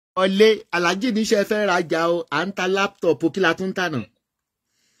Ọlé Alhaji níṣẹ́ fẹ́ rajà o, à ń ta láptọ̀pù kí la tún tà náà.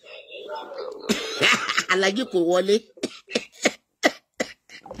 Alhaji kò wọlé.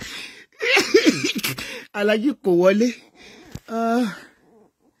 Alhaji kò wọlé.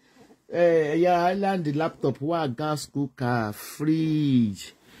 Ẹ̀yà Island laptop wà, gas cooker, fridge.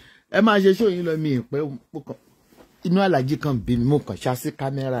 Ẹ máa ṣe ṣó yín lọ mi ìpẹ́ inú Alhaji kan bí mo kàn ṣá sí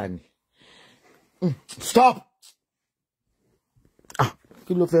kámẹ́rà ni. Stop!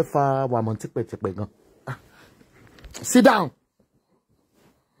 Kí ló fẹ́ fa wàmọ̀ tipẹ̀tipẹ̀ gan? Sit down.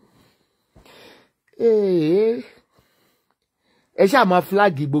 Ẹ ṣáà máa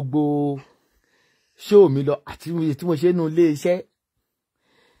flagi gbogbo show mi lọ àti tí mo ṣe nínú ilé iṣẹ́.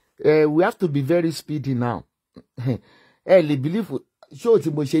 We have to be very speedy now. Ẹ lè believe show tí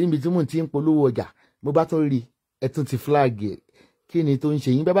mo ṣe níbi tí mo ti ń polówó ọjà mo bá tún rí ẹ tún ti flag ẹ. Kí ni tó ń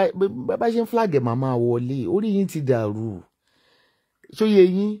ṣe yín? Bàbá ṣe ń flag ẹ màmá wọlé orí yín ti dàrú. Ṣóyè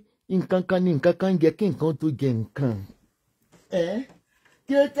yín nǹkan kan ní nǹkan kan jẹ kí nǹkan tó jẹ nǹkan.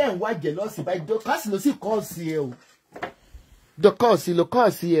 Kí ló tẹ̀ ń wá jẹ̀lọ́sì báyìí? Dọ́kásì ló sì kọ́ọ̀sì ẹ o. Dọ́kásì ló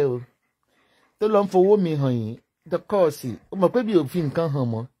kọ́ọ̀sì ẹ o. Tó lọ ń fowó mi hàn yín. Dọ́kásì ó mọ̀ pé bí ò fi nǹkan hàn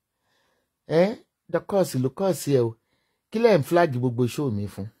mọ́. Dọ́kásì ló kọ́ọ̀sì ẹ o. Kí lẹ̀ ń flag gbogbo show mi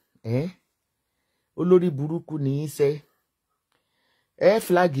fún? Olórí burúkú ní í ṣe.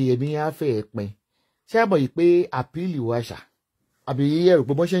 Flag èmi á fẹ́ ẹ̀ pin. Ṣé ẹ mọ̀ yìí pé àpíìlì wá ṣá? Àbí ẹ rò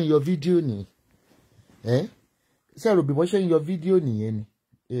pé bọ́n ṣe ń yọ fídíò nìyí? Ṣé ẹ rò pé bọ́n ṣe ń yọ fídíò nìyẹn ni?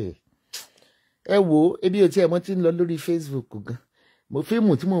 Ẹ wo ebi ò tí ẹ mọ̀ tí ń lọ lórí Facebook gan. Mo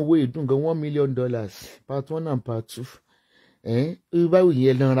fíìmù tí mò ń wo ìdùn gan $1 million part 1 and part 2. Báwo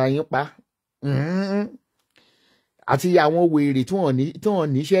yẹn lọ ra yín pa? Àti àwọn wèrè tí wọ́n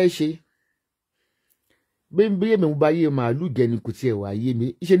níṣẹ́ ṣe. Bí èmi mo bá yé màálù jẹ ni kò tiẹ̀ wá yé mi.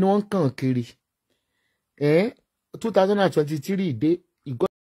 Iṣẹ́ ni wọ́n ń kàn kiri. 2023 day, you got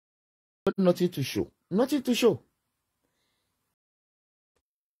nothing to show. Nothing to show.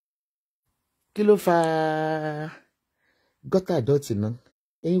 Kí ló fa gọ́tà dọ́tì náà?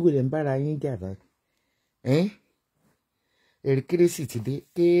 Ẹ̀yin wo lè ń bára yín jà báyìí? Èrè kérésì ti dé.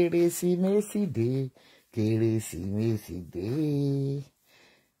 Kérésìmesì dé. Kérésìmesì dé.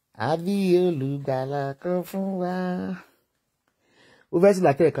 Àbí olùgbàlà kan fún wa. Ó fẹ́ sí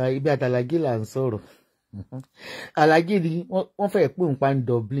látẹ̀ka ibi àtàlàgé là ń sọ̀rọ̀. Alhaji ni wọ́n fẹ́ pè ń pa ní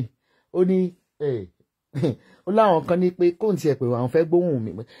Dublin. Ó ní ó láwọn kan ní pé kóun tiẹ̀ pé àwọn fẹ́ gbóhùn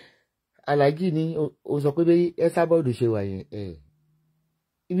mi. Alhaji ni ó sọ pé bí Esabod ṣe wà yẹn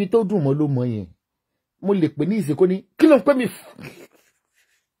ibi tó dùn mọ́ ló mọ yẹn. Mo lè pè ní ìsìnkú ní kí ló ń pè mí fún?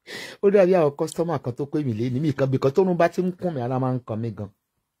 Ó dàbí àwọn kọ́sítọ́mà kan tó pè mí lé ní mi kan bìkan tó ń bá ti ń kún mi ara máa ń kan mí gan.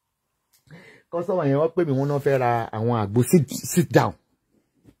 Kọ́sítọ́mà yẹn wọ́n pè mí wọ́n náà fẹ́ ra àwọn àgbo sit down.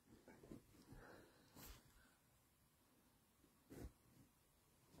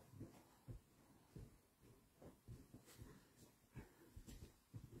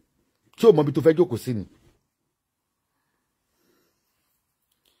 Tí o mọ bí tó fẹ́ jókòó sí ni.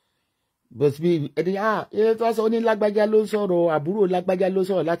 But bí ẹni ilé tó wá sọ ní lágbájá ló ń sọ̀rọ̀ àbúrò lágbájá ló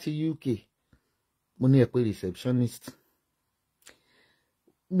sọ̀rọ̀ láti UK. Mo ní ẹ pé receptionist.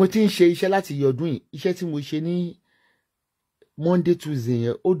 Mo ti ń ṣe iṣẹ́ láti yọ ọdún yìí. Iṣẹ́ tí mo ṣe ní Monday Tuesday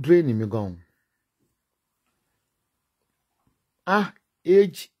yẹn ó drain mi gan.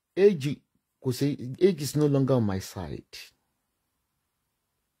 Age kò sí, age is no longer on my side.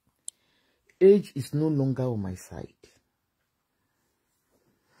 Age is no longer on my side.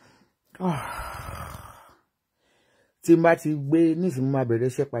 Tí n bá ti gbé nísìnyí máa bẹ̀rẹ̀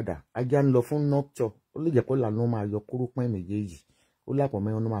iṣẹ́ padà, ajá ń lọ fún nocture. Ó lè jẹ́ kó lànà máa yọ kúrú pọ́n méjèèjì. Ó lápò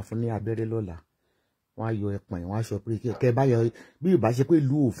mẹ́rin máa fún ní abẹ́rẹ́ lọ́la. Wọ́n á yọ ẹpọ̀n, wọ́n á sọ pé kẹ́ bá yọ bí ìbá ṣe pé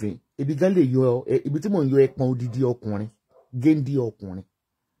ìlú òfin. Ibi gan lè yọ ibi tí mò ń yọ ẹpọ̀n odidi ọkùnrin, géńdé ọkùnrin.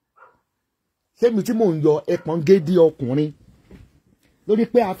 Ṣé mi tí mò ń yọ ẹpọ̀n géńdé ọkùnrin lórí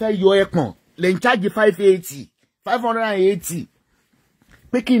pé a fẹ́ yọ ẹpọ̀n lè ń charge 580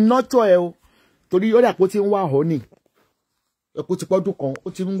 pé kí n nọ́tọ̀ ẹ o torí ó dà pé ó ti ń wá honey ẹ̀kú ti pọ́dún kan ó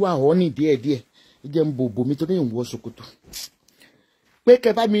ti ń wá honey díẹ̀díẹ̀ ìjẹ́ ń bòbò mi torí ìwọ ṣòkòtò pé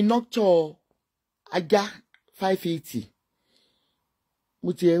kẹ bá mi nọ́tọ̀ ajá 580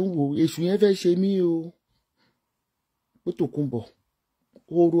 mo ti ẹ̀ ń wò èṣù yẹn fẹ́ ṣe mí o pé Tòkunbọ̀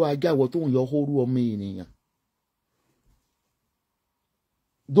hóró ajá wọ tó ń yọ hóró ọmọ ènìyàn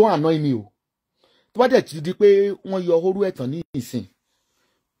don't annoy me o tó bá dẹ̀ ti di pé wọ́n yọ hóró ẹ̀tàn ní ìsìn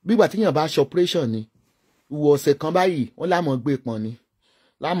bígbà tí yàn bá ṣe operation ni ìwọ ọ̀sẹ̀ kan báyìí wọ́n láàmọ̀ gbé pọ̀n ni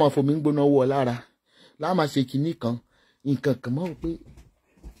láàmọ̀ fomi ń gbóná wọ̀ lára láàmọ̀ ṣe kinní kan nǹkan kan mọ́ pé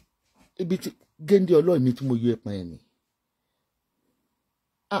ibi tí géńdé ọlọ́ọ̀ mi tí mo yọ ẹ̀pọ̀n ẹ̀ ni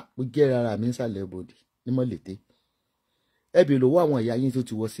mo jẹ́ ara mi ń sàlẹ̀ bòdì ní mọ̀lẹ́tẹ̀ ẹ bèèrè lọ́wọ́ àwọn ìyá yín tó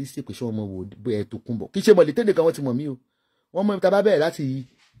ti wọ sí pé ṣé ọmọ wò ẹ tó kún bọ̀ kí ṣe mọ̀lẹ́ tẹ́lẹ̀ kan wọ́n ti mọ̀ mí o wọ́n mọ̀ tá bá bẹ̀rẹ̀ láti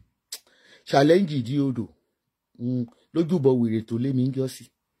challenge ìdí odò lójúbọ wèrè tó lé mi ń jọ́sí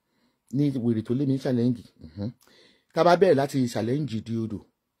ní wèrè tó lé mi ń challenge tá bá bẹ̀rẹ̀ láti challenge ìdí odò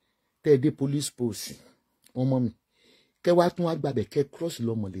tẹ́ ẹ dé police post wọ́n mọ̀ mi kẹ́ wá tún wá gbàbẹ̀ kẹ́ cross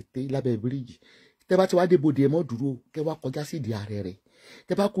lọ mọ̀lẹ́tẹ́ lábẹ́ bíríìjì tẹ́ bá ti wá dé bodè ẹ mọ́ dúró kẹ́ wá kọjá sí ìdí ààrẹ rẹ̀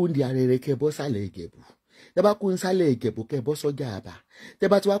tẹ́ bá kó ìdí ààrẹ rẹ̀ kẹ́ bọ́ sálẹ̀ Ìjẹ̀bú tẹ́ bá kó ń sálẹ̀ Ìjẹ̀bú kẹ́ bọ́ sọ́jà àbá tẹ́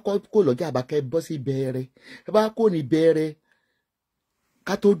bá ti wá kó lọ́jà àbá kẹ́ bọ́ sí Bẹ̀rẹ̀ tẹ́ bá kó ní Bẹ̀rẹ̀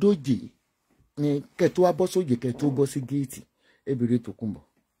ká tó dójì kẹ́ tó wá bọ́ sójì kẹ́ tó bọ́ sí géètì ebèrè tó kún bọ̀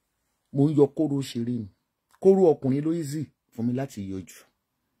mo ń yọ kóró ṣeré ni kóró ọkùnrin ló easy fún mi láti yọjú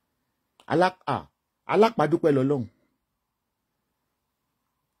alápàdúpẹ́ lọ́lọ́run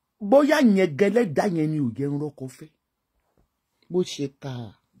bóyá yẹn gẹlẹ́dá yẹn ni ò jẹ́ ń rọ́kọ fẹ́ bó ṣe ká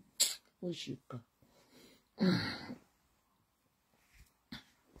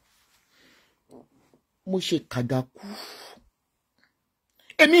mo ṣe kàdákú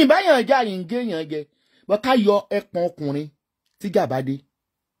èmi ìbáyàn já yìí ń géèyàn jẹ bọ́ ká yọ ẹpọ̀n ọkùnrin tí gàba dé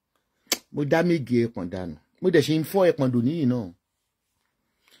mo dá méje ẹpọ̀n dànù mo dẹ̀ ṣe ń fọ́ ẹpọ̀n dòní yìí náà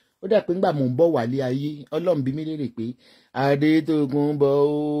ó dà pé nígbà mò ń bọ̀ wálé ayé ọlọ́run bí mi lérè pé Adétógun bọ̀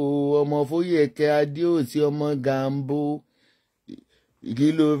o ọmọ Fóyèkẹ́ Adéòtí ọmọ Gàmbó kí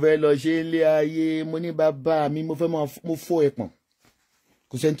ló fẹ́ lọ ṣe ń lé ayé mo ní bàbá mi mo fẹ́ mo fọ́ ẹpọ̀n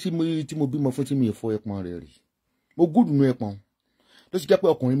kò sẹ́ni tí mo bímọ fún tí mi ò fọ́ ẹpọ̀n rẹ̀ rí mo gùdù nú ẹpọ̀n ló sì jẹ́ pé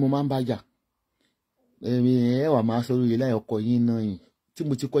ọkùnrin mo máa ń bá jà ẹ wà máa sọ lóye láì ọkọ yín náà yìí tí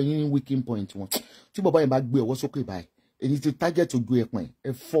mo ti kọ yín ní weaking point wọn tí bàbá yẹn bá gbé ọwọ́ sókè báyìí èyí ti target ojú ẹpọ̀n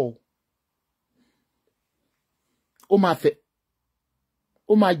ẹ fọ́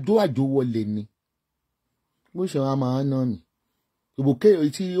ó máa jó àjò wọlé ni bó ṣe wá máa ń ná mi òbòkè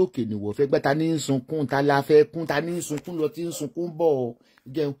tí òkè nìwọ fẹ́ gbẹ ta ní ń sunkún ta la fẹ́ kún ta ní ń sunkún lọ tí ń sunkún bọ̀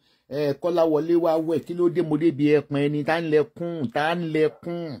jẹun Kọ́lá wọlé wá wẹ̀ kí ló dé mo débi ẹpọ̀n ẹni tá ń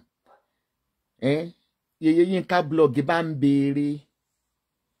lẹkún Yèyé Yínká blog bá ń béèrè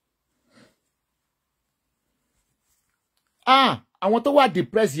àwọn tó wà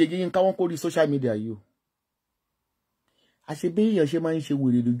depressed Yèyé Yínká wọn kó rí social media yìí o àṣẹ bí èèyàn ṣe máa ń ṣe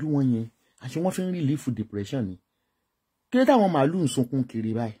wèrè lójú wọn yẹn àṣẹ wọn fi ń relief depression ni kí ló táwọn màálù ń sunkún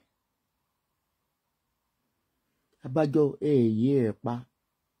kiri báyìí abájọ ẹ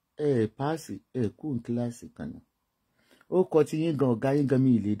páàsì kú kíláàsì kan náà ó kọ ti yín gan ọ̀gá yín gan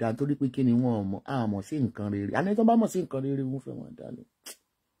mi ìlè dá torí pé kí ni wọn mọ̀ àmọ̀ sí nǹkan rere àní tó bá mọ̀ sí nǹkan rere wọn fẹ́ wọn dá lọ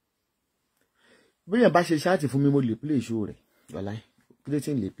bóyá bá ṣe ṣáàtì fún mi mo lè play show rẹ̀ wàláì kí ló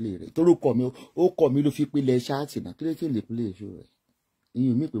tí ń lè play rẹ̀ torí ó kọ mi ló fi pélé ṣáàtì náà kí ló tí ń lè play show rẹ̀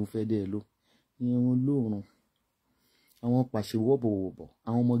ìyẹn mi pé mo fẹ́ dé ẹ ló ìyẹn wọn lóorun àwọn pàṣẹ wọ́bọ̀wọ̀bọ̀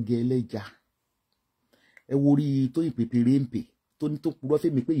àwọn ọmọge ẹlẹ́ja ẹ wo orí tó ìpèpèrè ń pè tó ní tó purọ́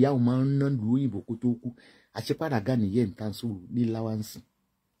fẹ́mi pé ìyá òun máa ń ná lu òyìnbó kó tó kú àṣepàdàgà nìyẹn ń tán sóòrò ní láwáǹsì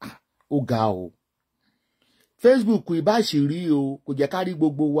ó ga o Facebook ìbáṣìírí o kò jẹ́ ká rí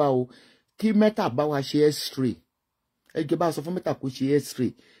gbogbo wa o kí Mẹ́tà bá wa ṣe x-ray ẹgbẹ́ bá sọ fún Mẹ́tà kó ṣe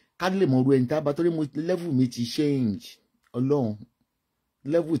x-ray ká lè mọ̀ ru ẹni tá a bá torí mo level mi ti change ọlọ́run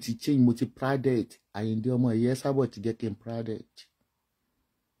level ti change mo ti praded Àyìndé ọmọ ẹ̀yẹ Esabod ti jẹ́ kí n praded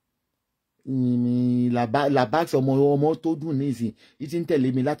làbáàtì ọmọ tó dùn ní ìsìn yìí ti ń tẹ̀lé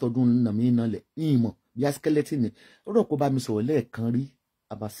mi látọdún nà mí nalẹ̀ ìmọ̀ bí a skeleton ni ó rọ̀ pé bá mi sọ̀rọ̀ lẹ́ẹ̀kan rí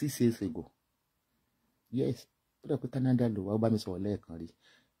about 6 years ago yes ó rọ̀ pé Canada lò wá ó bá mi sọ̀rọ̀ lẹ́ẹ̀kan rí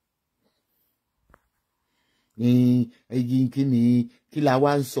kí la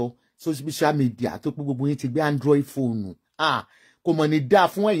wá ń sọ social media tó pé gbogbo yín ti gbé Android phone kò mọ̀ ní dáa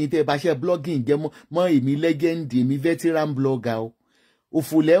fún ẹ̀yin tẹ́ ẹ bá ṣe blogging jẹ́ mọ́ èmi legend èmi veteran blogger o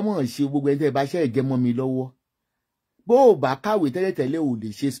òfò lẹ́mọ̀ ṣe gbogbo ẹni tẹ́ ẹ bá ṣe ẹ̀jẹ̀ mọ́ mi lọ́wọ́ bó o bá kàwé tẹ́lẹ̀tẹ́lẹ̀ ò lè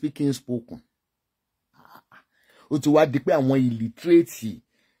ṣe speaking spoken ó ti wá di pé àwọn illiterate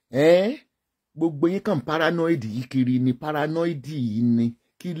gbogbo yín kàn paranoid yìí kiri ni paranoid yìí ni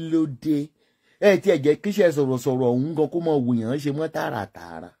kí ló dé tí ẹ jẹ́ kíṣẹ́ sọ̀rọ̀ òun gan kó mọ̀ wòyàn ṣe mọ́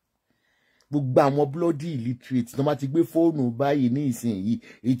tààràtààrà gbogbo àwọn bloody illiterate tó bá ti gbé fóònù báyìí ní ìsinyìí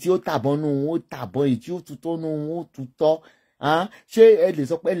èyí tí ó tàbọn nù wọn ó tàbọn èyí tí ó tutọ́ nù wọn ó tutọ́ ṣé ẹ lè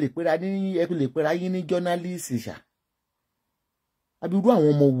sọ pé ẹ lè pera yín ní journalist ṣá abirú àwọn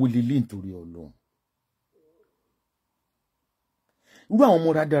ọmọ wo lélẹ̀ nítorí Ọlọ́run irú àwọn ọmọ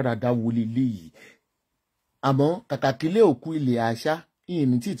rádaràda wo lélẹ̀ yìí àmọ́ kàkàkílẹ̀ òkú ilẹ̀ àṣà yìí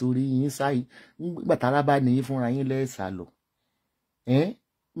ní tìtorí yín sáyé gbàtàrà bá nìyí fúnra yín lẹ́ẹ̀sà lọ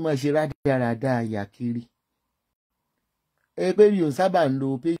má ṣe rádaràda àyà kiri pé mi ò sábà ń lo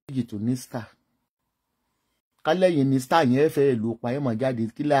péjì tó ní star kálẹ̀yìn ní star yẹn fẹ́ lò pa ẹ̀ mọ̀ jáde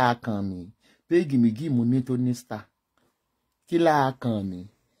kí láà kàn mí péjì méjì mú ní tó ní star kí láà kàn mí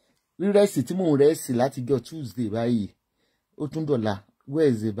rírẹ́sì tí mò ń rẹ́sì láti jọ Tuesday báyìí ó tún dọ̀la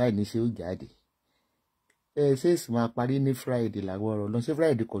Wednesday báyìí ní ṣe ó jáde ṣéèsì máa parí ní Friday làwọn ọ̀rọ̀ lọ ṣé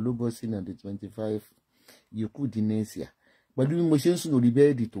Friday kọ́ ló bọ́ sí náà the 25 yòókù di nẹ́ẹ̀sì pẹ̀lú bí mo ṣe ń sùn lórí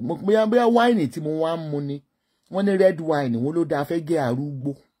bẹ́ẹ̀dì tó mọ̀ bóyá wáìnì tí mo wá ń mu ni wọ́n ní red wine wọ́n ló dáa fẹ́ gé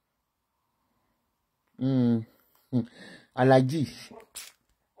arúgbó alájì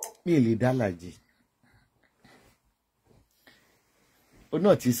mi lè dá alájì ó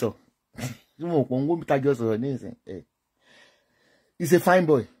náà ti sọ tí mo pọ̀ ń wó mi tájọ́ sọ̀rọ̀ ní ìsìn he's a fine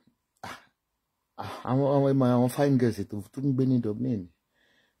boy àwọn fine girls tó ń gbé ní Dublin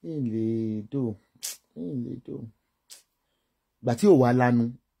ní lè dò gbà tí ò wá lanu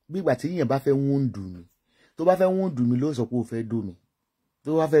bí ìgbà tí yìnyín bá fẹ́ wọ́n dùn mí tó bá fẹ́ wọ́n dùn mí ló sọ pé ó fẹ́ dùn mí tó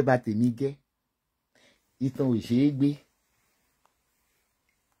bá fẹ́ bà tèmi jẹ́ ìtàn ò ṣeé gbé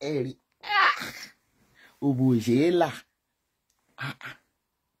ẹ̀rí òbò ò ṣeé là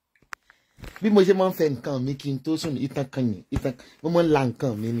bí mo ṣe máa ń fẹ́ nǹkan mi kí n tó sùn ìtàn kan yìí ìtàn mo máa ń la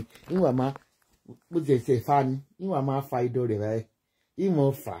nǹkan mi ni ìwà máa bó ti ẹsẹ̀ fa ni ìwà máa fa idọ̀ rẹ̀ báyìí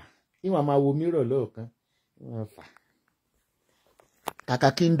ìwọ̀n fà ìwà máa wo mírọ̀ lọ́ọ̀kan ìwọ̀n fà kàkà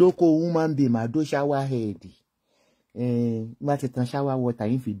kí n dóko woman bay máa dó shower head bá ti tan shower water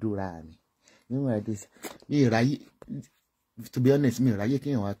yín fi dóra mi níwọ̀n ẹ̀dẹ̀ mi ìráyè to be honest mi ìráyè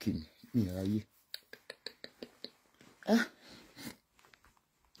kéèyàn wá kì mí mi ìráyè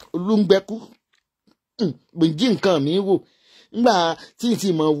olóńgbẹ́kú gbèjì nǹkan mi wò nígbà tí n ti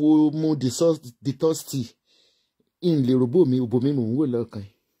mọ wo mo the thirsty in lè rògbò mi òbò mi mò ń wò lọ́kàn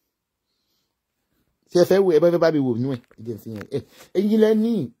ṣe fẹ́ wo ẹ bá fẹ́ bá mi wò nú ẹ̀ ẹ̀jẹ̀ fi hàn ẹ̀yin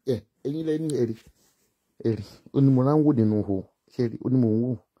lẹ́ní ẹ̀rí onímọ̀ràn ń wò nínú ihò ṣẹ́rí onímọ̀ ń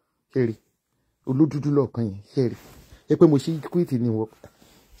wò ṣẹ́rí olódúdú lọ́ọ̀kan yẹn ṣẹ́rí ẹ pé mo ṣe kúìtì ní ìwọ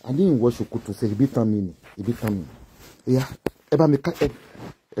àní ìwọ ṣòkòtò ṣe ibi tán mi nì ẹ̀yà ẹ bá mi ká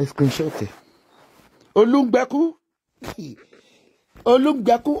ẹ screenshot ẹ olùgbẹ́kú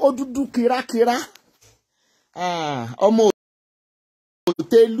ó dúdú kírákírá ọmọ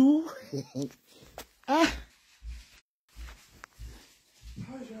òtẹ́lú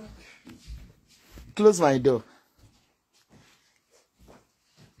close my door.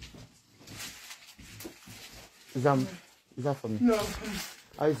 Is that for me? No.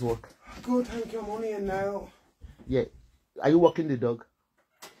 How is work? Good, thank you. I'm only in now. Yeah. Are you walking the dog?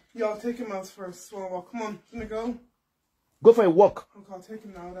 Yeah, I'll take him out first. So I'll walk. Come on, gonna go. Go for a walk. Okay, I'll take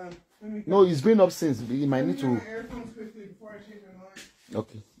him now then. No, he's been up since. He might need to. My earphones quickly before I change my mind.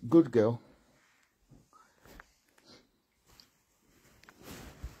 Okay, good girl.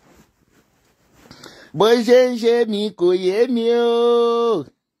 Bó ṣe ń ṣe mí kò yé mi o.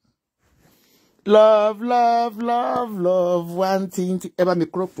 Love, one thing. Ẹ bá mi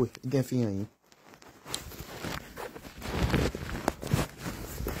crop ẹ jẹ́ fi hàn yín.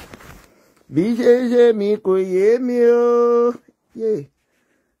 Bí ṣe ń ṣe mí kò yé mi o. Yeah.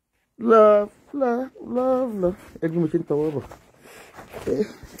 Love. Ẹ bí mo ṣe ń tọwọ́ bọ̀.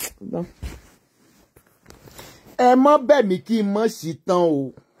 Ẹ mọ́ bẹ̀ mí kí n mọ́ sí tán o.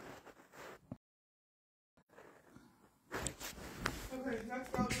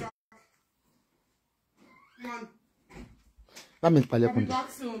 Let me I'll be back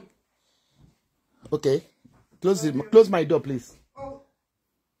soon. Okay. Close my door, please. Oh.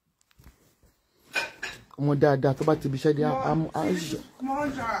 Come on, Dad. Tó bá ti bí ṣe dé. Come on,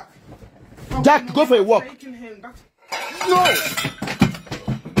 Jack. Jack, go for a walk. Him. No.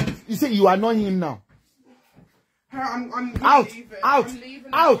 You say you annoy him now. I'm out. Leaving. Out. I'm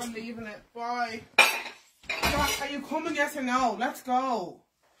leaving out. It. I'm leaving it. Bye. Jack, are you coming? Yes or no? Let's go.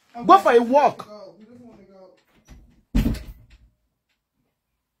 Okay. Go for a walk. He doesn't want to go.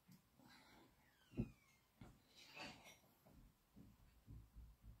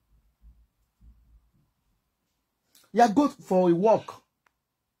 Yeah, go for a walk.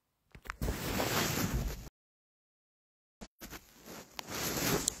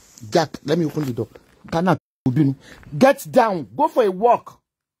 Jack, let me open the door. Get down. Go for a walk.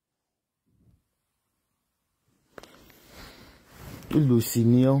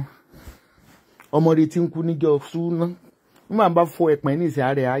 Lucinio. Ọmọdé tí ń kú níjọ́ súná. Mo máa bá fọ ẹ̀pẹ̀ ní ìsẹ̀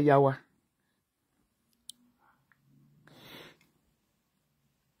ààrẹ àyáwá.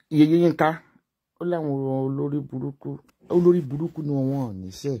 Yeye Yinka. Ó láwọn olórí burúkú ni wọ́n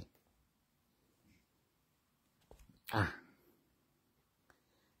níṣẹ́.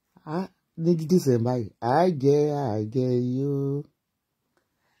 Ní December yìí, àjẹ́ yóò.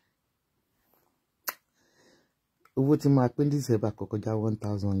 Owó tí máa pín December kò kọjá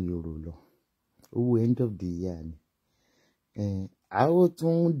 €1,000 lọ. Owó end of the year ni. A ó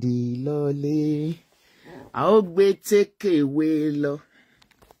tún di lọ́lé. a ó gbé tékèwé lọ.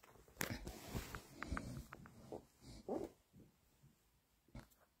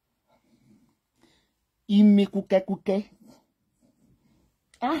 Imi kúkẹ́kúkẹ́.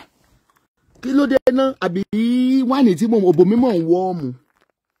 Ah, kí ló dé náà? Àbí wáìnì tí òbò mi mọ̀ ń wọ́ ọ̀mù.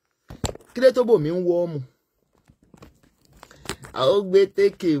 Kí ló tó bò mí ń wọ́ ọ̀mù? A ó gbé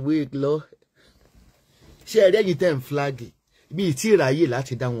tékèwé lọ. Ṣé ẹ rẹ́yìn tẹ́ ń flagi? Bí ì tí ì ráyè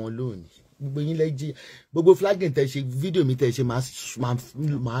láti dá wọn lónìí. Gbogbo yín lẹ́jì. Gbogbo flagging tẹ́ ṣe, fídíò mi tẹ́ ṣe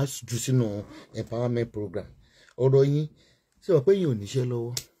máa jù sínú empowerment program. Ọ̀rọ̀ yín ṣé wọ́n pé yín ò níṣẹ́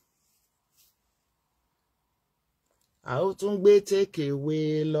lọ́wọ́. A ó tún gbé tékèwé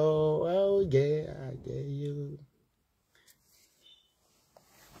lọ, a ó jẹ àjẹyó.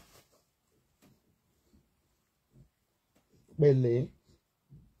 Pẹ̀lẹ́.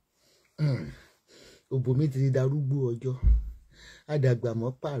 Òbò mi ti darúgbó ọjọ́. Àdàgbà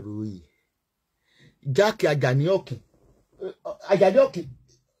mọ́ pàròyè. Jákè Àjàní Ọ̀kìn. Àjàní Ọ̀kìn.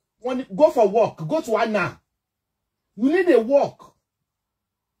 Go for walk. Go to Anna. You need a walk.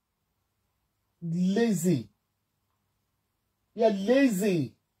 Lazy. You're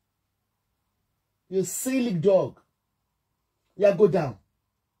lazy. You're a silly dog. Yeah, go down.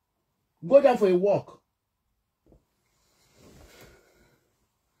 Go down for a walk.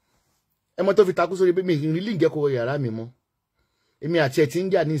 Emo tó fi takú sórí pé mi really nge ko yàrá mi mọ́. Èmi àti ẹ ti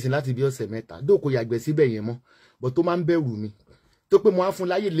ń jà ní ìsìn láti bí ọ̀sẹ̀ mẹ́ta. Do ko yàgbẹ́ síbẹ̀ yẹn mọ́. But tó máa ń bẹ̀rù mi. Tó pé mo á fún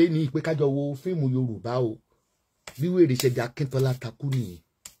láyè leni pé ká jọ wo fíìmù Yorùbá o. Bí wèrè ṣe jà Akíntọ́lá takú nìyẹn.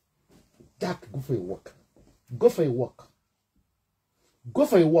 Jack, go for a walk. Go for a walk. Go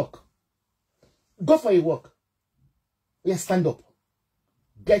for a walk. Go for a walk. Yeah, stand up.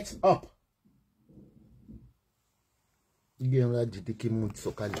 Get up. Ilé ẹran dìde kí mú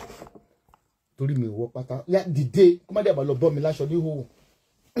sọ̀kalẹ̀. Torí mi wọ pátá. Ya dìde, kó má dé bá lọ bọ́ mi láṣọ ní ho.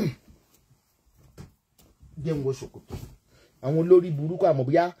 Jẹ́ n wọ ṣòkòtò. Àwọn olórí burúkú àmọ́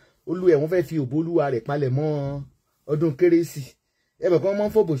bóyá olú ẹ̀ wọ́n fẹ́ fi òbó olúwa rẹ̀ palẹ̀ mọ́ ọdún kérésì. Ẹ bẹ̀ kàn mọ́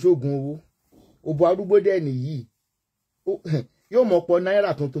fòbò ṣoògùn owó. Òbò arúgbó dẹ̀ nìyí. Yóò mọ̀ pọ̀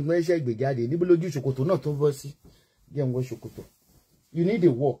náírà tuntun tó ń ṣe ìgbéjáde níbi lójú ṣòkòtò náà tó bọ́ sí. Jẹ́ n wọ ṣòkòtò. You need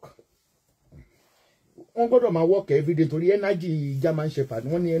a walk. Wọ́n gbọ́dọ̀ máa work every day torí energy German Shepherd.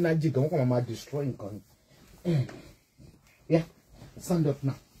 Wọ́n ní energy gan, wọ́n kàn máa destroy nǹkan. Yeah, stand up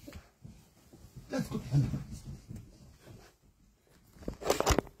now. Let's go.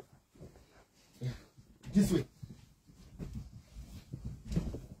 Yeah, this way.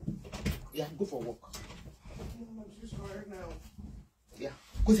 Yeah, go for a walk. I'm just tired now. Yeah,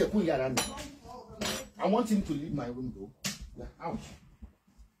 go to your yàrá mi. I want him to leave my room though. Yeah, ouch.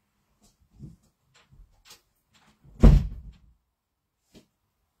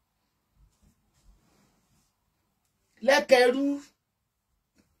 Lẹ́kẹ̀rú.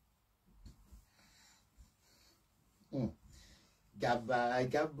 Jàbá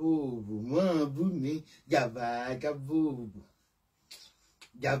jábòbò mọ́ bú mi. Jàbá jábòbò.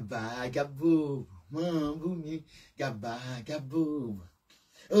 Jàbá jábòbò mọ́ bú mi. Jàbá jábòbò.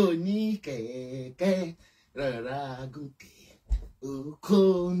 Oní kẹ̀kẹ́ rọra gòkè. Oko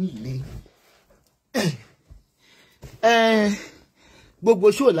nílé. Gbogbo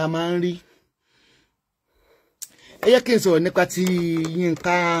ṣó la máa ń rí. Ẹ yẹ kí n sọ̀rọ̀ nípa ti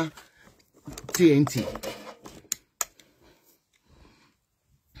Yínká TNT.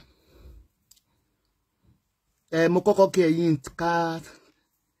 Mo kọ́kọ́ kí ẹ Yínká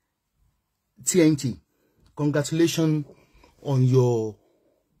TNT. Congratulations on your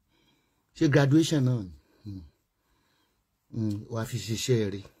graduation náà. Wàá fi ṣiṣẹ́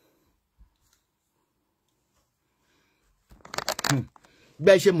rẹ̀.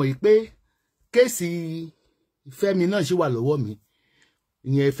 Bẹ́ẹ̀ ṣe mọ̀ yìí pé kéèsì Fẹ́mi náà ṣì wà lọ́wọ́ mi.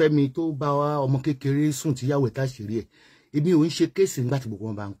 Ìyẹn Fẹ́mi tó bá ọmọ kékeré sùn tíyàwó ẹ̀ táṣìírí ẹ̀. Èmi ò ń ṣe kéèsì nígbà tí gbogbo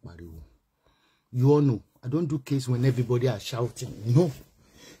wọn bá ń pariwo. You all know, I don't do case when everybody are shouting. No.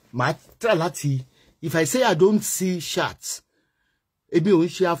 Màá try láti, if I say I don't see shots, èmi ò ń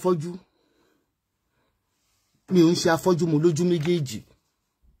ṣe afọ́jú. Mi ò ń ṣe afọ́jú mo lójú méjèèjì.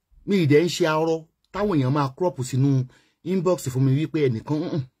 Mi ì dẹ̀ ń ṣe arọ táwọn èèyàn máa crop sínú inbox fún mi wípé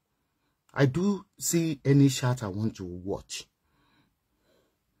ẹnìkan I do see any shot I want to watch.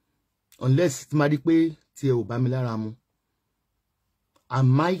 Unless tí ma rí pé tí ẹ ò bá mi lára mu, I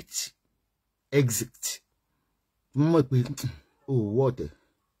might exit. Mo mọ̀ pé what?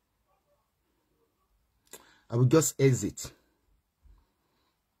 I will just exit.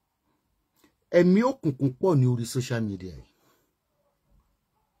 Ẹ̀mí òkùnkùn pọ̀ ní orí social media.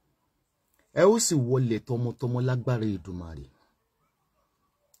 Ẹ ó sì wọlé tọmọtọmọ lágbára Èdùmàrè.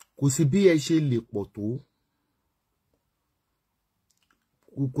 Kò sí bí ẹ ṣe lè pọ̀ tó.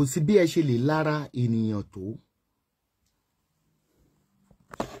 Kò kò sí bí ẹ ṣe lè lára ènìyàn tó.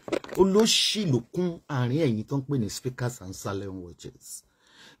 Olóṣì ló kún àárín ẹ̀yin tó ń pè ní speakers and silent watchers.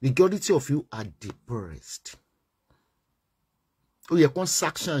 Majority of you are depressed. Ó yẹ kán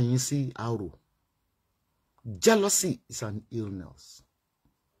sanction yín sí àrò. Jealousy is an illness.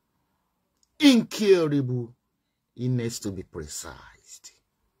 Incurable illness to be precise.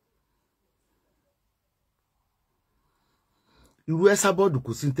 Irú Esabod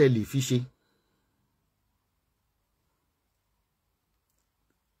kò sí tẹ́lẹ̀ fi ṣe.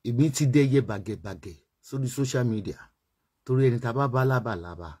 Èmi ti dẹ́yẹ bàgẹ̀bàgẹ̀ sórí social media. Torí ẹni tá bá bá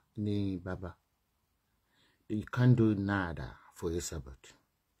lábàlábà ní bàbá. You can't do nada for Esabod.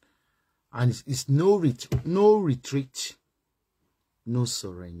 And it's no retreat, no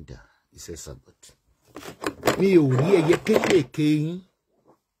surrender. It's Esabod. Mi ò rí ẹyẹ kékèké yín.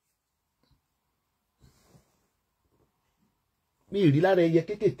 Mi ò rí lára ẹyẹ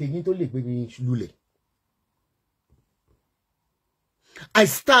kékèké yín tó lè gbé mi lulẹ̀. I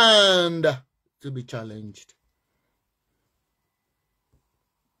stand to be challenged.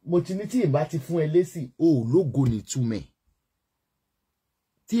 Mo ti ní tí ìbá ti fún ẹ lésì, o lógo ní túmẹ̀.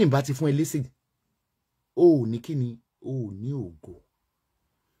 Tí ìbá ti fún ẹ lésì, o ní kíni, o ní ògo.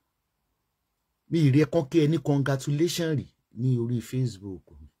 Mi rí ẹ kàn kí ẹ ní congratulation rí ní orí Facebook.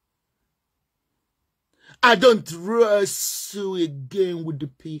 I don't wrestle again with the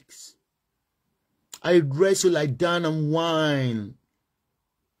pigs. I wrestle like down and wine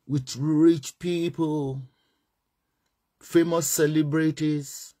with rich people, famous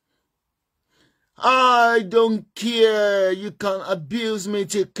celebrities. I don't care. You can abuse me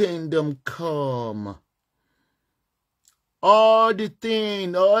till kingdom come. All the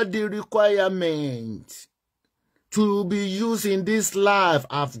things, all the requirements to be used in this life,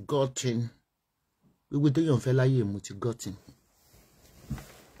 I've gotten. We will do your fella here, much gotten.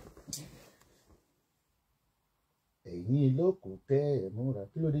 Ẹ̀yin ló kò tẹ́ ẹ̀ múra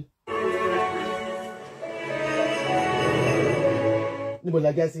kí ló dé. Níbo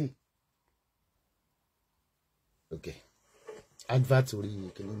la já sí? Okay. Advert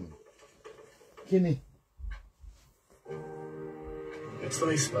orí kíní mi. Kíni?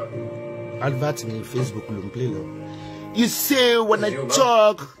 Advert ní Facebook ló ń play lọ. You say when I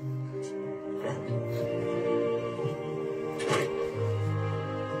talk.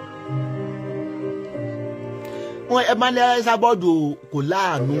 Wọ́n ẹ máa ní Esabod kò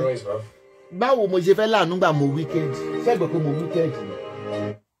láàánú. Báwo mo ṣe fẹ́ láàánú gbà mo wicked? Ṣé gbọ́ pé mo wicked ni?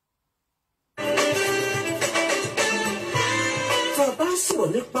 Sọ̀rọ̀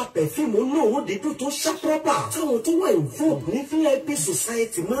nípa pẹ̀fíìmù olóòórùn dídùn tó ṣàpọ̀pà táwọn tó wà involved ní VIP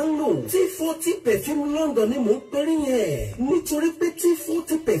society máa ń lò. T40 perfume London ni mò ń pẹ́rí yẹn. Nítorí pé T40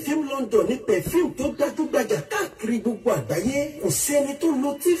 perfume London ni perfume tó gbajúgbajà káàkiri gbogbo àgbáyé. Kò sí ẹni tó lo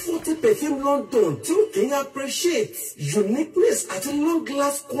T40 perfume London tí ó kì í appreciate uniqueness àti long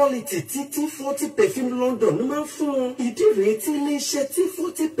last quality tí T40 perfume London ní máa ń fún wọn. Ìdí rèé tí ilé-iṣẹ́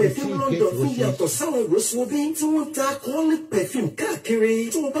T40 perfume London fi yàtọ̀ sáwọn ìrọ̀sọ̀bí tí wọ́n ta alcoholic perfume káàkiri.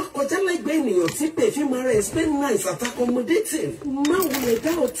 Tó o bá kọjá lẹ́gbẹ̀ẹ́ ènìyàn tí perfume ara ẹ̀ spend nice at accommodating. Má wulẹ̀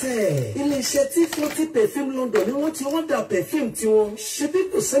dá ọ̀tẹ̀. Ilé-iṣẹ́ T40 perfume London ni wọ́n ti order perfume tiwọn. Ṣebí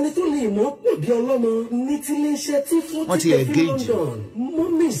kò sẹ́ni tó lè mọ̀ pọ̀ bí ọlọ́mọ. Ní ti ilé-iṣẹ́ T40 perfume London.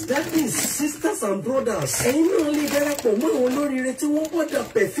 Mummies, daddies, sisters and brothers. Ẹ̀yin náà lè darapọ̀ mọ́ àwọn olóríire tí wọ́n order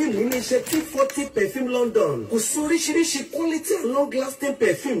perfume ní ilé-iṣẹ́ T40 perfume London. Kò sí oríṣiríṣi quality and long lasting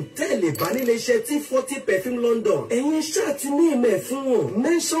perfume tẹ́lẹ̀ bá ní ilé-iṣẹ́ T40 perfume London. Ẹ̀yin ṣáà ti ní ìmẹ̀ fún wọn.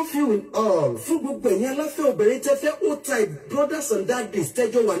 Mention few in all. Fún gbogbo ẹ̀yin aláfẹ́ obìnrin tẹ́ fẹ́ old type brothers and daddies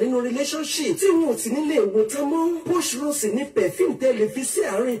tẹ́jọ wà nínú relationship tí wọn ò sì nílé ìwò tán mọ́. Bush Rose ní perfume tẹ́lẹ̀ fi sí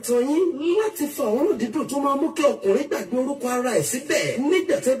àárín ìtàn yín láti fa òórùn dídùn tó máa mú kí ọkùnrin gbàgbé orúkọ ara ẹ̀ síbẹ̀.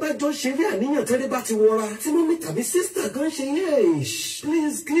 Nígbà tẹ́ bá jọ ṣeré àníyàn tẹ́lẹ̀ bá ti wọra tí mọ́mí tàbí sísítà gan ṣe yẹ́ẹ̀ṣ.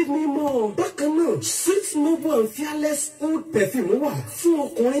 Please give me more. Bákan náà sweet noble and fearless old perfume wà fún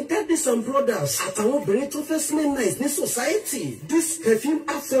ọkùnrin daddies and brothers àtàwọn obìnrin tó fẹ́ smell nice ní society. This perfume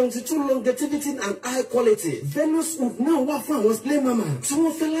has 72 longevity and high quality. Venus wood náà wà fún àwọn slay mama tí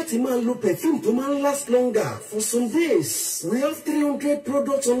wọ́n fẹ́ láti máa lo perfume tó máa ń last longer. For some days, we have 300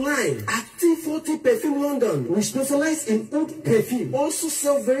 products online at T40 Perfume London. We specialize in oud perfume. Also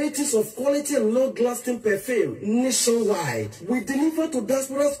sell varieties of quality and long-lasting perfume nationwide. We deliver to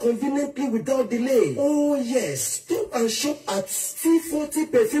diasporas conveniently without delay. Oh yes, stop and shop at T40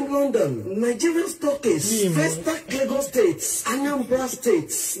 Perfume London. Nigerian stockists, Vestac Lagos States, Anambra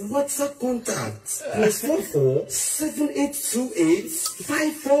States. WhatsApp contact +44 7828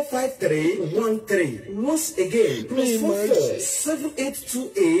 545313. Once again, +44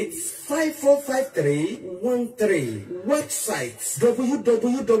 7828 545313. Website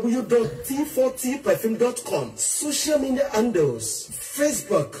www.t40perfume.com. Social media handles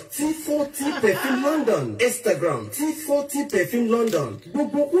Facebook T40 Perfume London, Instagram T40 Perfume London.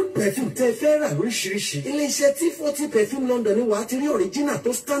 Gbogbo good perfume tẹ́ fẹ́ rà lóríṣiríṣi. Ilé-iṣẹ́ T40 Perfume London ni wàá ti rí original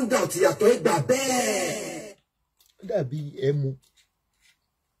tó stand out yàtọ̀ ẹgbà bẹ́ẹ̀. Dàbí ẹmu.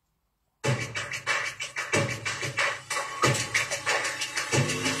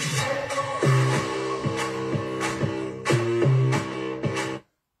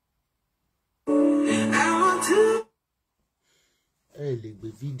 Ẹ lè gbé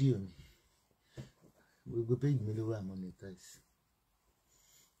fídíò mi. Gbogbo page mi ló wà monetize.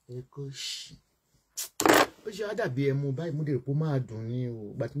 Ẹ kò ṣì. Ó ṣe á dàbí ẹmu báyìí mo dé rò pé ó máa dùn ní o.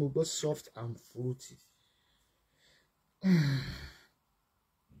 Ìgbà tí mo gbọ́ soft and fruity.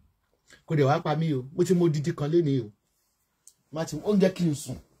 Kò dẹ̀ wá pa mí o. Mo ti mo dídí kan lénìí o. Má ti ó ń jẹ́ kí n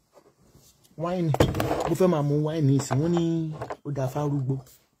sùn. Wáìnì. Mo fẹ́ máa mu wáìnì ìsìn. Wọ́n ní ó dáa fárúgbó.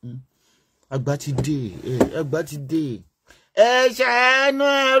 Àgbà ti dé. Àgbà ti dé. Ẹ ṣàánú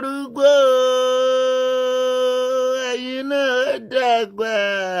arúgbó. Ẹ̀yin náà dàgbà.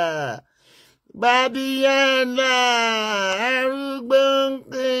 Bàbíyànlá arúgbó ń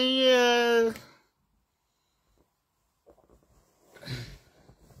kéyàn.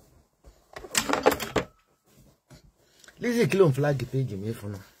 Lizzy kí ló ń flag page mi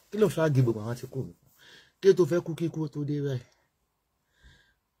fún náà? Kí ló ń flag gbogbo àwọn tí kò mí? Kí tó fẹ́ kú kíkú tó dé báyìí?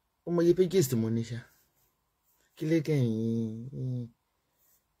 Ó mọ iye pages tí mo ní ṣá. Kí lé kẹ́yìn?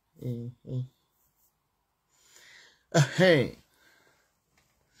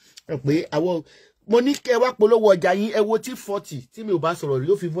 Pé àwọn mo ní kẹ́ wá polówó ọjà yín ẹ wo T40 tí mi ò bá sọ̀rọ̀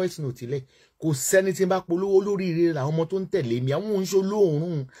rí ó fi voice note lẹ̀. Kò sẹ́ni tí ń bá polówó lórí ire làwọn ọmọ tó ń tẹ̀lé mi àwọn oúnjẹ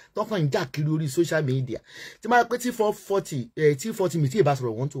olóòórùn tọ́kàn ń jà kiri orí social media tí máa pé T40 mi tí ì bá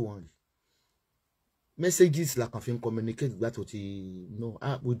sọ̀rọ̀ one to one rí messages la kàn fi ń communicate gbà tó ti no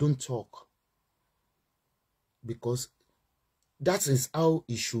we don't talk because that is how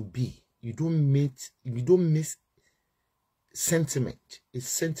it should be. You don't miss sentiment. It's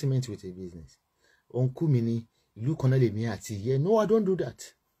sentiment with a business. Uncle Mini, ìlú kan náà lèmi àti ìyẹn. No, I don't do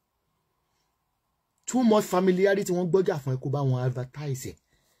that. Too much familiarity wọ́n gbọ́jà fún ẹ kó bá wọn advertise.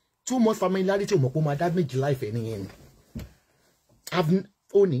 Too much familiarity wọ́n mọ̀ pé ó máa damage life ẹni yẹn.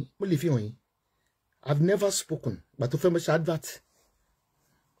 Mo lè fi hàn yín. I've never spoken. But to fẹ́ mo ṣe advert.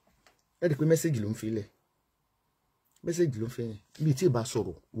 Ẹ rí pé message ló ń fi lẹ̀. Message ló ń fi yẹn. Mi tí ì bá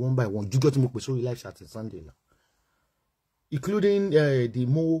sọ̀rọ̀ one by one. Jújọ́ tí mo pè sórí live chat Sunday la. Including the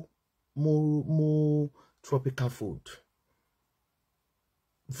more tropical food.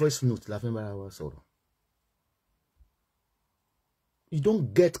 Voice note la fẹ́ bára wa sọ̀rọ̀. You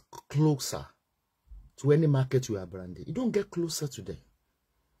don't get closer to any market you are branding. You don't get closer to them.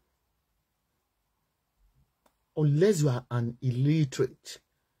 Unless you are an illiterate.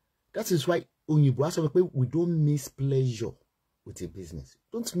 That is why Oyinbo has said we don't miss pleasure with a business.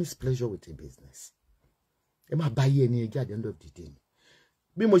 Don't miss pleasure with a business. Ẹ máa bá yé ẹni ẹjẹ́ at the end of the day.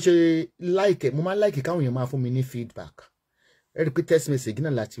 Bí mo ṣe like mo máa like káwọn èèyàn máa fún mi ní feedback. Ẹ rí pé text message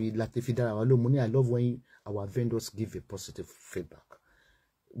náà láti fi dára wa lóhùn. Mo ní I love when our vendors give a positive feedback.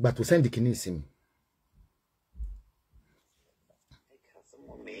 But to send the kíní sí mi.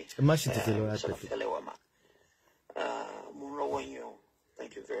 Ẹ má ṣe tètè lọ ra tètè.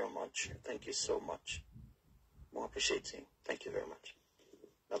 Thank you very much. Thank you so much. More appreciating. Thank you very much.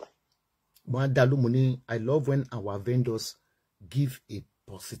 Bye-bye. I love when our vendors give a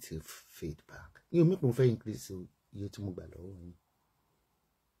positive feedback. You make me increase you to move along.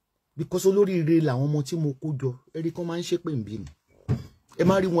 Because olórí ire làwọn ọmọ tí mo kó jọ, ẹ rí kan máa ń ṣe pé nbí ni. Ẹ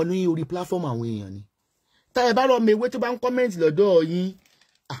máa rí wọn ní orí platform àwọn èèyàn ni. Tá ẹ bá lọ me tó bá ń comment lọ́dọ̀ yín.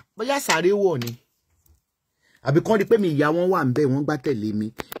 Bóyá sáré wọ̀ ni. Àbí kan rí pé mi ìyá wọn wà ńbẹ̀ wọ́n gbà tẹ̀lé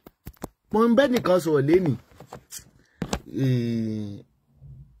mi. Mo ń bẹ nìkan sọ̀rọ̀ lẹ́ni.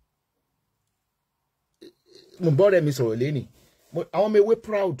 Mo bọ́rẹ̀ mi sọ̀rọ̀ lẹ́ni. Àwọn ọmọ ewé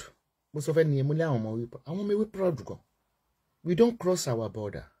proud. Mo sọ fẹ́ nìyẹn mo ní àwọn ọmọ ewé proud gan. We don't cross our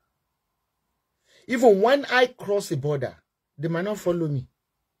border. Even when I cross the border, they might not follow me.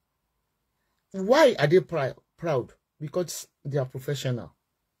 Why are they proud? Because they are professional.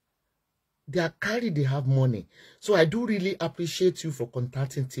 They are carried, they have money. So I do really appreciate you for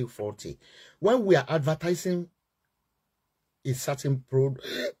contacting T40. When we are advertising a certain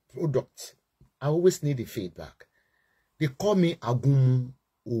product, I always need the feedback. They call me Agumu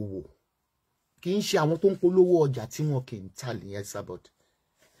Owo. Kì í ṣe àwọn tó ń polówó ọjà tí wọn kì í tà ní Esabod.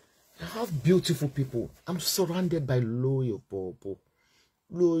 I have beautiful people. I'm surrounded by loyal people.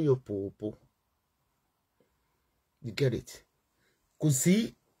 Loyal people. You get it? Kò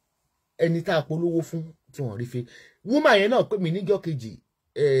sí ẹni tá a polówó fún tí wọ́n rí fi woman yẹn náà pè mí níjọ́ kejì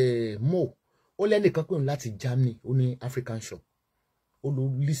mo ó lẹ́nìkan pè mí láti Germany ó ní African shop ó ló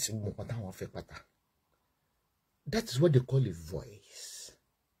list gbọ̀ngàn táwọn fẹ́ pátá. That is what they call a voice.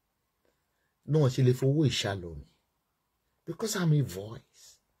 No one ṣe lè fowó ìṣàlọ̀ mi because I'm a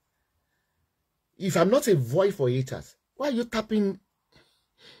voice. If I'm not a voice for haters, why are you tapping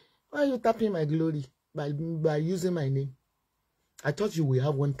my glory by using my name? I thought you will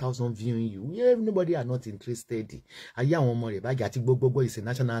have 1,000 viewing you. Yeah, nobody are not interested. Ayé àwọn ọmọ rẹ̀ báyìí àti gbogbo is a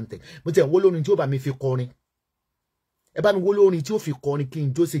national anthem. Mo tẹ̀ wó lórin tí ó bá mi fi kọrin. Ẹ bá mi wó lórin tí ó fi kọrin kí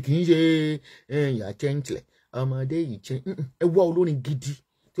n jó sí kì í ṣe ẹ̀yà chẹ́ńtìlẹ̀. Ọmọdé yìí chẹ́ ẹ wá olórin gidi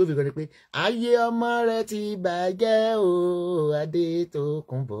tí ó fi kọrin pé ayé ọmọ rẹ̀ ti bàjẹ́ o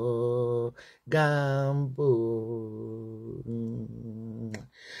Adétókunbọ̀ Gambo.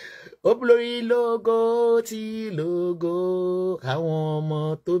 Olórí lógo tí lógo àwọn ọmọ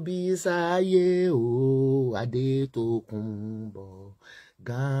tó bí sáyé o Adétókunbọ̀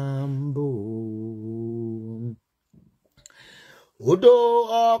Gambo. Odò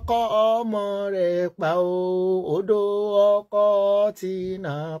ọkọ ọmọ rẹ̀ pa o odò ọkọ tí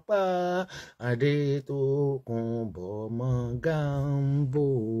nà pa Adétókunbọ̀ mọ́ Gambo.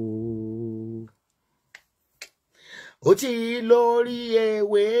 Ó ti lórí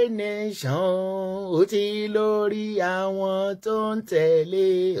ewé nation ó ti lórí àwọn tó ń tẹ̀lé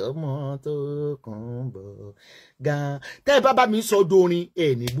ọmọ Tókunbọ̀ Gambo. Tẹ́ bá bá mi sọ dorin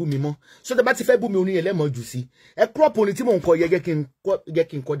ní bú mi mọ́ so tẹ́ bá ti fẹ́ bú mi orin yẹn lẹ́mọ̀ jù sí ẹ crop orin tí mò ń kọ yẹ jẹ́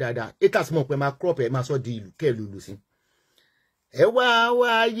kí n kọ dáadáa haters mọ̀ pé máa crop ẹ máa sọ di ìlú kẹ́ lùlù sí. Ẹ wá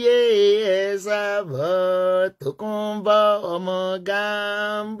wáyé Esabod Tókunbọ̀ ọmọ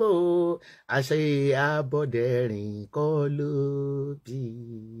Gambo àṣẹ abọ́dẹ̀rìn kọ́ ló bí.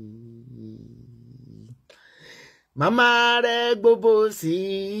 Màmá rẹ̀ gbogbo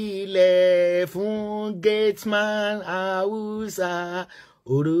sílẹ̀ fún gateman Hausa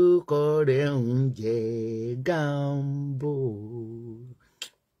orúkọ rẹ̀ ń jẹ́ Gambo.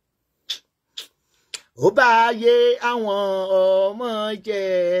 Ó bá yé àwọn ọmọ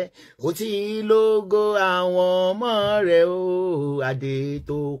jẹ́ ó ti lógo àwọn ọmọ rẹ̀ o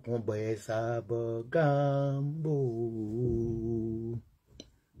Adétókunbọ̀ Esabod Gambo.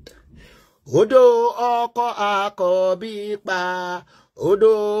 Odò ọkọ àkọ́bí pa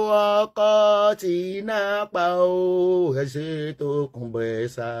odò ọkọ tí nà pa o Adétókunbọ̀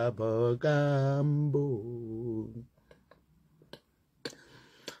Esabod Gambo.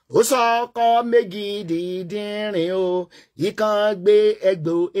 Ó sọkọ méjì dídìrín o ìkan gbé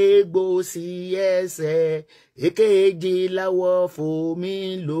egbò sí ẹsẹ̀ èkejì láwọ̀ fomi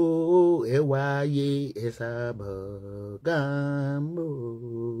lò ẹ wáyé Esabod Gambo.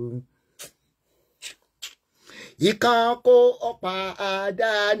 Ìkan kó ọ̀pá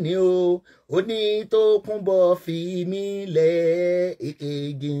àdáni o Onítòkunbọ̀ fi mí lẹ̀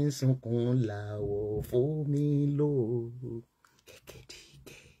èkejì ń sunkún láwọ̀ fomi lò.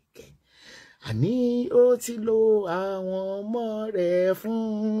 Àní ó ti lo àwọn ọmọ rẹ̀ fún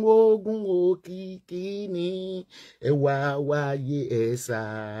ogun òkìkí ní ẹ wá wáyé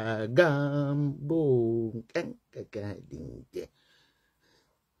Esabod Gambo.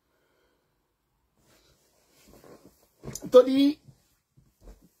 Torí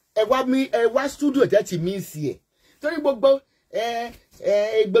ẹ wá studio tẹ́ ti mí sí ẹ̀ torí gbogbo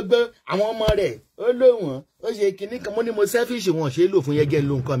àwọn ọmọ rẹ̀ ó lò wọ́n ó ṣe kinní kan mo ní mo selfish wọn ṣe lò fún yẹgẹ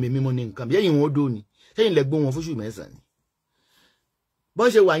ló nǹkan mi mímú ní nǹkan mi yẹ̀yìn wọn ó dò ní sẹ́yìn lẹ gbó wọn fóṣù mẹ́sàn-án ni bọ́n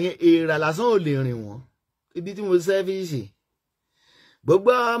ṣe wà yẹn èèrà lásán ò lè rìn wọ́n ibi tí mo selfish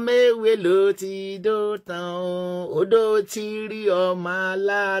gbogbo ọmọ ewé ló ti dó tán odò ti rí ọmọ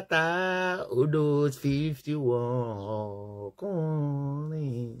aláta odò 51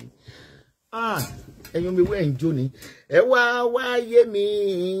 ọkùnrin. Ẹ̀yin mi wẹ́ ń jó ni ẹ wá wáyé mi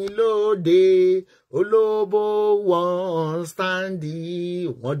lóde olóbó wọn stáǹdì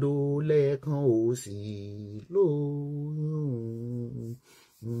wọn dó lẹ́ẹ̀kan ó sì lóyún.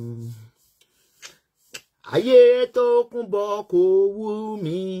 Ayé Tókunbọ̀ kò wú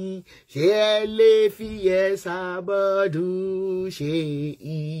mi ṣé ẹ lè fi Esabod ṣe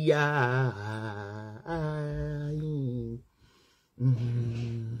ìyá yín.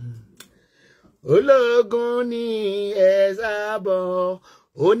 Ológun ní Esabod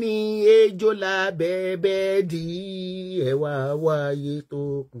ó ní ejò lábẹ́bẹ́ dí ẹ wá wáyé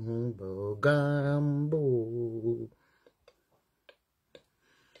Tókunbọ̀ Gambo.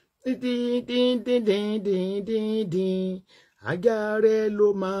 Ajá rẹ̀ ló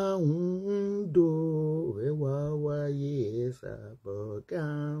máa ń dò ẹ wá wáyé Esabod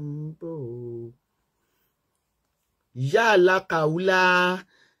Gambo. Yálà kàúlà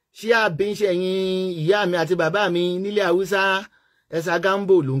ṣé àbí ń ṣẹ̀yìn ìyá mi àti bàbá mi nílé Haúsá ẹ̀sà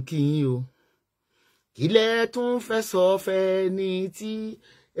gambo ló ń kí yín o kílẹ̀ tún fẹ́ sọ fẹ́ ní tí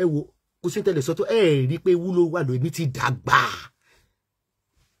ẹ wò kò sí tẹ́lẹ̀ sọ tó ẹ rí pé wúlò wà lórí mi ti dàgbà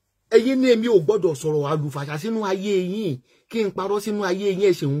ẹ̀yin ní èmi ò gbọ́dọ̀ sọ̀rọ̀ àlùfàṣà sínú ayé yín kí n parọ́ sínú ayé yín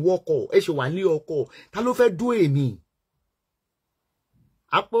ẹ ṣe ń wọkọ̀ ẹ ṣe wà ní ọkọ̀ ta ló fẹ́ dún èmi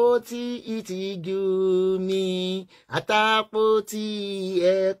àpótí ìtìjú mi àtàpótí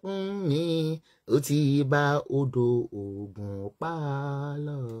ẹkún mi ó ti bá odò Ògùn pa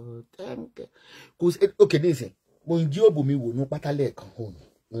lọ tẹ́ǹkẹ́ kò sí òkè ní ìsìn mo ń jí òbò mi wò ní pátá lẹ́ẹ̀kan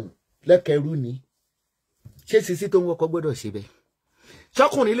lẹ́kẹ̀rú ni ṣé sisi tó ń wọkọ̀ gbọ́dọ̀ ṣe bẹ́ẹ̀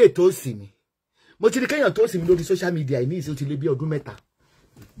ṣọkùnrin lè tó sì mí mo ti rí kéèyàn tó sì mí lórí social media ní ìsìn ó ti lé bí ọdún 3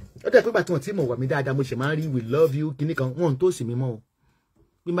 ó dẹ̀ pé gbàtí wọn tí mo wà mí dáadáa mo ṣe máa ń rí we love you kíní kan wọn tó sì mí mọ́ o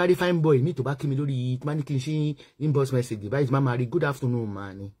bí máa rí fine boy ní tó bá kí mi lórí máa ní kí n ṣe inbox message device máa rí good afternoon ma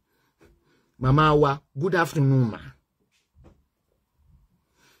ni màmá wa good afternoon ma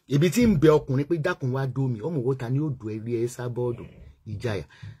ibi tí ń bẹ ọkùnrin pé dákun wá dó mi ọmọ owó ta ni ó dùn ẹrí Esabod ìjayà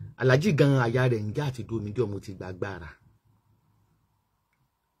alájí gan aya rẹ̀ ń já àti dó mi dé ọmọ ti gbàgbára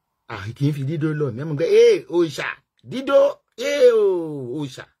kì í fi dídó lọ mi ẹmọ gbé òòṣà dídó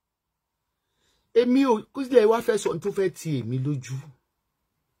òòṣà èmi ò kó sílẹ̀ wá fẹ́ sọ tó fẹ́ ti èmi lójú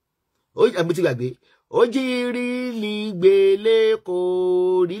mo ti gbàgbé ó jí rílì gbélé kò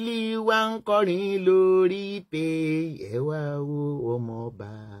rílì wá ń kọrin lórí pé ẹ wá wo ọmọ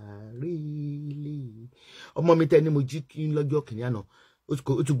bá rílì ọmọ mi tẹ ni mo jí kí lọ́jọ́ kìnìún àná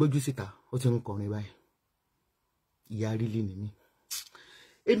ó ti gbójú síta ó ti ń kọrin báyìí ìyá rílì ni mí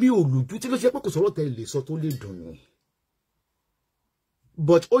èmi ò lùjú tí ló ṣe pé kò sọ̀rọ̀ tẹ lè sọ tó lè dùn mí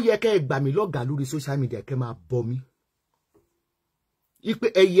but ó yẹ kẹ́ ẹ gbà mí lọ́gàá lórí social media kẹ́ máa bọ mí ipe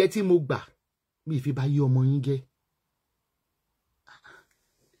ẹyẹ tí mo gbà mi fi bá yí ọmọ yín jẹ́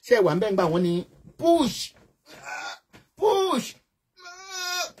ṣé wà ńbẹ̀ ńgbà wọ́n ní push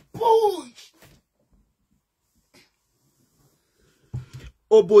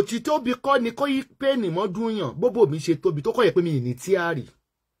òbò tí tóbi kọ́ ni kó yí pé ní mọ́dún yàn bóbò mi ṣe tóbi tó kọ́ yẹ pé mi ní tíárì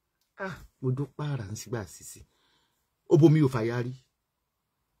mo dúpẹ́ ara ń sígbà sísì òbò mi ò fàyà rí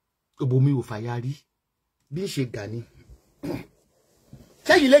òbò mi ò fàyà rí bí ń ṣe gà ni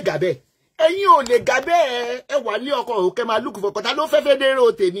sẹ́yìn lè gà bẹ́ẹ̀ ẹ̀yin ò lè gà bẹ́ẹ̀ ẹ wà ní ọkọ̀ òkè máa lùkù fọkàntà ló fẹ́fẹ́ dérò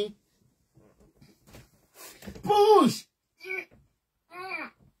tèmi push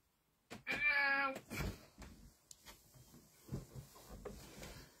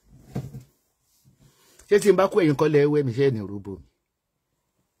ṣé tí n bá kó ẹ̀yìn kọ́ lẹ́wẹ́ mi ṣe ní rúbọ mi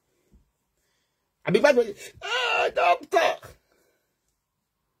àbí gbàgbọ́ dókítà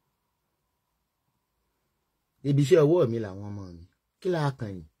ibi iṣẹ́ ọwọ́ mi làwọn ọmọ mi kí láà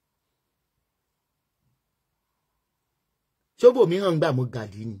kàn yín ṣóbò mi hàn gbà mo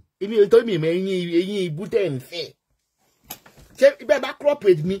gàdí ni èmi ò tó mi mọ eyín ibú tẹ̀ ń fẹ́ ṣé ibẹ̀ bá crop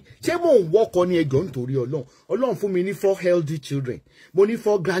with mi ṣé mò ń wọ́kọ ní ẹjọ́ nítorí ọlọ́run fún mi ní 4 healthy children mo ní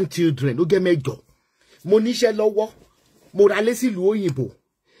 4 grandchildren ó gẹ́ 8 mo níṣẹ́ lọ́wọ́ mo ra lé sílùú òyìnbó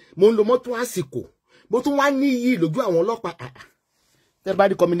mo ń lo mọ́tò àsìkò mo tún wá ní iyì lójú àwọn ọlọ́pàá tẹ́ bá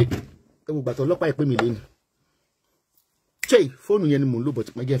rí community ẹ wò gbàtọ̀ ọlọ́pàá ìpè mí lẹ́nu ṣé fóònù yẹn ni mò ń lò bọ̀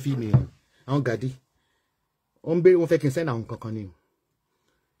tí mo jẹ́ fíìmù yẹn àwọn gàdí wọ́n ń béèrè wọ́n fẹ́ kí n sẹ́nà àwọn kankan ni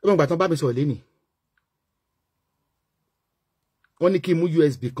ó mọ̀ gbàtọ̀ bá mi sọ̀rọ̀ lẹ́nìí wọ́n ní kí n mú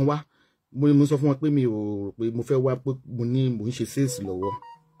USB kan wá mo sọ fún wọn pé mi ò rò pé mo fẹ́ wá pé mo ń ṣe sales lọ́wọ́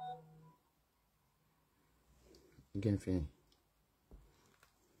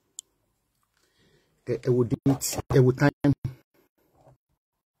ẹ wo date ẹ wo time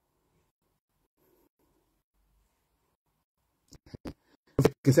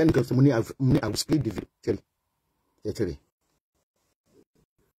kí n sẹ́ni kí mo ní I will split the video tẹ̀lé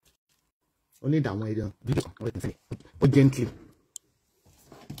ó ní ìdààmú ẹ̀dán fídíò kan wọ́n ti fẹ́ ó gently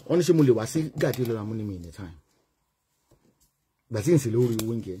wọ́n ní ṣé mo lè wá sí gàdí lọ́la mo ní mi ní time gbà tí n sì lórí owó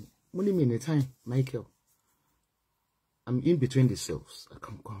oúnjẹ mo ní mi ní time Michael I'm in between the cells I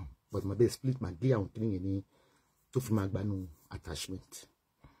can't come but my best split my day àwọn kìnìún yẹn ní tó fi máa gbanú attachment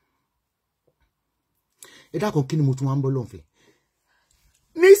ẹ dákun kí ni mo tún wá ń bọ́ lọ́nfẹ̀ẹ́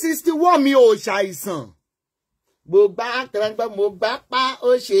ní 61 mi ò ṣàìsàn mo gbá tẹ̀rẹ̀gbẹ́ mo gbá pa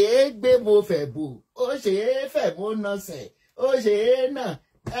ó ṣe é gbé mo fẹ̀ bò ó ṣe é fẹ̀ mo nọsẹ̀ ó ṣe é nà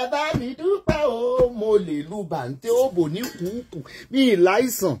ẹ bá mi dúpẹ́ o mo lè lu bàǹtẹ́ ó bò ní kùkù mi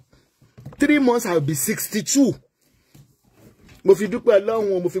láìsàn 3 months I will be 62 mo fi dúpẹ́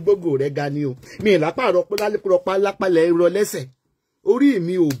Ọlọ́run mo fi gbógo rẹ̀ ga ni o mi lápá rọpá lápálẹ̀ irọ́ lẹ́sẹ̀ orí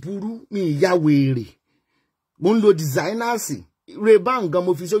mi ò burú mi ya wèrè mo ń lo designers Ray-Ban gan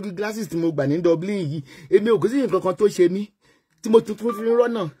mo fi sójú glasses tí mo gbà ní Dublin yìí èmi ò kò sí nǹkan kan tó ṣe mí tí mo tún fi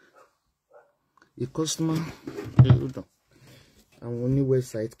rọ́nà a customer. Hold on. I'm on the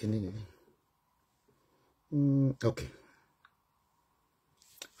website. Can you? Okay.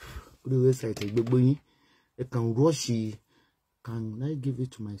 The website. I can rush it. Can I give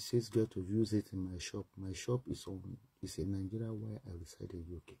it to my sales girl to use it in my shop? My shop is in Nigeria where I reside in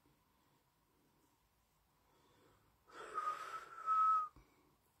UK.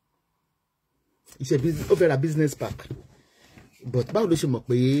 It's a business, over a business pack. But báwo ló ṣe mọ̀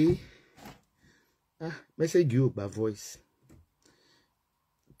pé message you by voice.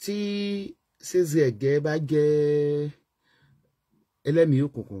 Tí sales girl bá jẹ́ ẹlẹ́mìí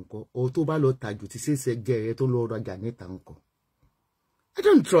òkùnkùn ńkọ́, o tó bá lọ tàjù tí sales girl tó lọ rajà níta ńkọ́. I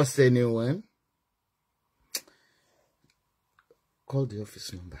don't trust anyone. Call the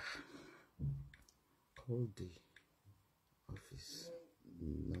office number. Call the office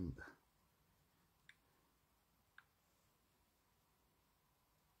number.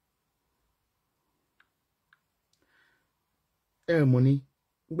 Money.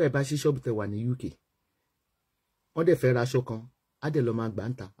 Ngbe bá ṣí shop tẹ́ wà ní UK. Wọ́n dẹ̀ fẹ́ ra aṣọ kan, á dẹ̀ lọ máa gbà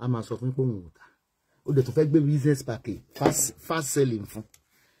ńta, á máa sọ fún pé òun ò tà. Ó dẹ̀ tó fẹ́ gbé business package fast selling fún.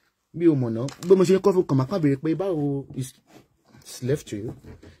 Bí o mọ̀ náà, bí mo ṣe kọ́ fún kan máa kàn béèrè pé báwo is left to you,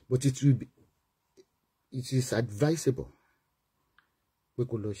 but it is advisable. Pé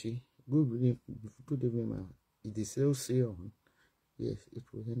kò lọ ṣe. Good evening, ma. It is sale on. Yes, it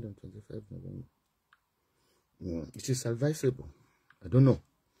will end on 25 November. It is advisable. I don't know.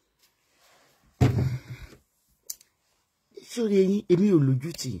 Ṣé èmi ò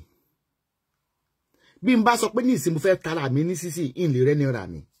lójú tì. Bí n bá sọ pé ní ìsìn mo fẹ́ tara mi ní sísì in lè rẹ́ni ra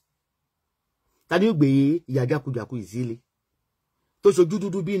mi. Ta ni ó gbé ìyá jákujàku ìsílé. Tó ṣojú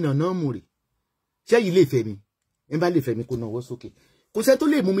dúdú bí iná náà mú rè. Ṣé yìí lè fẹ́ mi? En bá lè fẹ́ mi kó nawọ́ sókè. Kò sẹ́ tó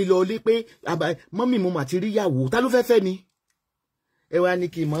lè mú mi lọ lé pé mọ́mì mo mà ti rí yàwó. Ta ló fẹ́ fẹ́ mi? Ẹ wá ní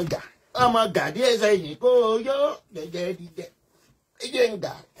kí n mọ̀ gà. Ọmọ gà díẹ̀ sẹ́yìn kó yó jẹ́jẹ́ dídẹ́. Ẹjẹ́ ń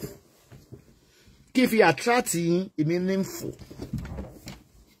gà. Kí fi attract yín èmi ní ń fò.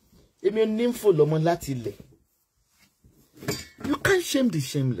 Èmi ní ń fò lọ́mọ láti ilẹ̀. You can't shame the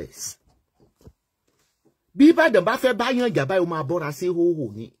shameless. Bí Ìbàdàn bá fẹ́ bá yàn jà báyìí ó máa bọ́ra sí hóhò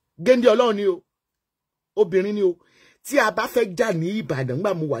ní. Géńdé Ọlọ́run ni o. Obìnrin ni o. Tí a bá fẹ́ jà ní Ìbàdàn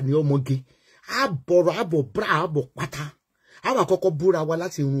nígbà mo wà ní ọmọge. A bọ̀rọ̀ àbọ̀ bra àbọ̀ pátá. A wà kọ́kọ́ búra wa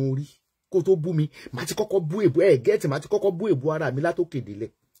láti run orí. Kó tó bú mi, màá ti kọ́kọ́ bú èbú gẹ́ẹ̀tì, màá ti kọ́kọ́ bú èbú ara mi látòkè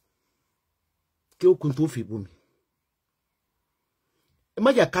délẹ̀. Kí ó kun tó fi bú mi. Ẹ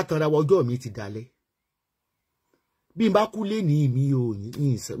má jà ká tanra wa ọjọ́ mi ti dalẹ̀. Bí n bá kú lé ní mi ò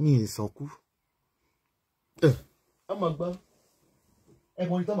ní ìsàn kú. Ọmọ gbọ́.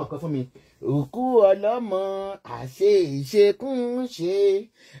 Ẹ̀gbọ́n ní tọ́mọ̀ kan fún mi. Òkú ọlọ́mọ àṣe ìṣekún ṣe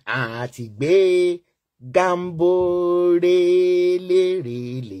àtìgbé Gambore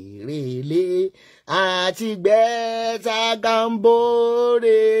lérelérele àti gbẹ́ta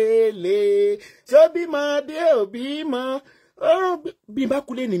Gambore lé tó bímọ dé ò bímọ bí bá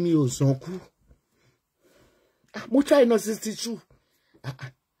kú lé ní mi ò sàn kú. Mo try iná 62.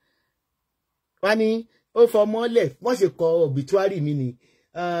 Wọ́n ní ó fọmọ́lẹ̀ wọ́n ṣe kọ obituary mi ni.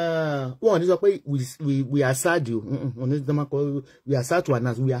 Wọ́n ní sọ pé we are sad you. We are sad to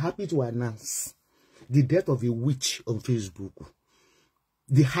announce. We are happy to announce the death of a witch on Facebook.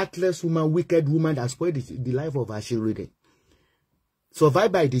 The heartless woman, wicked woman that spoiled the life of her children.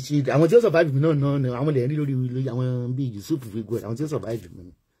 Survived by the children. I want to survive. No. I want to really. I want to be Yusuf Figure. I want to survive.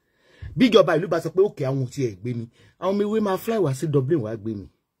 Big job. I look back. Okay, I want to hear me. I want me with my fly was still Dublin. Wa gbé mi.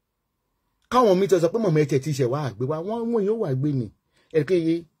 Káwọn mi tó sọ pé mo me ti ṣe wá gbé wa. Wọ́n yóò wá gbé mi. E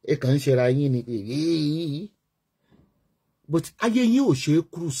kàn ṣe ra yín ni. But ayé yín ò ṣe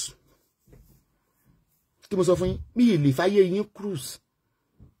cruise. Kí mo sọ fún yín mi lè fàyè yín cruise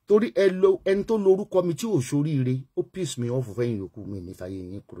torí ẹni tó lórúkọ mi tí ò ṣoríire ó piss me off fẹ́yìn yòókù mi ní fàyè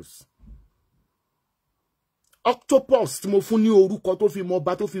yín cruise. Octopus tí mo fún ní orúkọ tó fi mọ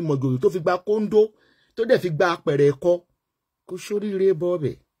ọba tó fi mọ jòyè tó fi gba kóńdó tó dẹ̀ fi gba apẹ̀rẹ̀ ẹ̀kọ́ kó ṣoríire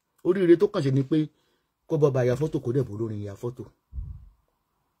bọ́ọ̀bẹ̀ oríire tó kàn ṣe ni pé kó bọ́ba ya fọ́tò kó dẹ̀ bó lórin ya fọ́tò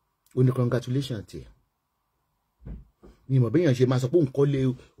ó ní congratulations tiẹ̀. Ni mo beyan ṣe máa sọ pé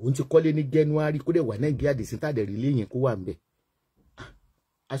òun ti kọ́lé ní January kó dẹ̀ wà Nàìjíríà dé síta dẹ̀ rí léyìn kó wà ńbẹ̀.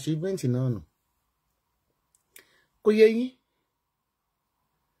 Achievement náà nù. Kò yé yín.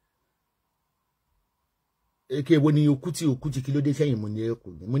 Eke wo ni òkú tí kí ló dé sẹ́yìn mo ní ẹ kú.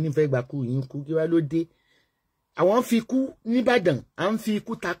 Mo ní fẹ́ gba kú yín kú kí wá ló dé. Àwọn fi kú ní Ìbàdàn, à ń fi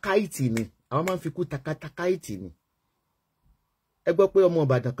kú ta káìtì ni. Àwọn máa ń fi kú ta káìtì ni. Ẹ gbọ́ pé ọmọ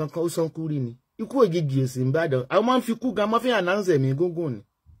Ìbàdàn kankan ó sán kú rí ni. Ikú ògìgì òsì Ìbàdàn a máa ń fi kú gan máa fi announce mi gúngún ni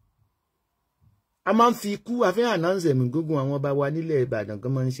a máa ń fi kú a fi announce mi gúngún àwọn ọba wa nílẹ̀ Ìbàdàn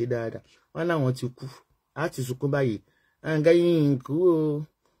gan máa ń ṣe dáadáa wọ́n láwọn ti kú á ti sunkún báyìí àǹgá yín kú o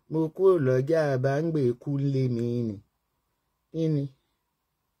mo kúrò lọ́jà bá ń gbé kú lé mi nì kí ni.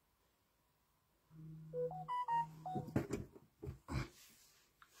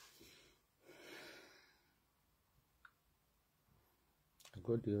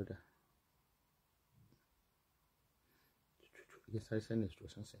 got the order. Yes, I send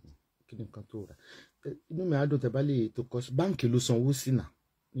instructions. Kí ni nǹkan tó rà? Inú mi á dùn tẹ́ bá lè tó kọ báǹkì ló sanwó sí náà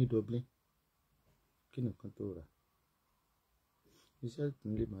ní Dublin. Kí ni nǹkan tó rà? Iṣẹ́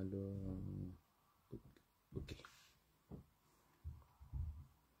ìtún lè máa lọ.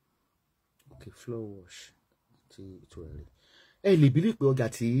 Okay, floor wash ti ìtura rẹ̀. Lè bílí pé ọjà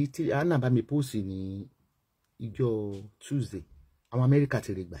tí Anna bá mi post ní ìjọ Tuesday àwọn Amẹ́ríkà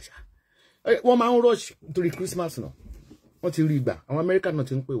ti rí gbà ṣá. Wọ́n máa ń rush nítorí Christmas náà. Wọ́n ti rí gbà àwọn Amẹ́ríkà náà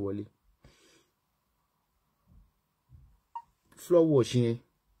ti ń pè wọlé. Floor wash yẹn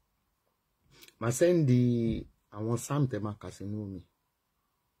màá sẹ́ndì àwọn sam tẹ́ máa kà sínú mi.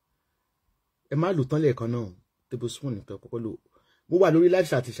 Ẹ má lò tán lẹ́ẹ̀kan náà tablespoon nìkan kọ́kọ́ lò. Mo wà lórí live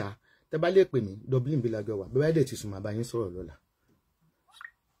chat ṣá tẹ́ bá lè pè mí Dublin bí lájọ wà bẹ́ẹ̀ dẹ̀ ti sùn máa bá yín sọ̀rọ̀ lọ́la.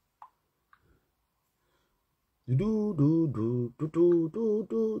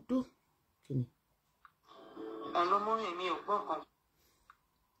 Kí ni? Ọlọ́mọ mi ò gbọ́ kan.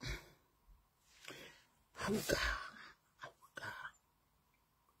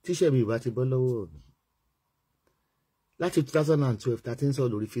 Tíṣẹ́ mi ìbá ti bọ́ lọ́wọ́ mi láti 2012 tá ti ń sọ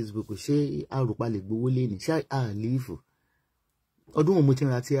lórí Facebook ṣé àròpá lè gbowó lé ní ṣá àlìfò ọdún wo mo ti ń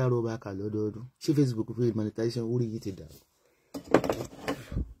ra tí àrò bá kà lọ́dọọdún ṣé Facebook fi monetization orí yìí ti dàrú.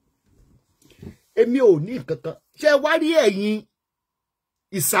 Èmi ò ní nǹkan kan ṣé wá rí ẹ̀yin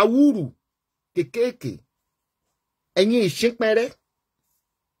ìsàwúrù kékèké ẹ̀yin ìṣínpẹrẹ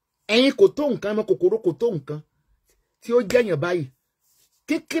ẹ̀yin kò tó nǹkan ọmọ kòkòrò kò tó nǹkan tí ó jẹ́yàn báyìí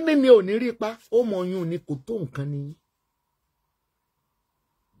kíkíní ni ò ní rí pa ó mọ oyún ni kò tó nǹkan ni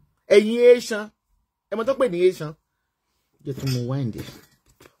ẹ̀yin èèṣàn ẹ mọ̀ tó pè ní èèṣàn jẹ́ tó mọ wáìndì.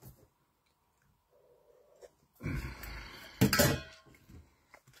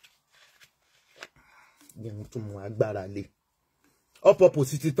 Yẹn tó mọ agbára lé ọ̀pọ̀pọ̀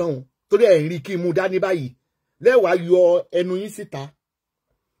sí ti tán torí ẹ̀ ń rí kí n mú dání báyìí lẹ́wàá yọ ẹnu yín síta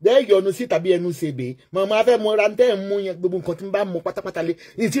bẹ́ẹ̀ yọ ẹnu síta bí ẹnu ṣèbè mọ̀ máa fẹ́ mọ ra ń tẹ́ ẹ̀ mú yẹn gbogbo nǹkan tí ń bá mọ pátápátá lé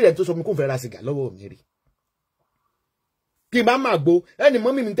ní tí rẹ̀ tó sọ mi kò fẹ́ ra sìgá lọ́wọ́ mi rí kí n bá máa gbó ẹni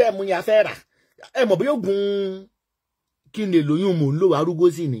mọ́mí mi tẹ́ ẹ̀ mú yẹn afẹ́ rà ẹ mọ̀ bí yóò gun kí n lè lóyún mò ń lò arúgbó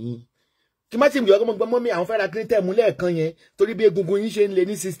sí nìyí kí má ti mi ọgbọ́n gbọ́n mọ́mí àwọn fẹ́ ra kí n tẹ́ ẹ̀ mú lẹ́ẹ̀kan yẹn torí bí egungun yín ṣe ń lé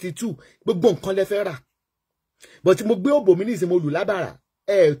ní 62 gbogbo nǹkan lẹ fẹ́ rà bọ̀ tí mo gbé òbò mi ní ìsìn mo lù lábàrà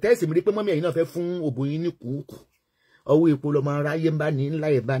tẹ́sí mi rí pé mọ́mí ẹ̀yin náà fẹ́ fún òbò yín ní kùkù ọwọ́ epo lọ máa ráyé ń bá ní ńlá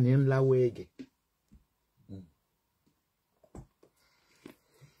ẹ̀ bá ní ńlá wẹ́ẹ̀gẹ̀.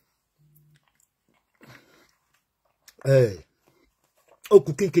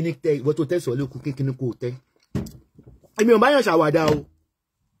 Okùn kínkínní tẹ ìwọ tó tẹ̀sọ̀ lé okùn kínkínní kò tẹ́ èmi ò bá yàn ṣàwàdà o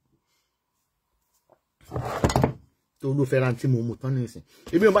tó ló fẹ́ràn tí mo mú tán ní ìsìn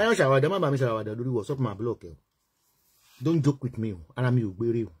èmi ò bá yàn ṣàwàdà má bàa mi ṣàwàdà lórí WhatsApp máa block ẹ o don't joke with me o ara mi ò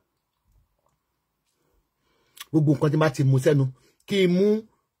gbére o gbogbo nǹkan tí bá ti mú sẹ́nu kí n mú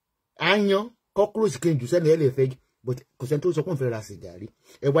áyán cockroach kí n jù sẹ́nu ẹ lè fẹ́ but kò sẹ́ni tó sọ pé òun fẹ́ ra sìgá rí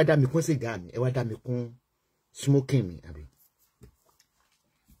ẹ wá dá mi kún sìgá mi ẹ wá dá mi kún smoking mi àbí.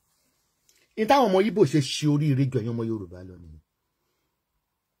 ní táwọn ọmọ Ìgbò ṣe ṣe oríire jù ẹ̀yàn ọmọ Yorùbá lọ nìyẹn.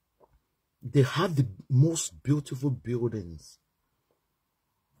 They have the most beautiful buildings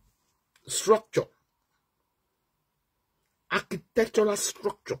structure architectural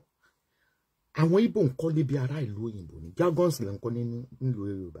structure àwọn Ìgbò ń kọ́lé bí ará ìlú òyìnbó ni jargons lè ń kọ́ nílùú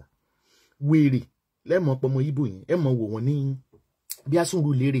Yorùbá wèrè lẹ́mọ̀ pọmọ Ìgbò yẹn ẹ mọ̀ wò wọ́n ní bí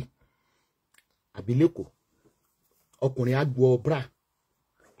asúnrú lérè àbí lẹ́kọ̀ọ́ ọkùnrin á gbọ́ bra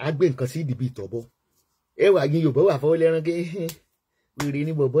á gbé nǹkan sí ìdìbí ìtọ́bọ̀ ẹ wà yín Yorùbá wà fọwọ́ lẹ́rán gé wèrè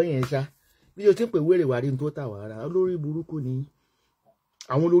ní bọ̀bọ̀ yẹn ṣá bí o ti ń pè wèrè wà rí n tó tà wá ara olórí burúkú ni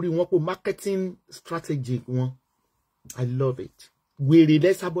àwọn olórí wọn pé marketing strategy wọn I love it wèrè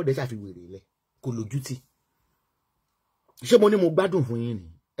lẹ́sàbọ̀dẹ̀ ṣàfi wèrè lẹ̀ kò lójú tì ṣé mo ní mo gbádùn fún yín ni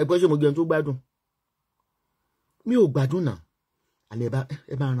ẹgbẹ́ ṣé mo gbé ẹni tó gbádùn mi ò gbádùn náà àlẹ́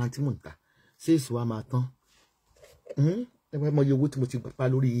ẹ bá ran tí mò ń ta ṣé èsì wa máa tán ẹ bá mọ iye owó tí mo ti pa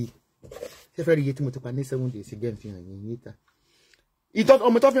lórí ṣé fẹ́ rí iye tí mo ti pa ní 7 days again fi hàn yín ta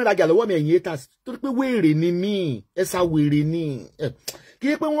ọmọ tó fi ń rajà lọ́wọ́ mi ẹ̀yìn haters torí pé wèrè ni mí ẹ̀sà wèrè ni kì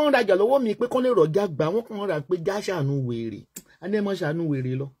í pé wọ́n ń rajà lọ́wọ́ mi pé kán lè rọ̀jà gbà wọ́n kàn rà pé já ṣàánú wèrè ané mọ́ ṣàánú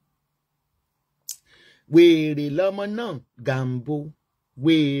wèrè lọ. wèrè lọmọ náà gàǹbo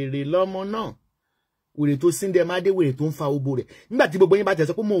wèrè lọmọ náà wèrè tó síndẹ má dé wèrè tó ń fa obo rẹ̀ nígbà tí gbogbo yín bá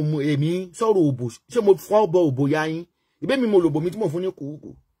tẹ̀sọ́ pé mo mú èmi sọ̀rọ̀ òbò ṣé mo fọ́ bọ òbò ya yín ìbé mi mo lòbò mi tí mo fún ní kùkù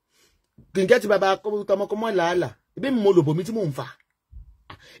kì í jẹ́ ti bàbá tọmọkọmọ làálà ìbé mi mo lòbò mi tí mo ń fà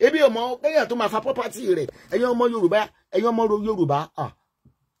ebi ọmọ kéèyàn tó máa fa property rẹ̀ ẹ̀yin ọmọ Yorùbá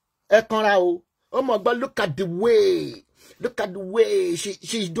ẹ kanra o ọmọ gbọ́ look at the way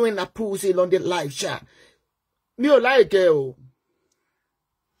she's doing her pussy on the live chat mi ò láìkẹ́ o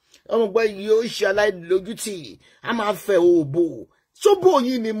ọmọ gbọ́ yóò ṣe aláìlójútì a máa fẹ́ òbò ṣóbò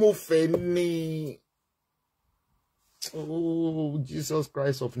yín ni mo fẹ́ ni oh Jesus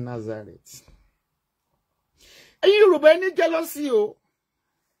Christ of Nazareth ẹ̀yin Yorùbá ẹni jealousy o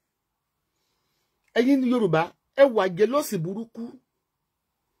ẹ̀yin Yorùbá ẹ wà jealousy burúkú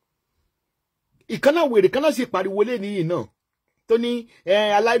ìkànnà wèrè kan náà ṣe pariwo lé níyì náà tó ní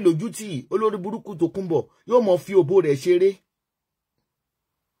aláìlójútì olórí burúkú tó kúnbọ̀ yóò mọ fi òbò rẹ̀ ṣeré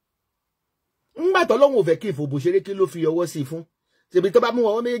ńgbà tó lọ́wọ́ ò fẹ́ kí ìfòbò ṣeré kí ló fi ọwọ́ sí fún ṣèbí tó bá mú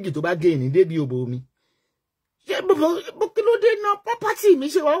ọwọ́ méjèèjì tó bá gé ìní débi òbò mi ṣé kí ló dé náà property mi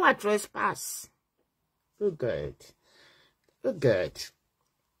ṣe wá wà trespass oh God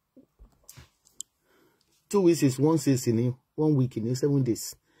 2 weeks is 1 6 ní 1 week ní 7 days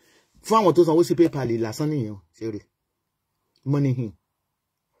fún àwọn tó sanwó sí PayPal lásán nìyẹn ṣeré money him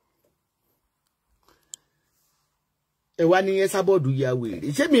ẹ wá ní Esabod ya wèrè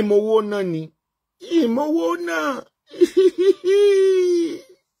ṣé mi mowó náà ni ìmowó náà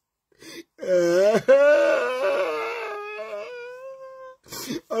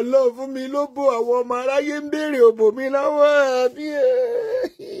Ọlọ́run fún mi ló bó àwọn ọmọ aráyé ń béèrè òbò mi lọ́wọ́ bí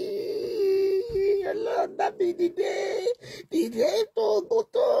Ọlọ́run dábì dìde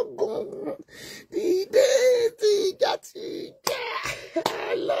tógun dìde tìjà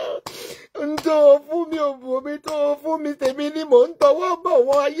Ọlọ́run tó fún mi òbò mi tó fún mi tèmi ni mò ń tọwọ́ bọ̀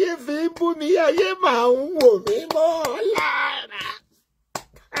wọ́n ayé fi ń bú mi ayé máa ń wò mí mọ́ lára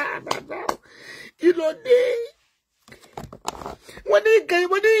kí ló dé wọ́n ní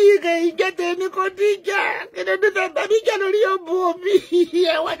ìkẹ́ ìjẹ́tẹ̀ ní kò díjà kí ló dé tàbí díjà lórí òbò mi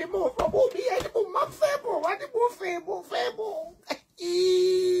ẹ̀wọ̀n ni mo fọ́ bò mí ẹni mo máa fẹ́ bò wọ́n ni mo fẹ́ bò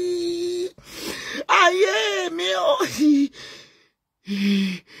ayé mi ò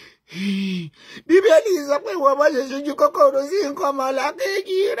Bíbélì sọ pé ìwọ má ṣe ṣojú kòkòrò sí nǹkan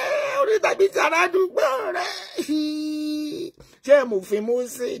ọmọlàkejì rẹ̀ orí tàbí tàràdúgbò rẹ̀ ṣé amòfin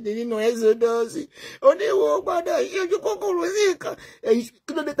Mósè nínú Esabod oníwò gbọ́dọ̀ ṣojú kòkòrò sí nǹkan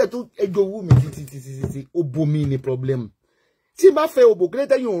kí ló dé tẹ̀ tó ẹjọ́ owó mi títí òbò mi ni problem tí n bá fẹ́ òbò kí ló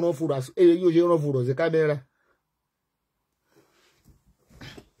dé yóò rán fúra yóò ṣe rán fúra sí kámẹ́rà.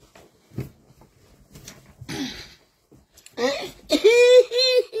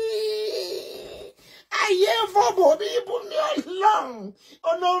 Ayé fọ́bò mi bú mi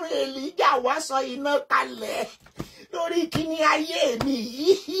Ọlọ́run Èlíjà wá sọ iná kalẹ̀ lórí kíní ayé mi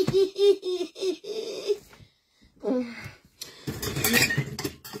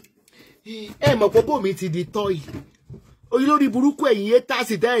ẹ mọ̀ pé bò mi ti di tọ́yì olórí burúkú ẹ̀yìn yé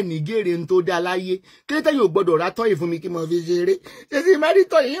tásì dá ẹ̀ nìgèrè ń tó dá láyé kí ló tẹ́yìn ò gbọ́dọ̀ ra tọ́yì fún mi kí mo fi ṣeré ṣèṣì má rí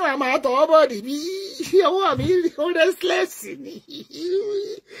tọ́yì yín wà máa tọwọ́ bọ̀dì bí ọwọ́ mi ó restless ni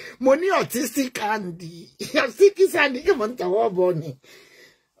mo ní autistic hand kí mo ń tọwọ́ bọ̀ ni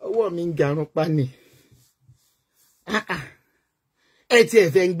ọwọ́ mi ń garun pa ni ẹ tí ẹ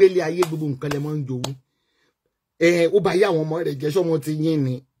fẹ́ ń gbélé ayé gbogbo nǹkan lẹ mọ́ ń jowú ó bá yá àwọn ọmọ rẹ̀ jẹ́ sọ́mọ ti yín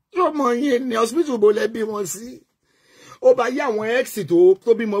ni sọ́mọ yín ni hospital bó lẹ bí wọn sí ó bá yá àwọn ex tó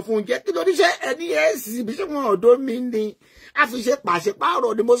bímọ fún jẹ́ kí ló ní ṣe ẹni ex bí ṣe wọn ọ̀dọ́ mi ni a fi ṣe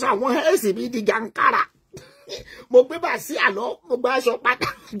pàṣípààrọ̀ ni mo sọ àwọn ex mi di jàǹkàrà mo gbé bá sí àlọ́ mo gbé aṣọ pátá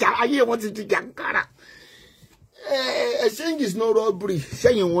ayé wọn ti di jàǹkàrà exchange is no robbery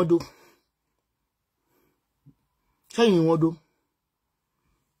sẹ́yìn wọn do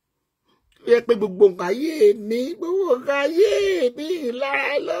yẹ pé gbogbo nǹkan ayé mi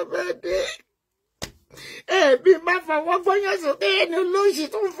lára lọ́mọdé ẹbí má fọwọ́ fọyán sókè ẹni olóṣì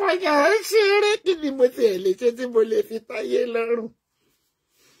tó fọyán ṣeré kí ni mo ti lè ṣe tí mo lè fi táyé lọ́rùn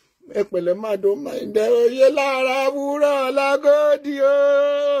ẹ pẹ̀lẹ́ má dùn má ń dẹ oyé lára wúrọ̀ lágọ́dì ó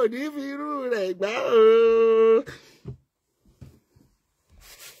ní fi irú rẹ̀ gbá o.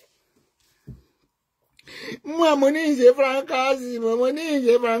 mo ní ìṣe francasi mo ní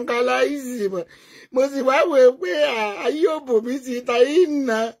ìṣe francalaisi mo sì wá wò pé ayé òbò mi ti ta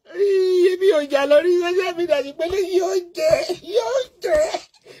ìnà iye bí ọjà lórí ṣẹṣẹ mi dàbí pé yóò jẹ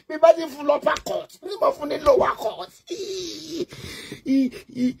bí bá ti fún lọ́pàá court bí mo fún ní lower court.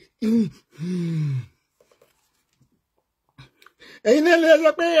 ẹ̀yin náà lè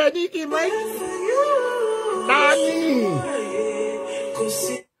sọ pé ẹni kì í máa ń ta ní.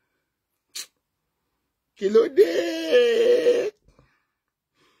 kí ló dé.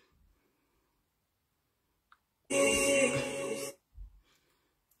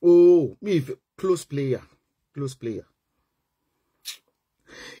 Oh, me close player.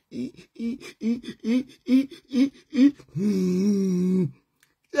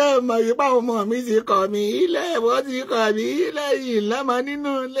 Ṣé ọmọ yìí báwọn ọmọ mi ti kọ̀ mí ilẹ̀ wọ́n ti kọ̀ mí lẹ́yìn lọ́mọ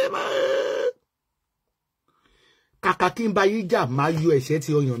nínú ilé mọ́. Kàkà kí n bá yín jà máa yọ ẹ̀ṣẹ́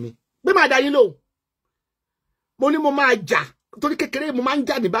tí ó yàn mi. Bí máa dá yín lò. Mo ní mo máa jà torí kékeré mo máa ń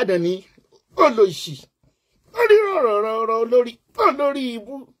jà nìbàdàn ní olóṣì. Orí rọ̀rọ̀ olórí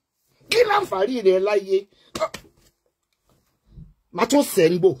ibú. Kí láǹfààní rẹ̀ láyé? Màá tún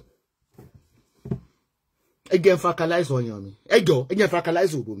sẹ́ńgbò. Ẹjẹ fàkàláìsì ọyàn mi. Ẹjẹ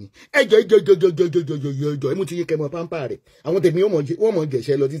fàkàláìsì òbò mi. Ẹjọ ẹmú ti yé kẹmọ pampa rẹ. Àwọn tèmi wọ́n mọ̀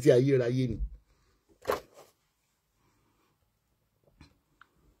gẹ̀ṣẹ́ lọ títí ayérayé ni.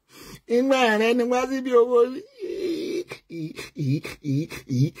 Ìgbà rẹ̀ ni wá síbi owó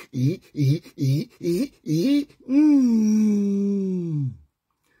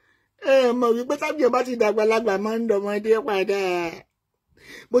mọ̀ wípé tábìlì bá ti dàgbàlagbà máa ń dọmọdé padà.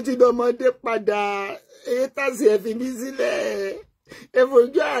 Mo ti dọmọdé padà. Tàṣì ẹ fi mí sílẹ̀. Ẹ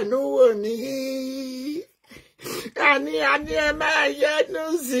fojú àánú wò mí. Àní ẹ máa yẹnu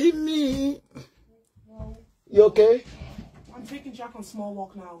sí mi. You okay? I'm taking Jack on small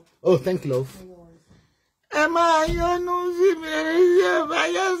walk now. Oh, thank you, love. Ẹ máa yẹnu sí mi. Ẹ máa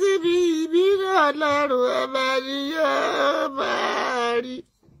yẹ sí mi. Ìbí náà lọ́rùn ẹ máa ní yóò máa rí.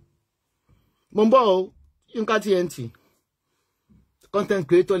 Mo ń bọ̀ o, Yínká TNT. Content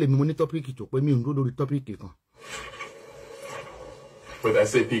creator lèmi mo ní topic tó pé mi ò ń dúró lórí topic kan. With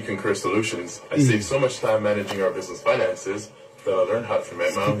SAP Concur Solutions, I save so much time managing our business finances that I learned how to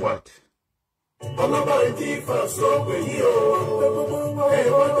make my own one.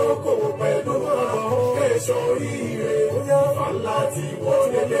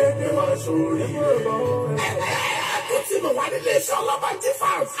 Tí mo wà nílé iṣẹ́ ọlọ́ba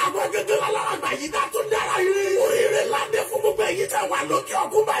Jífàs. Àwọn gẹ́gẹ́ lálágbà yìí dá tó dára ire. Oríire ládé fún gbogbo èyí tẹ̀ wá lókè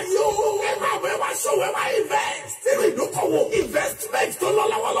ọ̀gùn báyìí o. Ẹ máa wẹ̀ wá ṣòwò ẹ máa invest. Nínú ìdókòwò investment tó lọ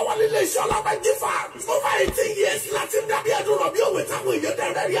lọ́wọ́lọ́wọ́ nílé iṣẹ́ ọlọ́ba Jífàs. Over 18 years láti ń dábí ẹdùn rọ̀ bí òwe táwọn èèyàn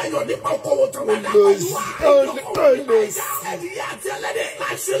dẹ̀rẹ̀ rí ayọ̀ nípa okòwò tó máa dá pẹ̀lú wa. Ìdókòwò nípa ìyá ẹ̀dìyẹ àti ẹlẹ́dẹ̀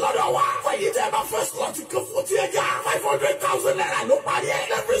láṣẹ lọ́dọ̀ wa. Fọyín tẹ́ bá first lot kí fún ti ẹja 500,000 naira ló parí ẹ̀.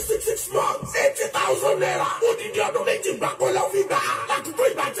 Every 6 months 80,000 naira. Odidi ọdún méjì gbàgbọ́ lọ fi gbà. Lákòókò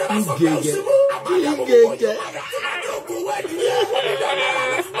ìgbà jẹ́ bá sọ pé ó sì mú. Àbájáde gbogbo yìí padà. Àdókò ẹ̀dìyẹ onídàá náírà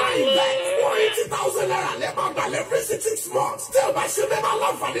lọ fún máa invest. 80,000 naira lẹ́ máa gbà every 6 months. Tí o bá ṣe bẹ́ẹ̀ máa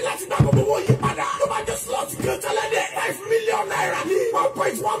láǹfààní láti gbà gbogbo owó yìí padà. Tó bá jẹ́ slot kí o tẹ́lẹ̀ dẹ̀. 5 million naira ní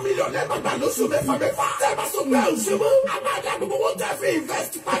 1.1 million lẹ́ máa gbà lóṣù mẹ́fà. Tẹ́ bá sọ pé ó sì mú. Àbájáde gbogbo owó tẹ́ fi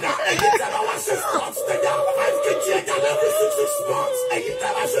invest padà. Èyí tẹ́ bá wá ṣe slot tẹ̀jà 5 kg ẹja every 6 months. Èyí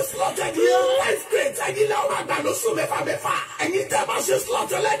tẹ́ bá ṣe slot ẹ̀dí 5 crate ẹ̀yìn lẹ́ máa gbà lóṣù mẹ́fà. Ẹ̀yin tẹ́ bá ṣe slot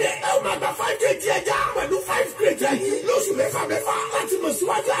ẹlẹ́dẹ̀. Ẹ máa gba 5 kg ẹja pẹ̀lú 5 crate ẹ̀yìn lóṣù mẹ́fà. Láti mọ̀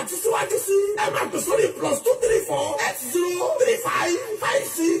síwájú àti síwájú sí. Ẹ máa gbé sórí +234 8035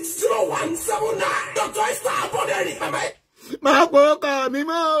 560179. Dr. Esther Aboderi. Máa pò ọkọ mi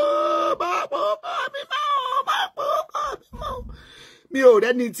mọ́ o, máa pò ọkọ mi mọ́ o, máa pò ọkọ mi mọ́ o. Mi ò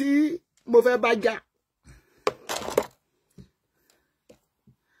rẹ́ni tí mo fẹ́ bá jà.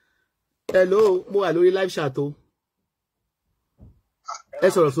 Hello, mo wà lórí live chat o. Ẹ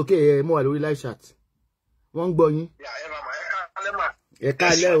sọ̀rọ̀ sókè ẹ mo wà lórí live chat. Wọ́n ń gbọ́ yín. Ẹ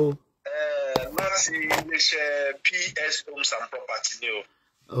káalẹ́ o. Láti iléeṣẹ́ PS Homes and Property ni o.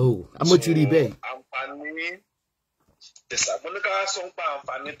 Oh, àmọ́ ti rí bẹ́ẹ̀. Àǹfààní ìsàmúlùkà sọ ń pa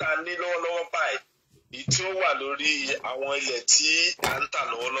àǹfààní tá a ní lọ́wọ́lọ́wọ́ báyìí. Èyí tí ó wà lórí àwọn ilẹ̀ tí à ń tà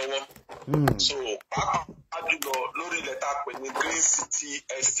lọ́wọ́lọ́wọ́. So pàápàá jùlọ lórí ilẹ̀ tá a pè ní Green City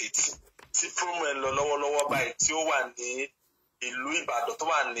Estate tí promo ẹ̀ lọ lọ́wọ́lọ́wọ́ báyìí tí ó wà ní ìlú Ìbàdàn tó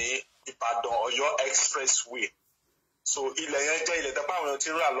wà ní Ìbàdàn Ọ̀yọ́ Expressway. So ilẹ̀ yẹn jẹ́ ilẹ̀ tẹ́pá àwọn èèyàn ti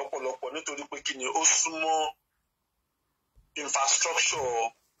rà lọ́pọ̀lọpọ̀ nítorí pé kí ni ó súnmọ́ infrastructure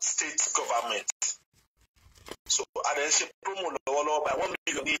state government. So àdé ń ṣe promo lọ́wọ́lọ́wọ́ báyìí 1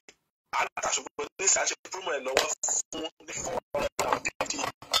 million ní àtàṣùgbọ́n ní ìṣàṣe promo ẹ̀ lọ́wọ́ fún ní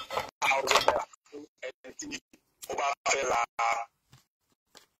 450,000 naira fún ẹni tí ó bá fẹ́ ra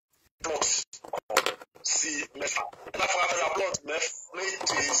plot sí mẹ́fà. Ẹ bá fẹ́ ra plot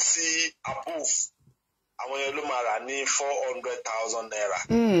méje sí above. Àwọn yẹn ló máa rà ní 400,000 naira.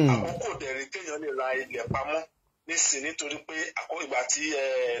 Àkókò dẹ̀rí kéèyàn lè ra ilẹ̀ pamọ́ nísìnyí nítorí pé àkókò ìgbà tí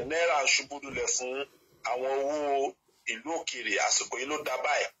náírà ṣubú lulẹ̀ fún àwọn owó ìlú òkèèrè àsìkò yìí ló dá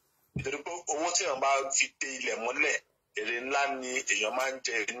báyìí. Nítorí pé owó tí èèyàn bá fi de ilẹ̀ mọ́lẹ̀ èrè ńlá ni èèyàn máa ń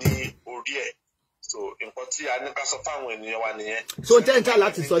jẹ ní orí ẹ̀. so nǹkan tí a ní ká sọ fáwọn ènìyàn wa nìyẹn. So tẹ́ǹtà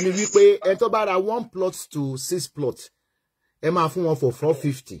láti sọ ni wípé ẹ tó bá ra 1 plot to 6 plot ẹ máa fún wọn for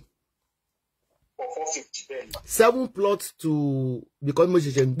 450. For 450 bẹ́ẹ̀ ni. 7 plots to, because mo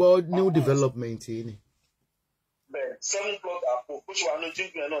ṣẹ̀ṣẹ̀ ń gbọ́ new development yìí ni. Bẹ́ẹ̀ 7 plots above bó ṣe wà ní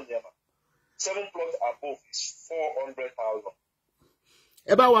jíǹgbìn náà ni ẹ máa 7 plots above is 400,000.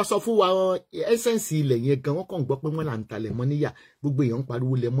 Ẹ bá wa sọ fún wa essence ilẹ̀ yẹn gan wọ́n kàn gbọ́ pé wọ́n là ń talẹ̀ Mọ́níyà gbogbo èèyàn ń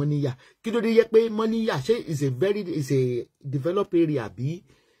pariwo lẹ̀ Mọ́níyà kí ló dé yẹ pé Mọ́níyà ṣé is a developed area bí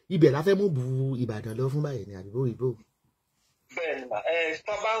ibẹ̀ la fẹ́ mú bu Ìbàdàn lọ fún báyìí ni àdúgbò ìbò. Bẹ́ẹ̀ni mà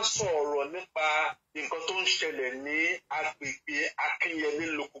tá a bá ń sọ̀rọ̀ nípa nǹkan tó ń ṣẹlẹ̀ ní agbègbè Akínyẹlé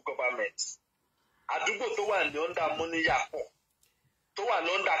local government àdúgbò tó wà ní under Mọ́níyà pọ̀ tó wà ní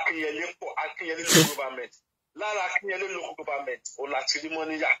under Akínyẹlé pọ̀ Akínyẹlé local government lára Akínyẹlé local government òun láti rí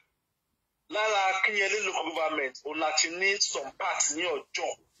Mọ́níyà lára Akínyẹlé local government òun láti ní some part ní Ọ̀jọ́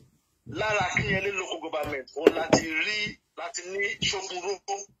lára Akínyẹlé local government òun láti ní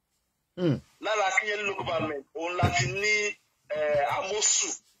Ṣógunrógbó lára Akínyẹlé local government òun láti ní Amosu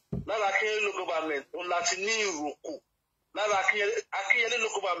lára Akínyẹlé local government òun láti ní Ìrókò lára Akínyẹlé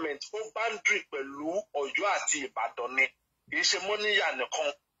local government ó boundary pẹ̀lú Ọ̀yọ́ àti Ìbàdàn ni kì í ṣe Mọ́níyà nìkan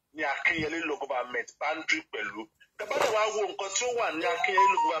ní Akínyẹlé local government boundary pẹ̀lú. Tẹ́bátà wá wo nǹkan tí ó wà ní Akínyẹlé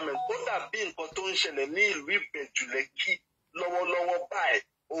local government ó dàbí nǹkan tó ń ṣẹlẹ̀ ní ìlú Ìbẹ̀jú-Lẹ́kì lọ́wọ́lọ́wọ́ báyìí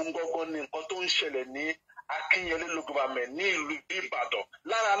ohun gangan ni nǹkan tó ń ṣẹlẹ̀ ní Akínyẹlé local government ní ìlú Ìbàdàn.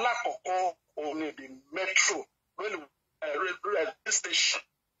 Lára alákọ̀ọ́kọ́ òun ni the metro railway station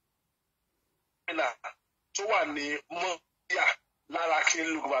tó wà ní Mọ́níyà lára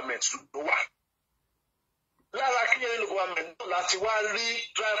Akínyẹlé local government ló wà. Lára Akínyẹlé local government náà láti wá rí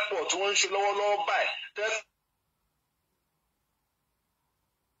dry port wọ́n ń ṣe lọ́wọ́lọ́wọ́ báyìí.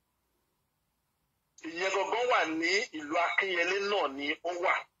 Ìyẹn gangan wà ní ìlú Akínyẹlé náà ni ó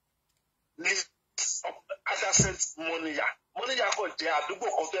wà ní adjacent Mọ́níyà. Mọ́níyà kò jẹ́ àdúgbò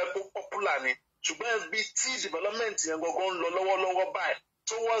kan tó yẹ kó popular ni ṣùgbọ́n ibi tí development yẹn gangan ń lọ lọ́wọ́lọ́wọ́ báyìí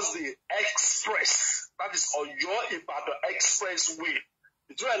towards the express that is Ọ̀yọ́ Ìbàdàn expressway.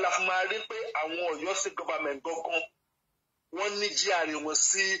 Ìtura ìlà fún máa rí pé àwọn Ọ̀yọ́ state government gangan wọ́n ní GRA wọn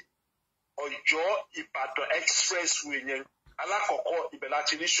sí Ọ̀yọ́ Ìbàdàn expressway yẹn. Alákọ̀ọ́kọ́ ibẹ̀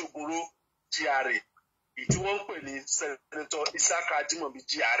láti ní Ṣógunró GRA tí wọ́n ń pè ní Senator Isaka Ajimobi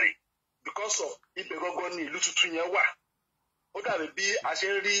GRA because of ibẹ̀ gangan ní ìlú tuntun yẹn wà. Ó dàbí bí a ṣe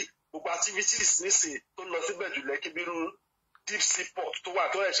ń rí gbogbo activities nísìn tó lọ sí Ìbẹ̀jú-Lẹ́kì bírú deep sea port tó wà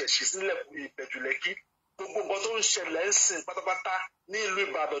tó ẹ̀ṣẹ̀ ṣí sílẹ̀ Ìbẹ̀jú-Lẹ́kì gbogbo nǹkan tó ń ṣẹlẹ̀ ń sìn pátápátá ní ìlú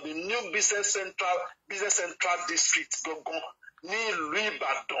Ìbàdàn the new business central district gangan ní ìlú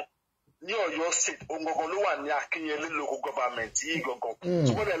Ìbàdàn ní Ọ̀yọ́ state ohun gangan ló wà ní Akínyẹlé local government yìí gangan.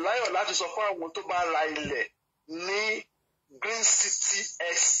 Ṣùgbọ́n ẹ̀ láyọ̀ láti sọ fún àwọn tó bá ra ilẹ̀ ní Green City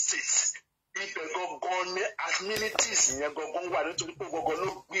Estate ibẹ̀ gangan ní amenities yẹn gangan wà nítorí pé gangan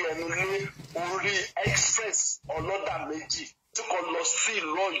ló gbé ẹnu lé orí express ọlọ́dà méjì tí kò lọ sí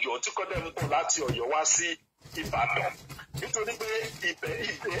ìlú Ọ̀yọ́ tí kò dẹ̀ ń bọ̀ láti Ọ̀yọ́ wá sí Ìbàdàn nítorí pé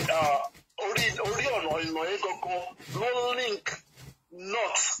orí ọ̀nà ìnà yẹn gangan ló link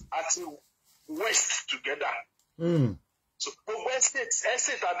north àti west together. So gbogbo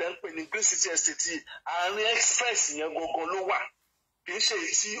estate abẹ ń pè ní Green City Estate àárín express yẹn gangan ló wà kì í ṣe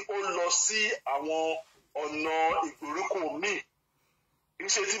tí ó lọ sí àwọn ọ̀nà ìgbèríko míì kì í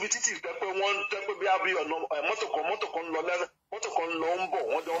ṣe tíbi títì tẹ́pẹ́ wọ́n tẹ́pẹ́ bí abí ọ̀nà mọ́tò kan ń lọ ń bọ̀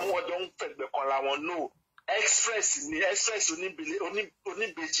wọ́n jọ ń fẹ̀gbẹ́ kan ra wọn no express ni express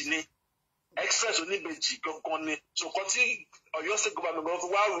oníbejì ni express oníbejì gangan ni ṣùgbọ́n tí Ọ̀yọ́ state government gan fi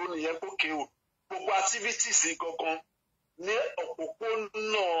wá rò nìyẹn pókè o gbogbo activities gangan ní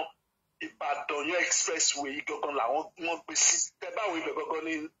òpópónà Ìbàdàn yẹn expressway gangan làwọn wọ́n gbé sí tẹ báwo ibẹ̀ gangan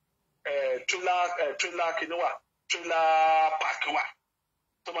ní trailer kìíní wà trailer park wà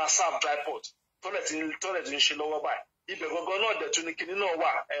tó máa serve dry port tọ́lẹ̀ tí ń ṣe lọ́wọ́ báyìí ibẹ̀ gangan náà dẹ̀ tún ní kìíní náà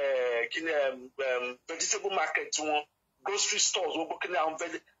wà kìíní vegetable market wọn grocery stores gbogbo kìíní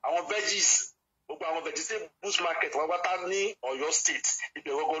àwọn veggies gbogbo àwọn vegetables market wọ́n wáta ní Ọ̀yọ́ state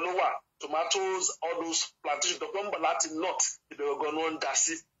ibẹ̀ gangan ló wà tomatoes all those plantations dọ̀gbọ́n ń bọ̀ láti north ibẹ̀ gangan ló ń dá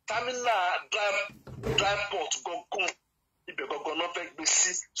sí terminal dry port gangan ibẹ̀ gangan náà fẹ́ gbé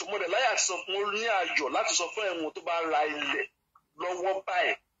sí so mo dẹ̀ láyà ti sọ fún ní ayọ̀ láti sọ fún ẹ̀wọ̀n tó bá ra ilẹ̀ lọ́wọ́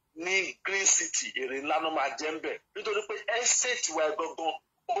báyìí ní Green City èrè ńlá náà máa jẹ́ ń bẹ̀ nítorí pé estate wa gangan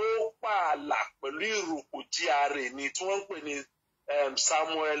ó pààlà pẹ̀lú Ìrókò GRA ni tí wọ́n ń pè ní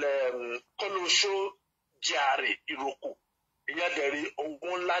Samuel Kọ́lọ́ṣọ́ GRA Ìrókò ìyẹn dẹ̀rí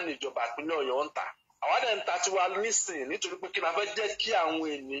ogún ńlá níjọba ìpínlẹ̀ Ọ̀yọ́ ń tà àwọn àdẹ̀ ń ta tiwa nísìnyí nítorí pé kí n afẹ́ jẹ́ kí àwọn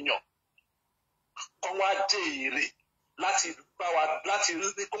ènìyàn kọ́ wá dé èrè bá wa láti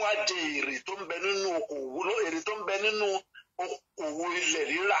rí kó wá jẹ èrè tó ń bẹ nínú okòwò èrè tó ń bẹ nínú okòwò ilẹ̀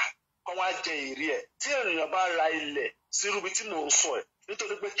rírà kó wá jẹ èrè ẹ̀ tí ènìyàn bá ra ilẹ̀ sírúbi tí mò ń sọ ẹ̀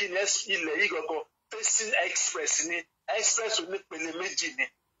nítorí pé kí ni ilẹ̀ yìí gangan facing express ni express onípele méjì ni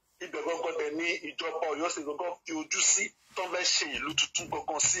ibẹ̀ gangan dẹ̀ ní ìjọba Ọ̀yọ́ sì gangan fi ojú sí tó ń fẹ́ ṣe ìlú tuntun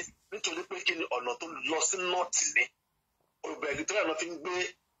gangan sí nítorí pé kí ni ọ̀nà tó lọ sí nọ́ọ̀tì ni obìnrin tó yà lọ fi ń gbé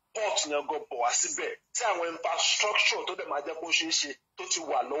port yẹn gan bọ̀ wá síbẹ̀ tí àwọn infrastructure tó dẹ̀ máa jẹ́ kó ṣeé ṣe tó ti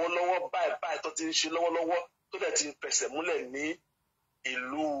wà lọ́wọ́lọ́wọ́ báyìí tó ti ń ṣe lọ́wọ́lọ́wọ́ tó dẹ̀ ti ń fẹsẹ̀ múlẹ̀ ní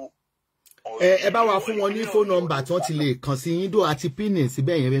ìlú Ọ̀yọ́. Ẹ bá wa fún wọn ní phone number tí wọ́n ti lè kàn sí yín dó àti pinning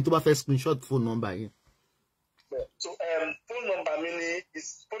síbẹ̀ yẹn tó bá fẹ́ screenshot phone number yẹn. So phone number mi ni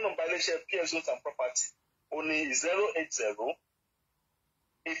phone number iléeṣẹ́ PS Homes and Property ó ní 080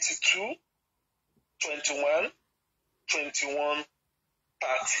 82 21 21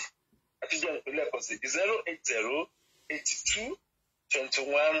 30 àtijọ́ ìpínlẹ̀ kan sí 080 82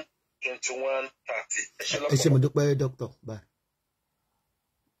 21 21 30. Ẹ ṣé mo dúpẹ́ dókítà bye.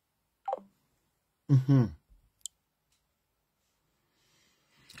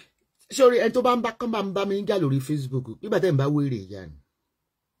 Sorry, ẹni tó bá ń bá mi ń jà lórí Facebook nígbà tẹ́ ń bá wèrè ìyá ni.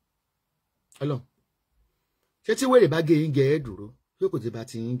 Ọlọ́run ṣé tí wèrè bá gé yín gẹ ẹ́ dúró yóò kò tí bá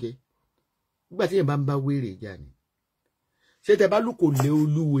ti yín gé nígbà tí yẹn bá ń bá wèrè ìyá ni. Ṣé tẹ́ bá lù kò lé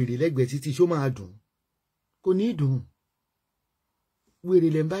olúwèrè lẹ́gbẹ̀ẹ́ títí ṣó máa dùn kò ní dùn wèrè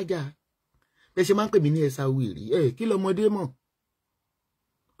lẹ́ ń bá jà bẹ́ẹ̀ ṣe máa ń pè mí ní ẹ̀sà wèrè kí lọmọdé mọ̀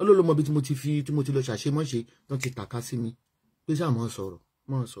ọlọ́lọ́mọ bí tí mo ti lọ ṣàṣemọ́ṣe tán ti tàka sí mi pé sáà mọ́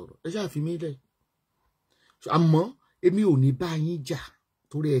sọ̀rọ̀ ẹ ṣáà fi mí lẹ̀ àmọ́ èmi ò ní bá yín jà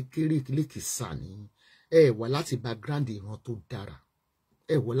torí ẹ kéré lékè sà ní ẹ wà láti background ìran tó dára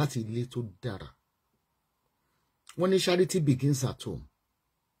ẹ wà láti ilé tó dára wọ́n ní charity begins at home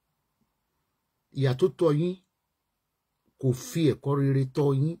ìyá tó tọ́ yín kò fi ẹ̀kọ́ rere tọ́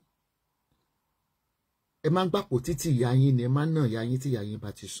yín ẹ máa ń gbàpò títí ìyá yín ni ẹ máa ń nà ìyá yín tí ìyá yín bá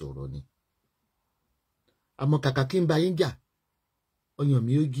ti sọ̀rọ̀ ni àmọ́ kàkà kí n bá yín jà ọyàn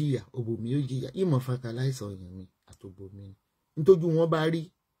mi ó jìyà òbò mi ó jìyà ìmọ̀ fàkàláìsàn ọyàn mi àtòbò mi nítójú wọn bá rí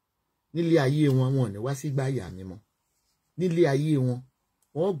nílé ayé wọn wọn ní wá sí gbáyà mi mọ́ nílé ayé wọn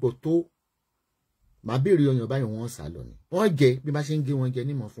wọn gbọ́ tó màá béèrè ọyàn báyìí wọn sá lọ ni wọn jẹ bí bá ṣe ń gé wọn jẹ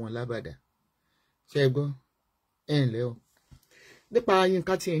nímọ̀ fún wọn lábàdà ṣe é gbọ́ ẹ ǹlẹ́ o nípa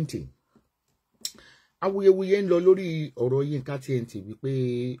Yínká TNT awuyewuye ń lọ lórí ọ̀rọ̀ Yínká TNT wípé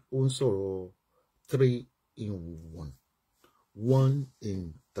ó ń sọ̀rọ̀ 3 in 1 1 in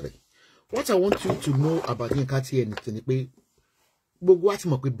 3. What I want you to know about Yínká TNT ni pé gbogbo wa ti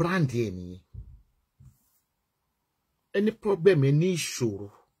mọ̀ pé brand ẹ̀ nìyẹn any problem ẹ ní ìṣòro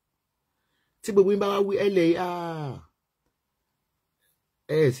tí gbogbo yín bá wá wí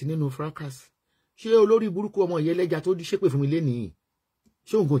sí nínú fracas ṣé olórí burúkú ọmọ ìyẹlẹ́jà tó ṣépè fún mi lénìí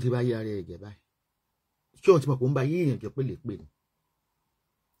ṣé òun kò ti bá yé ara ẹ̀ jẹ́ báyìí ṣé òun ti mọ̀ pé ó ń ba yé èèyàn jẹ́ pé lè pè ní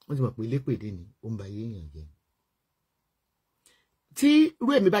wọ́n ti mọ̀ pé lépèdé ni ó ń ba yé èèyàn jẹ́ tí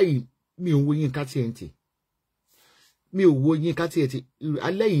irú èmi báyìí mi ò wo Yínká TNT mi ò wo Yínká TNT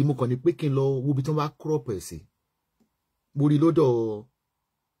alẹ́ yìí mo kàn ní pé kí n lọ wo ibi tí wọ́n bá crop ẹ̀ sí mo rí lọ́dọ̀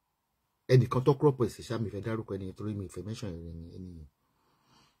ẹnìkan tó crop ẹ̀ sí ṣá mi fẹ́ dárúkọ ẹni torí mi ìfẹ́ mention ẹni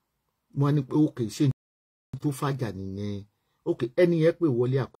mo wá ní pé ókè ṣé tó fàjà nìyẹn ókè ẹni yẹn pé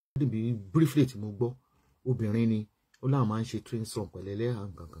wọlé àkọ́dé bí briefly tí mo gbọ́ obìnrin ni ó láwọn máa ń ṣe train song pẹ̀lẹ́lẹ́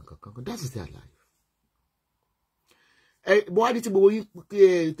kankan that is their life. Buhari tí gbogbo yín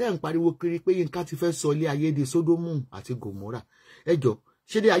tẹ́ ń pariwo kiri pé Yínká ti fẹ́ sọ ilé ayé di Sódómù àti Gòmórà ẹjọ́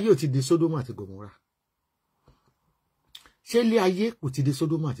ṣé ilé ayé ò ti di Sódómù àti Gòmórà ṣé ilé ayé kò ti di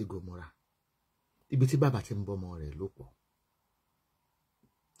Sódómù àti Gòmórà ibi tí bàbá ti ń bọ́ ọmọ rẹ̀ ló pọ̀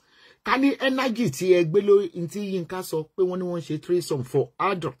ká ní energy tí ẹ gbé lórí tí Yínká sọ pé wọ́n ní wọ́n ṣe threesome for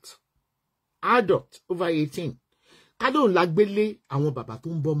adult over 18 ká lóun la gbélé àwọn bàbá tó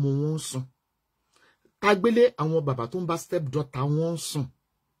ń bọ́ ọmọ wọn sùn ká gbélé àwọn bàbá tó ń bá step daughter wọn sùn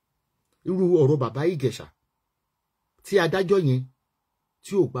irú ọ̀rọ̀ bàbá Ìjẹ̀ṣà tí adájọ́ yẹn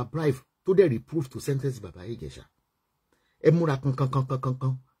tí ò gba bribe tó dẹ̀ reproof to sentence bàbá Ìjẹ̀ṣà ẹ múra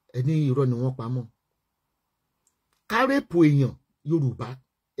kankan ẹni irọ́ ni wọ́n pamọ́ kárẹ́pù èèyàn Yorùbá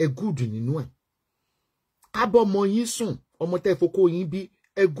ẹ gúùdù nínú ẹ̀ kábọ́ ọmọ yín sùn ọmọ tẹ́ fokó yín bí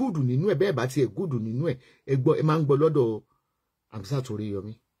ẹ gúùdù nínú ẹ̀ bẹ́ẹ̀ bá ti ẹ gúùdù nínú ẹ̀ ẹ gbọ́ ẹ máa ń gbọ́ lọ́dọ̀ Hamzat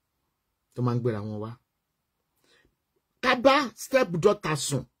Oríyọmí tó máa ń gbéra wọn wá ká bá step daughter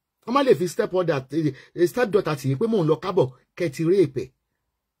sùn wọ́n má lè fi step daughter tì yín pé mò ń lọ kábọ̀ kẹ́tì réèpẹ̀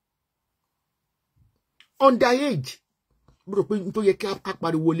underage mo rò pé n tó yẹ ká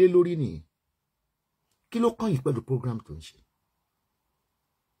pariwo lé lórí nìyí kí ló kàn yín pẹ̀lú program tó ń ṣe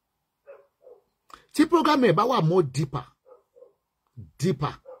tí program ẹ̀ bá wà more deeper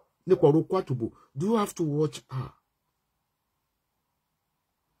deeper nípa ọ̀rọ̀ okó àtòbò, do you have to watch her?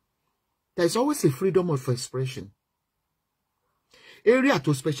 There is always a freedom of expression. Area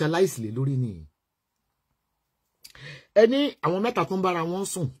to specialize lè lórí ni. Ẹni àwọn mẹ́ta tó ń bára wọn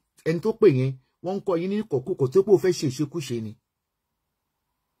sùn, ẹni tó pè yẹn, wọ́n ń kọ́ yín ní kọ̀kúkọ̀ tó pé ó fẹ́ ṣe ìṣekúṣe ni.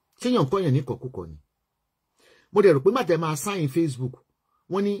 Ṣé yàn kọ́ yẹn ní kọ̀kúkọ̀ ni? Mo dẹ̀ rò pé má tẹ́ máa sign Facebook.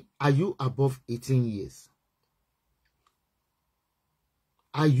 Wọ́n ní, are you above 18 years?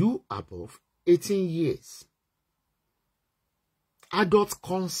 Are you above 18 years? Adult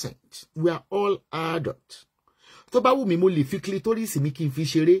consent. We are all adult. Tó bá wù mí mo lè fi clitoris mi kí n fi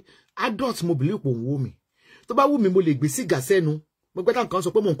ṣeré. Adult mo believe pò ń wò mí. Tó bá wù mí mo lè gbé sìgá sẹ́nu. Mo gbẹ́ta nǹkan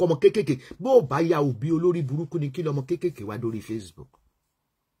sọ pé mo ń kọ́ ọmọ kéékèèké. Bó bá ya òbí olórí burúkú ni kí lọmọ kéékèèké wá lórí Facebook.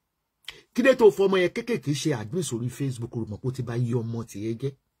 Kí lè tó fọmọ yẹn kéékèèké ṣe admin sórí Facebook rò mọ̀ pé ó ti bá yí ọmọ tí ẹ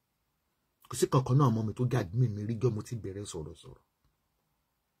jẹ́. Kò sí kankan náà ọmọ mi tó gé admin mi rí jọ́ mo ti bẹ̀rẹ̀ sọ̀rọ̀.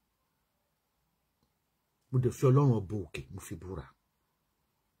 Mo dẹ̀ fi Ọlọ́run ọba òkè mo fi búra.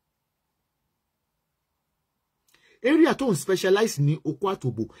 Area tó ń specialize ní okó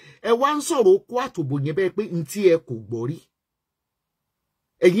àtòbò. Ẹ wá ń sọ̀rọ̀ okó àtòbò yẹn bẹ́ẹ̀ pé n tí ẹ kò gbọ́ rí.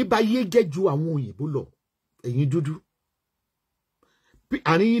 Ẹ̀yin bá yé jẹ́ ju àwọn òyìnbó lọ. Ẹ̀yin dúdú.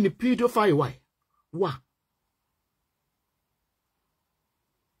 Àárín yín ni pedophile wà.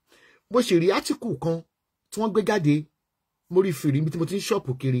 Bó ṣe rí átíkù kan tí wọ́n gbé jáde mo rí fìrí tí mo ti ń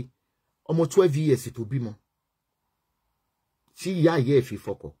ṣọ́ọ̀pù kiri ọmọ 12 years tó bímọ. Tí ìyá ẹ̀ fi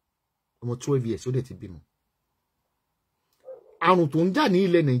fọkọ. Ọmọ 12 years ó dẹ̀ ti bímọ. Àrùn tó ń jà ní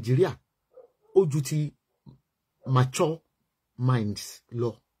ilẹ̀ Nàìjíríà ó ju ti mature minds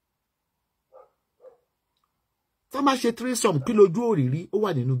lọ. Tá máa ṣe threesome kí lójú òrìrí ó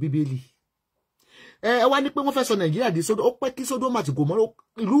wà nínú Bíbélì. Ẹ wá ní pé wọ́n fẹ́ sọ Nàìjíríà di sódò ó pẹ́ kí sódò má ti gò mọ́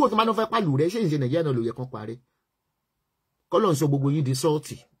ìlú wo tó máa ń fẹ́ pàlù rẹ̀ ṣé ìṣe Nàìjíríà náà ló yẹ kán parí. Kọ́lọ́n sọ gbogbo yín di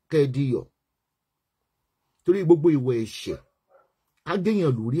sọ́ọ̀tì kẹ́ẹ̀díyọ̀. Torí gbogbo ìwọ̀ ẹ̀ṣẹ̀ ká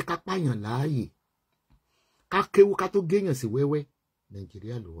géèyàn lórí ká pààyàn láàyè. Ká kéwú ká tó géèyàn sí wẹ́wẹ́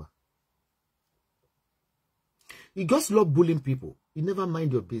Nàìjíríà ló wà. You just love bullying people. You never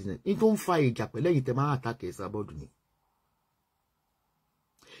mind your business. You don't fight ìjà pẹ̀lẹ́ yìí tẹ́ máa attack Esabod ni.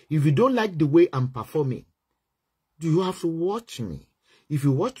 If you don't like the way I'm performing, do you have to watch me? If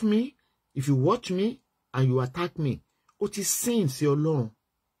you watch me and you attack me, ó ti sin sí Ọlọ́run.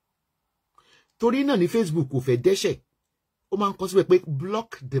 Torí náà ní Facebook kò fẹ́ dẹ́ṣẹ̀. Ó máa ń kọ síbẹ̀ pé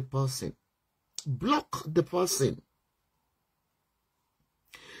block the person. Block the person.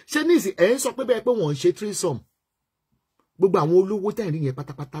 Ṣé ní ìsìn ẹ̀ ń sọ pé bẹ́ẹ̀ pé wọ́n ń ṣe threesome. Gbogbo àwọn olówó tẹ́ ń rí yẹn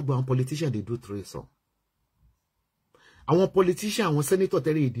pátápátá gbogbo àwọn politician they do threesome. Àwọn politician àwọn senator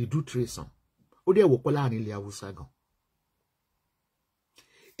tẹ́rẹ̀ they do threesome. Ó dẹ̀ wọ́pọ̀ láàrin ilẹ̀ Haúsá gan.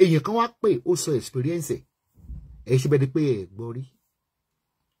 Èèyàn kan wá pé ó sọ experience ẹ̀ ṣe bẹ́ẹ̀ pé ẹ̀ gbọ́ rí.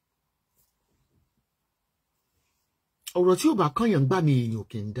 Ọ̀rọ̀ tí ó bá kànyàn gbà mí èèyàn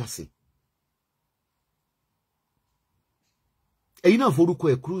kì í dá sí. Ẹ̀yin náà forúkọ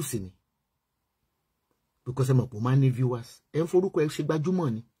ẹ̀ cruise ni. Because ẹ mọ̀ pé ó máa ní viewers. Ẹ ń forúkọ ẹ̀ ṣe gbajúmọ̀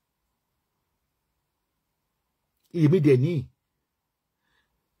ni. Èmi dẹ̀ ní.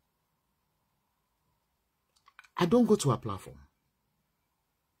 I don't go to her platform.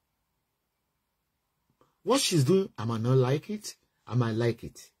 What she's doing, I might not like it. I might like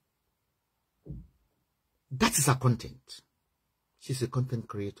it. That is her content. She's a content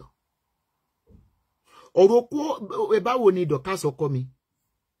creator. Ọ̀rọ̀ kó báwo ni Dorcas ọkọ mi.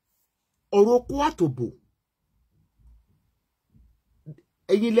 Ọ̀rọ̀ kó àtòbò.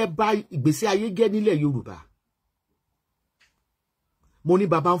 Ẹ̀yin lẹ bà ìgbésí ayé jẹ́ nílẹ̀ Yorùbá. Mo ní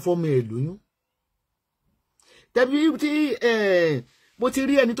bàbá ń fọ́mọ ẹ̀ lóyún. Tẹ́bí tí mo ti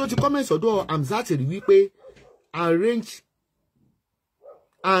rí ẹni tó ti comment sọ́dọ̀ Hamzat rí wípé arrange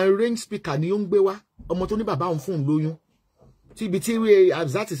speaker ni ó ń gbé wá. Ọmọ tó ní bàbá òun fún un lóyún. Tí ibi tí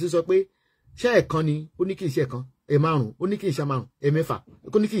Hamzat sì sọ pé ṣé ẹ̀kan ni ó ní kí n ṣe ẹ̀kan ẹ̀ márùn ó ní kí n ṣe márùn ẹ̀ mẹ́fà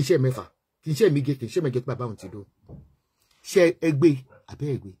ó ní kí n ṣe mẹ́fà kí n ṣe méje kí n ṣe méje tí bàbá òun ti dó. Ṣé ẹgbẹ́ àbẹ́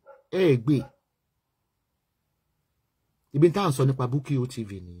ẹgbẹ́ ibi tá à ń sọ nípa Bukky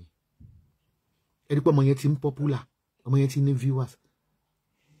OTV nìyẹn. Ẹni pé ọmọ yẹn ti ń popular ọmọ yẹn ti ní viewers.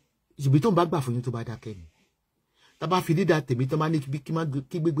 Ìṣùbí tó ń bá gbà fún yín tó bá dákẹ́ ni. Tá bá fi dídá tèmi tó máa ní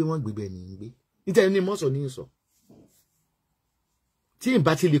kí gbégbé wọn gbégbé ní ń gbé. Níta ẹni mọ́sọ̀ ní sọ. Tí n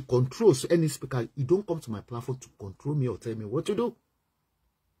bá ti lè control any speaker, you don't come to my platform to control me or tell me what to do.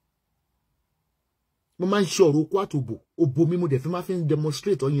 Mo máa ń ṣe ọ̀rọ̀ okó àtòbò, òbò mi mo dẹ̀ fi máa fi ń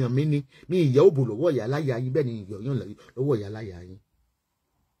demonstrate ọyàn mi ni mi ìyá òbò lọ́wọ́ ìyá láyà yín bẹ́ẹ̀ ni ìyá ọyàn lọ́wọ́ ìyá láyà yín.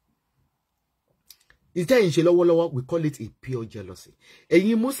 ìtẹ́ ìṣe lọ́wọ́lọ́wọ́ we call it a pure jealousy.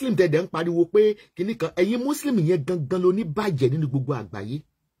 Ẹ̀yin Muslim tẹ̀dẹ̀ ń pariwo pé kíní kan ẹ̀yin Muslim yẹn gangan ló ní bàjẹ́ nínú gbogbo àgbáyé.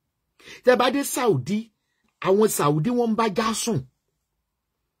 Tẹ́ bá dé Saudi, àwọn Saudi wọ́n ń bá já sùn.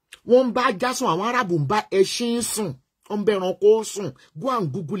 Wọ́n ń bá já sùn, àwọn Arabu ń bá ẹṣin sùn. Wọ́n ń bá ẹranko sùn. Go and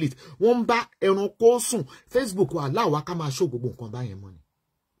Google it. Wọ́n ń bá ẹranko sùn. Facebook wà láwa ká máa show gbogbo nǹkan báyẹn mọ́ ni.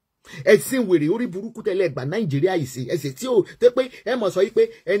 Ẹ̀sìn wèrè orí burúkú tẹ́lẹ̀ gbà Nàìjíríà yìí sí ẹ̀sìn tí ó tẹ́ pé ẹ mọ̀ sọ yìí pé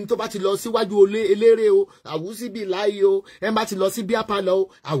ẹni tó bá ti lọ síwájú eléré o àwùsí bíi láàyè o ẹ bá ti lọ sí bíá palọ o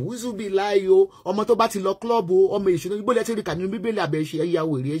àwùsí bíi láàyè o ọmọ tó bá ti lọ klọ́ọ̀bù o ọmọ ìṣúná ibo lẹ́tí rí kà nínú Bíbélì àbẹ̀ ṣe ẹ̀yà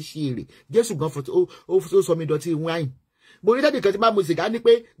wèrè ẹ̀ ṣe èrè Jésù gan ó sọ mi dọ̀tí wáìn mo rí dáàdì kan tí bá mo sìgá ní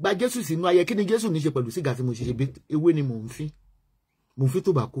pé gba Jésù sínú ayé kí ni Jésù ní ṣe pẹ̀lú sìgá tí mo ṣe bí ewé ni mò ń fi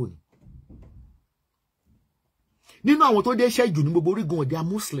tobacco ni nínú àwọn tó dé ṣẹ́jù ní gbogbo orígun ọ̀dẹ́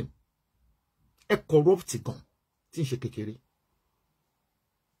Muslim ẹ corrupt gan tí ń ṣe kékeré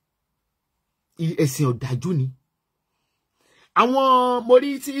ẹ̀sìn ọ̀dájú ni àwọn mo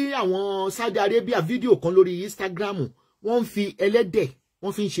rí tí àwọn Saudi Arabia fídíò kan lórí Instagram wọ́n ń fi ẹlẹ́dẹ̀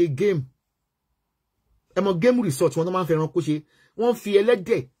wọ́n fi ń ṣe game ẹ mọ̀ game resort wọn tó máa ń fẹ́ràn kó ṣe wọ́n fi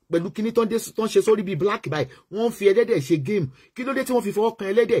ẹlẹ́dẹ̀ pẹ̀lú kíní tó ń ṣe sórí bíi black báyìí wọ́n fi ẹlẹ́dẹ̀ ṣe game kí ló dé tí wọ́n fi fọwọ́ kan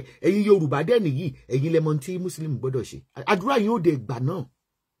ẹlẹ́dẹ̀ ẹ̀yin Yorùbá dẹ̀ nìyí ẹ̀yin lẹ́mọ̀ tí Muslim gbọ́dọ̀ ṣe àdúrà yín ó dé gbà náà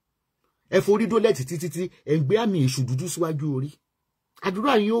ẹ forí dólẹ́tì títí ẹ ń gbé àmì èṣù dúdú síwájú orí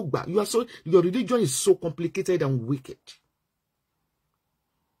àdúrà yín ó gbà your religion is so complicated and wicked.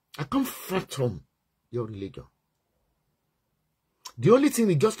 I can't fathom your religion. The only thing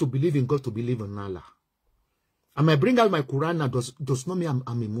is just to believe in God, to believe in Allah. I might bring out my Quran now, does not mean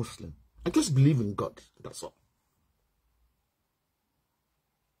I'm a Muslim. I just believe in God, that's all.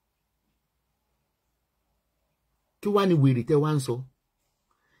 Kí wá ni wèrè tẹ́ wá ń sọ?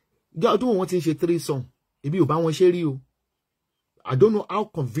 I don't want to say 3 songs. If you want to share you, I don't know how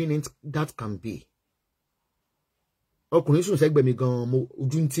convenient that can be. Ọkùnrin sùn sẹ́gbẹ̀ẹ́ mi gan mo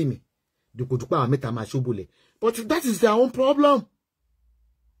ojú ń tì mí. Dùkùdùpá mẹ́ta máa ṣóbolẹ̀. But that is their own problem.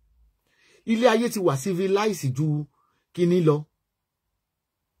 Ilé ayé ti wà civilized ju kíní lọ.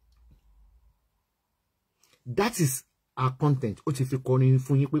 That is our content. Ó ti fi kọrin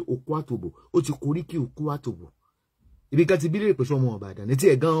fún yín pé okú àtòbò. Ó ti korí kí okú àtòbò. Ibi kan ti bí lè pèsè ọmọ Ìbàdàn ní tí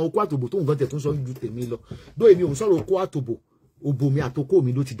ẹ̀ gan okó àtòbò tó nǹkan tẹ̀ tún sọ ju tèmi lọ dó èmi òun sọ̀rọ̀ okó àtòbò òbò mi àtòkó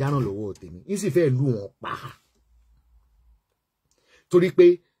mi ló ti dáràn lọ́wọ́ tèmi ń sì fẹ́ lù wọ́n pa torí pé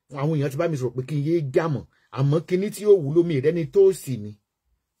àwọn èèyàn ti bá mi sọ̀rọ̀ pé kí n yé jámọ̀ àmọ́ kíní tí ó wúlò mi ìrẹ́ni tó sì ni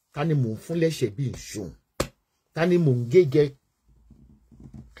ta ni mò ń fún lẹ́sẹ̀ bí ìṣòun ta ni mò ń gégẹ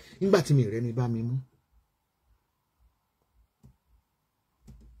nígbà tí mi ìrẹ́ni bá mi mú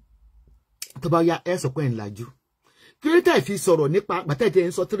tó bá yá ẹ sọ pé ń lajú kírétà fi sọ̀rọ̀ nípa pàtẹ́jẹ́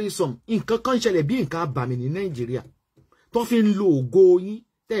ń sọ 3 songs nǹkan kan ṣẹlẹ̀ bí nǹkan àbàmì ní Nàìjíríà tó fi ń lo ògo yín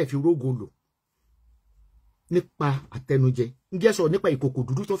tẹ́ fi rógo lò nípa àtẹnujẹ ǹjẹ́ sọ̀rọ̀ nípa ìkòkò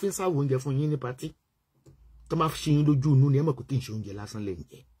dúdú tó fi ń sáwò oúnjẹ fún yín ní patí tó máa ṣe yín lójú inú ni ẹ mọ̀ kò kí n ṣe oúnjẹ lásán lẹ́ ń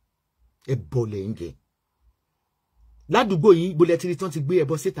jẹ ẹbọ lẹ́ ń jẹ ládùúgbò yín gbolẹ̀ tí wọ́n ti gbé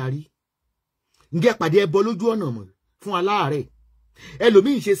ẹbọ síta rí ǹjẹ́ pàdé ẹbọ lójú ọ̀nà mọ̀ fún aláàárẹ̀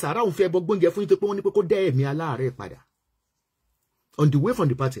ẹlòmíì ṣe sàárà òun fẹ́ ẹbọ gbóúnjẹ fún yín tó pé wọ́n ní pé kó dẹ́ ẹ̀mí aláàárẹ̀ padà on the way from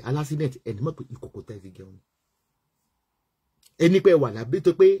the party alasinet ẹni mọ̀ pé ìkòkò tẹ́ fi jẹun ẹni pé wà lábẹ́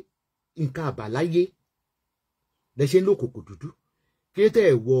tó pé nǹkan àbáláyé lẹ ṣe ń lo kòkò dúdú kí tẹ́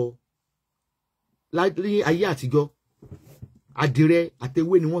ẹ̀ wọ láyé ayé àtijọ́ adìrẹ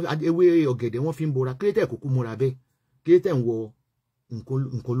àtewé ni wọ́n ewé ọ̀gẹ̀dẹ̀ wọ́n fi ń bora kí tẹ́ ẹ̀ kúkú múra bẹ́ẹ̀ kí tẹ́ ẹ̀ ń wọ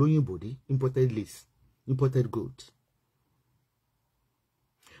nǹkan lóyìnbó dé imported lace imported gold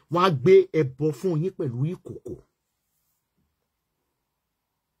wọ́n á gbé ẹbọ fún yín pẹ̀lú ìkòkò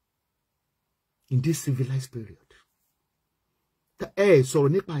in this civilized period ẹ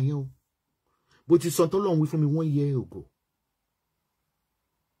sọ̀rọ̀ nípa yẹn o bó ti sọ tọ́lọ́run wí fún mi 1 year ago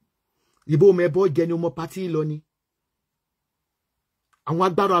ìbò ọmọ ẹbọ jẹ ni ọmọ pátí lọ ni àwọn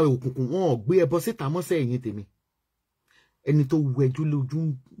agbára òkùnkùn wọn ò gbé ẹbọ síta mọ́sẹ̀ ẹ̀yìn tèmi ẹni tó wẹjú lójú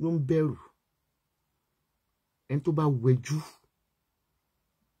ló ń bẹ̀rù ẹni tó bá wẹjú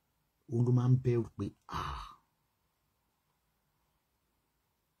òun ló máa ń bẹ̀rù pé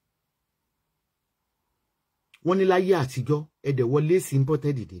wọ́n ní láyé àtijọ́ ẹ̀dẹ̀ wọlé sí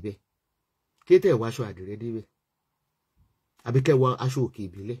imported débẹ̀ kí tẹ̀ wọ aṣọ àdìrẹ débẹ̀ àbí kẹ́ wọ aṣọ òkè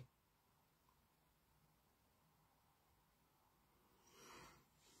ìbílẹ̀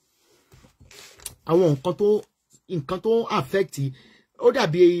àwọn nǹkan tó affect ó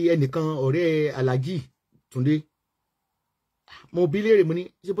dàbí ẹnìkan ọ̀rẹ́ Alhaji Túndé mo bí léèrè mo ní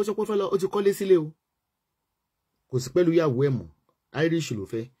ṣe bó sọpọ́ fẹ́ lọ ó ti kọ́lé sílé o kò sí pẹ̀lú ìyàwó ẹ̀ mọ́ Irish ló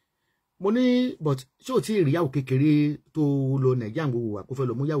fẹ́ mo ní but ṣé ò tí ì rí ìyàwó kékeré tó lọ Nàìjíríà gbogbo wa kó fẹ́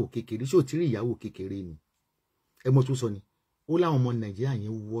lọ mú ìyàwó kékeré ṣé ò tí ì rí ìyàwó kékeré ni ẹ mọ̀ tó sọ ni ó láwọn ọmọ Nàìjíríà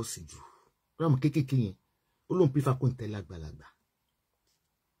yẹn wọ́ sí jù láwọn kékeré yẹn ó lóun pífà kó ń tẹ́lẹ̀ àgbàlagbà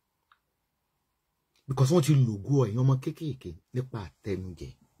because wọ́n ti lògó ẹ̀yìn ọmọ kékeré nípa àtẹnujẹ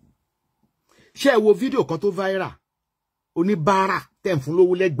ṣé ẹ wo fídíò kan tó viral oníbàárà tẹ̀ ń fún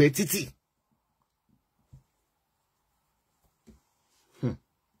lówó lẹ́gbẹ̀ẹ́ títì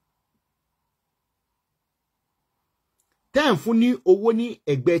tẹ́ ń fún ní owó ní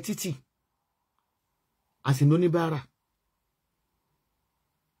ẹ̀gbẹ́ títì àsìnà oníbàárà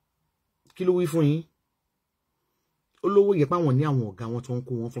kí ló wí fún yín olówó yẹ páwọn ní àwọn ọ̀gá wọn tó ń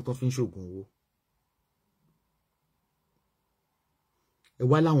kó wọn fún tó fi ń ṣògùn owó ẹ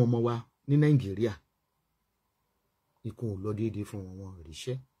wá láwọn ọmọ wa ní Nàìjíríà ikú ò lọ déédéé fún wọn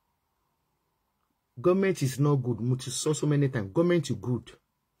ríṣẹ́ government is not good mo ti sọ so many times government is good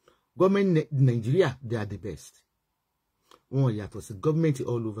government Nigeria they are the best wọn yàtọ̀ sí government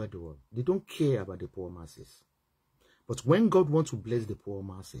all over the world they don't care about the poor masses but when God wants to bless the poor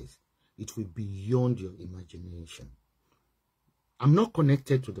masses it will be beyond your imagination. I'm not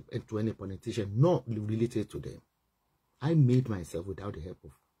connected to any politician, not related to them. I made myself without the help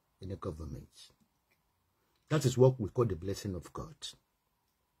of any government. That is what we call the blessing of God.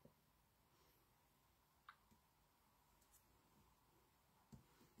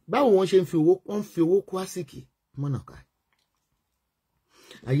 Báwo wọ́n ṣe ń fi owó kó àsìkì mọ́nàká.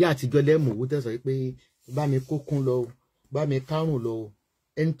 Ayé àtijọ́ lẹ́mọ̀ owó tẹ̀sọ̀ pé bá mi kókún lọ, bá mi kárùn lọ,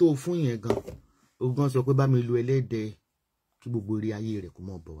 ẹni tó fún yẹn gan, ó gan sọ pé bá mi lu ẹlẹ́dẹ̀ kí gbogbo rí ayé rẹ̀ kó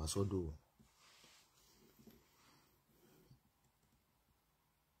mọ̀ bọ̀ wá sọ́dọ̀.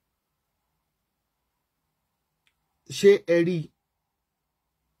 Ṣé ẹ rí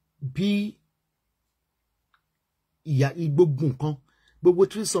bí ìyá gbogbo nǹkan gbogbo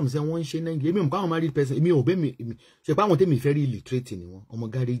threesomes wọ́n ń ṣe Nàìjíríà èmi ò mọ̀ káwọn married person èmi ò bẹ́ mi ṣe pé àwọn tèmi fẹ́ rí illiterate ni wọ́n ọmọ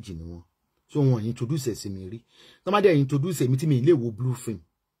gáréjì ni wọ́n so wọ́n introduce ẹ̀ sí mi rí tọ́mọdé introduce èmi tí mi lè wo blue film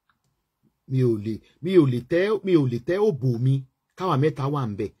mi ò lè tẹ́ òbò mi káwa mẹ́ta wà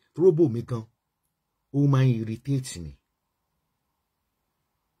ń bẹ̀ róbò mi gan ó máa ń irritate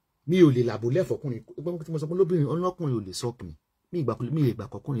mi ò lè làbò lẹ́fọ̀ọ́kùnrin ẹgbẹ́ tí mo sọ pé lóbìnrin ọlọ́kùnrin ò lè sọ́ọ̀kùnrin mi ìgbà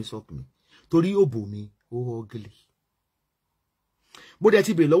kọkùnrin sọ́ọ̀kùnrin torí òbò mi ó ọ́gìlì bó dẹ̀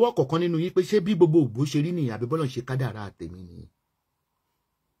ti bèèrè lọ́wọ́ kọ̀ọ̀kan nínú yín pé ṣé bí gbogbo ògbó ṣe rí nìyàn àbí bọ́lọ̀ ṣe kádàrá àtẹ̀mí nìyẹn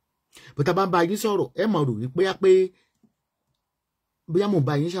bọ́tà bá ń bá yín sọ̀rọ̀ ẹ mọ̀ rò wípé bóyá mo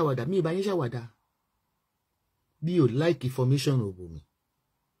bá yín ṣàwàdà mi ì bá yín ṣàwàdà mi ò like information òbò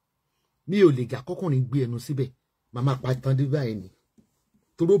mi ò lè jà kọ́kùnrin gbé ẹnu síbẹ̀ màmá pa tán dé báyìí ni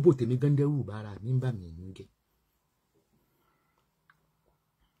toró bò tèmi gandẹ́rù bára mi ń bà mí ń jẹ́.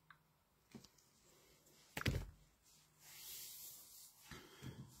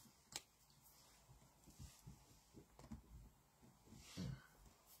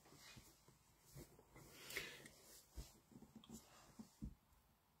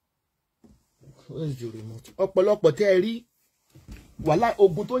 ọ̀pọ̀lọpọ̀ tẹ́ ẹ rí wàhálà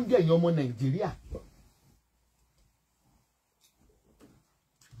ogun tó ń jẹ́ èèyàn ọmọ Nàìjíríà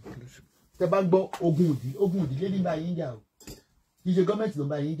tẹ́ bá ń gbọ́ ogun ìdílé ní bá yín jà o kì í ṣe gọ́ọ̀mẹ̀ntì ló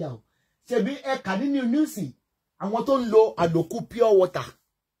ń bá yín jà o ṣebí ẹ̀ka nínú níùsì àwọn tó ń lo àlòkù pure water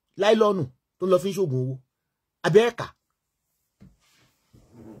láìlọ́nù tó ń lọ fi ń ṣoògùn owó abẹ́ ẹ̀ka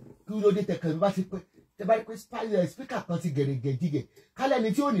kí ló dé tẹ̀kẹ̀ bá ti pẹ́ tẹ́ bá rí pé spíkà kan ti gẹ̀rẹ̀gẹ̀ jígẹ̀ kálẹ̀ ni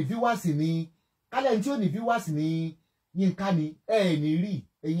tí ò ní fi wá sí ní Yínká ni ní rí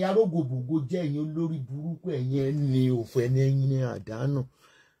ẹ̀yin arógòbògò jẹ́ ẹ̀yin olórí burúkú ẹ̀yin ẹni òfò ẹ̀yin ní àdánù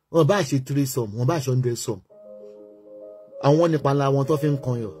wọn bá ṣe 3 sum wọn bá ṣe 100 sum àwọn nípa ńlá wọn tó fi ń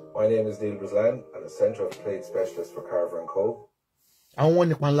kan yọ. My name is Neil Buzan. I'm a Centre of Trade Specialist for Carver & Co. àwọn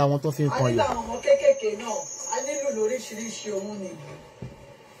nípa ńlá wọn tó fi ń kan yọ. a nílò àwọn ọmọ kéékèèké náà a nílò lóríṣiríṣi ohun nìyí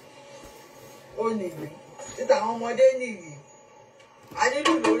ó nìyí títa àwọn ọmọdé nìyí a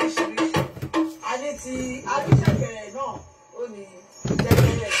nílò lóríṣiríṣi a ní ti abíṣẹ́bẹ̀rẹ̀ náà ó ní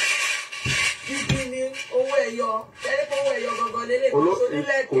tẹ́lẹ̀ bíbí ní owó ẹyọ tẹ́lẹ̀ pé owó ẹyọ gangan lélẹ̀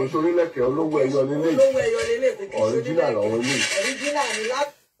kò sórílẹ̀kẹ̀ olówó ẹyọ lélẹ̀ original àwọn ilé original ni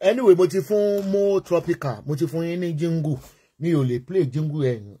láti. Anyway mo ti fún Mo Tropical mo ti fún yín ní jingle mi ò lè play jingle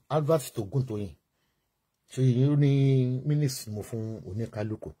ẹ̀ advert tó gùn tó yẹn ṣe yìí ní minutes mo fún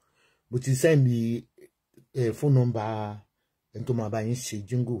oníkálukú mo ti send phone number ẹni tó máa bá yín ṣe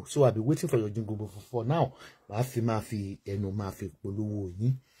jingle so I'll be waiting for your jingle but for now máa fi ẹnu máa fi polówó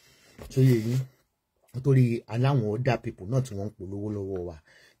yín so yẹ yín nítorí aláwọn other people náà tí wọ́n ń polówó lọ́wọ́ wa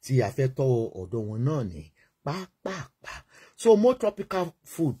tí a fẹ́ tọ́ ọ̀dọ̀ wọn náà ní pápápá so Mo Tropical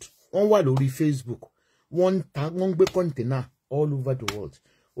food wọ́n wà lórí Facebook wọ́n ń gbé kọ́ńténà all over the world.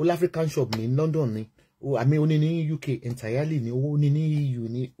 All African shop ní London ni. Àmì ó ní ní UK entirely ni, ó ní ní EU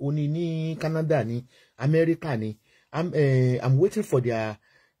ni, ó ní ní Canada ni, America ni. I'm waiting for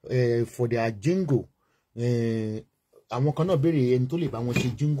their jingle. Àwọn kan náà béèrè ẹni tó lè bá wọn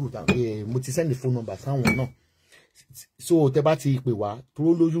ṣe jingle. Mo ti send the phone number sáwọn náà. So tẹ́ bá ti pè wá tó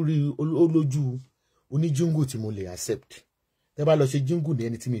lójú oní jingle tí mo lè accept. Tẹ́ bá lọ ṣe jingle ní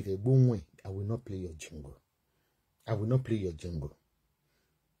ẹni tí mi fẹ́ gbóhùn ẹ̀, I will not play your jingle. I will not play your jingle.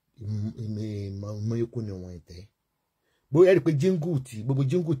 Mo yókù ni wọ́n tẹ́. Bó ẹ rí pé jingle tí gbogbo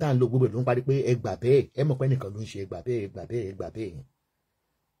jingle tá ń lò gbogbo ló ń parí pé ẹ gbà bẹ́ẹ̀, ẹ mọ̀ pé nìkan ló ń ṣe ẹ gbà bẹ́ẹ̀, ẹ gbà bẹ́ẹ̀, ẹ gbà bẹ́ẹ̀.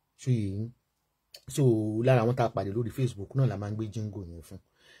 So lára àwọn tá a pàdé lórí Facebook náà la máa ń gbé jingle yẹn fún.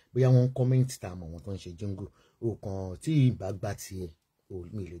 Bóyá wọ́n comment tá a mọ̀ wọ́n tó ń ṣe jingle. O kàn tí ìbá gbà tiẹ̀,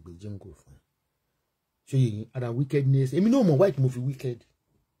 mi lè gbé jingle fún. So ara wickedness. Èmi náà mọ̀ why mo fi wicked.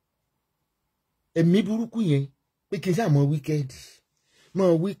 Ẹ̀mí burúkú yẹn pé kí n ṣáà mọ̀ wicked.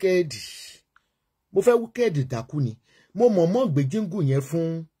 Mọ̀ wicked. Mo fẹ́ wicked dákú ni. Mo mọ̀ gbé jingle yẹn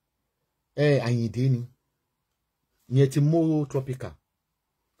fún Àyìndé ni. Ìyẹn ti Mo Tropical.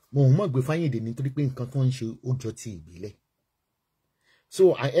 Mo mọ̀ gbé fáyìndé nítorí pé nǹkan tó ń ṣe ó jọ ti ìbílẹ̀.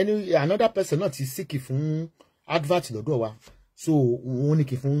 So another person náà ti síkì fún advert lọ́dọ̀ wa. So wọ́n ní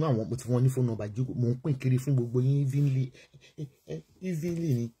kí fún àwọn mo ti fún wọn ní phone number jígo mo ń pín kiri fún gbogbo yín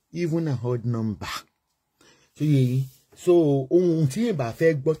evenly ni even a odd number. So yìí so ohun tí yẹn bá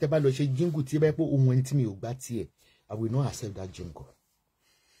fẹ́ gbọ́ tẹ́ bá lọ ṣe jingle tí ẹ bá pé ohun ẹni tí mi ò gbá tiẹ̀, I will not accept that jingle.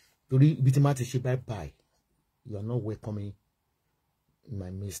 Torí ibi tí máa ti ṣe bye bye, you are not welcoming in my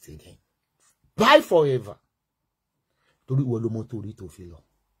midst again. Bye forever. Torí ìwọ ló mọ torí tó fi lọ.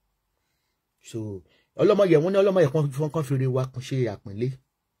 So ọlọ́mọ yẹ wọ́n ní ọlọ́mọ yẹ kan fi re wa kan ṣe àpínlé.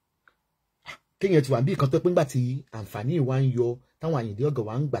 Kéèyàn ti wà bí kan tó pé ńgbà tí àǹfààní ìwà ń yọ táwọn Àyìndé ọ̀gá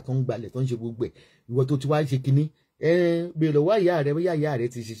wa ń gbà tó ń gbalẹ̀ tó ń ṣe gbogbo ẹ̀. Ìwọ tó ti wá ṣe kinní bèrè lọ́wọ́ ìyá rẹ̀ bóyá ìyá rẹ̀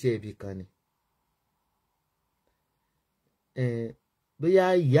ti ṣiṣẹ́ ibi kan ni. Bóyá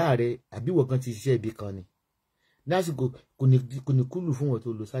ìyá rẹ̀ àbí ìwọ kan ti ṣiṣẹ́ ibi kan ni. Lásìkò kò ní kúlù fún wọn tó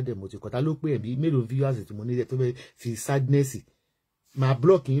lo sádẹ̀ mo ti kọ̀tà ló pé ẹ̀bí mélòó viewers tí mo nílẹ̀ tó fẹ́ fi sadness máa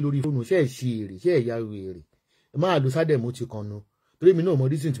block yín lórí fóònù ṣe é ṣe èrè ṣe é ya èrè máa lo sádẹ̀ mo ti kàn nu torí mi náà mọ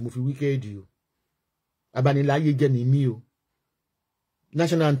reason tí mo fi wicked o abaniláyé jẹ́ ni mí o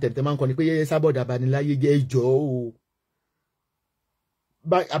national anthem tẹ máa ń kọ ni pé Esabod abaniláyé jẹ́ ẹjọ́ o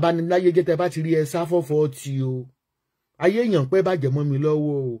abaniláyé jẹ́ tẹ bá ti rí ẹ sá fọ́fọ́ ti o ayé èèyàn pẹ́ bàjẹ́ mọ́ mi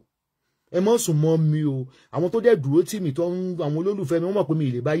lọ́wọ́ o ẹ mọ́ sùn mọ́ mi o àwọn tó dẹ̀ dúró tì mí tó ń àwọn olólùfẹ́ mi wọ́n mọ̀ pé mi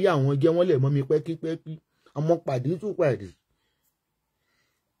lè bá yé àwọn jẹ́ wọ́n lẹ̀ mọ́ mi pẹ́kípẹ́kí àwọn pàdé tó pàdé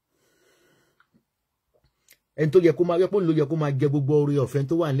ẹni tó yẹ kó máa yẹ pé òun ló yẹ kó máa jẹ gbogbo oore ọ̀fẹ́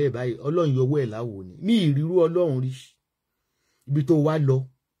tó wà nílẹ̀ báyìí ọlọ́run yọwọ́ ẹ̀ láwo ni ní ìrírú ọlọ́run rí ibi tó wá lọ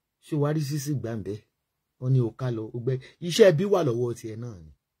ṣé wàá rí sísì gbàǹbẹ́ wọn ní o ká lọ o gbẹ iṣẹ́ ibi wà lọ́wọ́ tiẹ̀ náà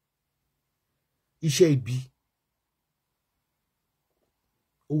ni iṣẹ́ ibi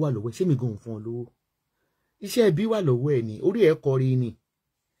ó wà lọ́wọ́ ṣé mi gan fún ọ lówó iṣẹ́ ibi wà lọ́wọ́ ẹ̀ ni orí ẹ̀ kọrí ni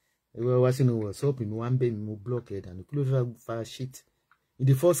ẹ̀rọ wá sínú WhatsApp mi wá ń bẹ̀ mi mo block ẹ̀ dànù kí ló fẹ́ fa shit in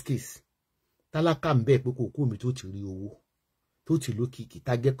the first case tálákà ń bẹ́ẹ̀ pé kò kú mi tó ti rí owó tó ti lókìkí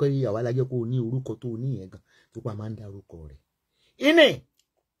tá jẹ́ kọ́ ìyàwó alájẹ́ kó o ní orúkọ tó o ní yẹn gan tó pa máa ń dárúkọ rẹ̀ iné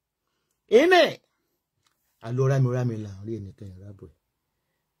àlọ́ rámi láàrin ẹnìkan ìrábọ̀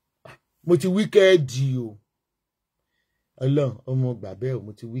mo ti wíkẹ́ẹ̀dì o ọlọ́run ọmọ gbàbẹ́ ò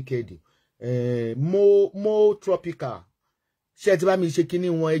mo ti wíkẹ́ẹ̀dì mo tropical ṣé ti bá mi ṣe kíní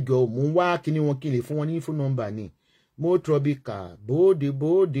wọn ẹjọ́ mo ń wá kíní wọn kí n lè fún wọn ní fún nọ́mbà ni mo tropical bóde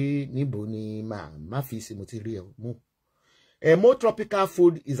níbo ni má fi sí mo ti rí ẹ mo. Mo Tropical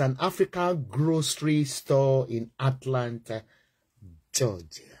Food is an African grocery store in Atlanta,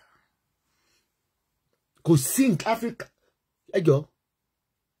 Georgia. Kò sí Africa ẹjọ́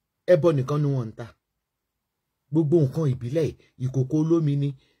ẹbọ nìkan ni wọ́n ń tà gbogbo nǹkan ìbílẹ̀ ìkòkò olómi ni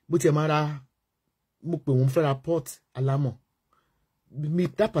mo ti máa ra mo pè wọ́n fẹ́ ra pot alámọ̀ mi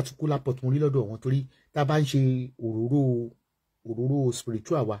that particular pot mo rí lọ́dọ̀ wọn torí tá a bá ń ṣe òróró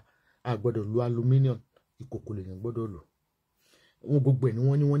spiritual wa a gbọ́dọ̀ lo aluminium ìkòkò lèèyàn gbọ́dọ̀ lò wọn gbogbo ẹ̀ ni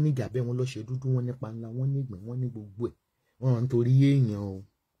wọ́n ní wọ́n ní gàbẹ́ wọn lọ́ṣẹ̀ dúdú wọn nípa ńlá wọn ní ìgbìn wọn ní gbogbo ẹ̀ wọn nítorí èèyàn o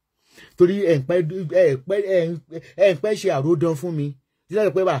torí ẹ̀ǹpẹ́ ṣe àròdàn fún mi dídá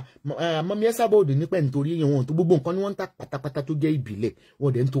pé bá mọ́mí Esabod nípa nítorí èèyàn wọn tó gbogbo nǹkan ni wọ́n ń tà pátápátá tó jẹ́ ìbílẹ̀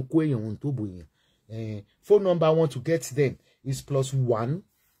wọn dẹ̀ ń tó kó èèyàn wọn tó bò èèyàn phone number I want to get them is +1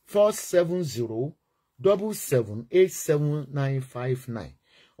 470 7787959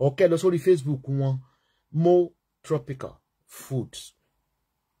 ọ̀kẹ́ lọ sórí Facebook wọn Mo Tropical Foods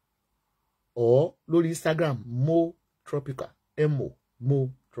or lórí Instagram Mo Tropical Mo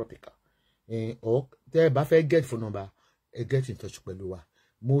Tropical or tẹ́ ẹ bá fẹ́ get phone number ẹ get in touch pẹ̀lú wa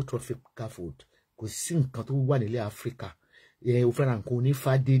more tropical food kò sí nǹkan tó wà nílẹ̀ Áfíríkà o fẹ́ ra nǹkan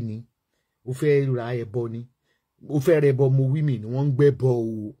onífádé ni o fẹ́ ra ẹbọ ni o fẹ́ rẹ ẹbọ mo wí mi ni wọ́n ń gbẹ́bọ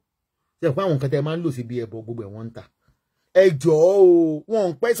o ṣe pé àwọn nǹkan tẹ́ máa ń lò sí bí ẹbọ gbogbo ẹ̀ wọ́n ń tà ẹ jọ̀ọ́ o wọn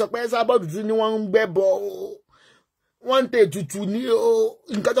ò pẹ́ sọ pé Esabod tí ni wọ́n ń gbẹ́bọ o wọ́n ń tẹ ètùtù ní o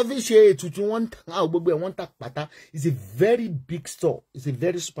nǹkan tó fi ṣe ètùtù wọ́n ń tà gbogbo ẹ̀ wọ́n ń tà pátá it's a very big store it's a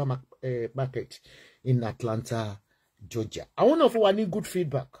very supermarket in Atlanta, Georgia. Àwọn náà fún wa ní good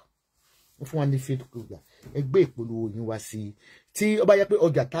feedback wọ́n fún wa ní feedback ẹgbẹ́ ìpolówó yín wá sí tí ó bá yẹ pé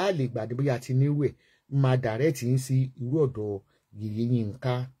ọjà tá a lè gbà ní bóyá ti nírú ẹ̀ máa direct yín sí irú ọ̀dọ̀ Yèyé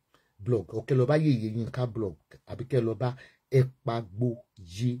Yínká blog ọ̀kẹ́ lọ bá Yèyé Yínká blog àbí kẹ́ lọ bá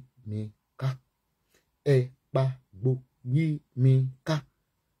Ẹ̀pàgbóyèmíká Ẹ̀pàgbóyèmíká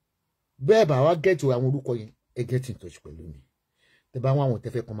bẹ́ẹ̀ bá wá gẹ̀ẹ́tì àwọn orúkọ yẹn ẹ get in touch pẹ̀lú mi tẹ bá wọn àwọn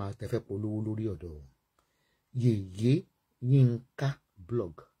tẹfẹ́ kan máa tẹfẹ́ polówó lórí ọ̀dọ̀ wọn Yèyé Yínká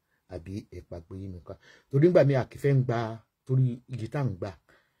blog àbí Ẹ̀pàgbóyèmíká torí nígbà mi àkìfẹ́ ń gba torí iye tá à ń gbà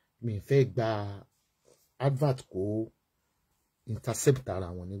mi fẹ́ gba advert kó intercept ara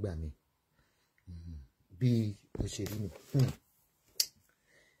wọn nígbà mi bí ó ṣe rí mi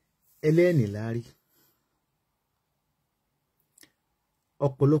ẹlẹ́ẹ̀nì láárí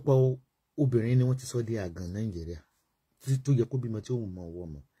ọ̀pọ̀lọpọ̀ obìnrin ni wọ́n ti sọ di àgàn Nàìjíríà títí tó yẹ kó bímọ tí òun mọ ọwọ́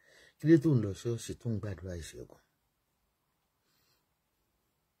mọ́ kí ló tó ń lọ ṣọ́ọ̀ṣì tó ń gbàdúrà ìṣẹ́gun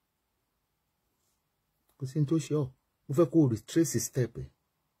kò sí ní tó ṣe ọ́ mo fẹ́ kó o retrace step ẹ̀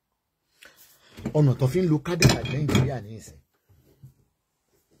ọ̀nà tó fi ń lo kádàrà Nàìjíríà ní ìsìn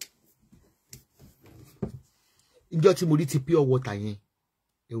ìjọ tí mo rí ti pure water yẹn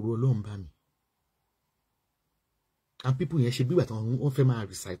ẹ̀rù Ọlọ́run bá mi and people yẹn ṣe bí ìgbà tí wọ́n fẹ́ máa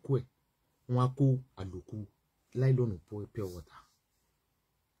recycle ẹ̀ wọ́n á kó àlòkù láìlọ́nù pure water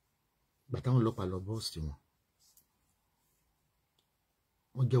ìgbà táwọn ọlọ́pàá lọ bọ́ọ̀sì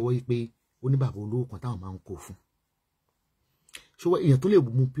wọ́n jẹ́wọ́ pé oníbàbá olówó kan táwọn máa ń kó fún ṣọwọ́ èèyàn tó lè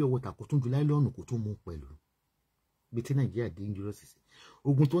mú pure water kó tún ju láìlọ́nù kó tún mú pẹ̀lú bí tí Nàìjíríà dangerous sí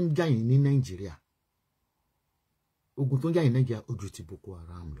ogun tó ń jà yín ní Nàìjíríà ogun tó ń jà yín Nàìjíríà ojú ti Boko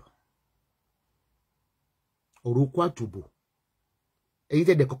Haram lọ ọ̀rọ̀ okó àtòbò ẹ̀yin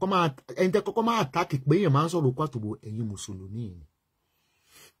tẹ́ kọ́kọ́ máa àtàkì pé èèyàn máa ń sọ̀rọ̀ okó àtòbò ẹ̀yin mùsùlùmí ni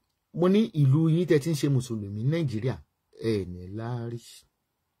mo ní ìlú yín tẹ́ ti ń ṣe mùsùlùmí Nàìjíríà ẹ̀ ní láárí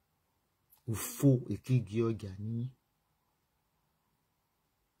òfò èkìgì ọjà ní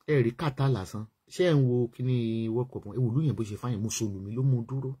ẹ̀rí kàtà lásán ṣé ẹ̀ ń wo kíní wọ́kọ̀ pọ̀ ewu lóyìn bó ṣe fáyìn mùsùlùmí ló mú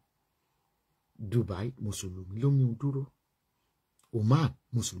dúró Dubai mùsùlùmí ló mú dúró Oman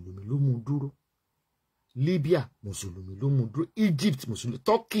mùsùlùmí ló mú dúró Libya mùsùlùmí ló mú dúró Egypt mùsùlùmí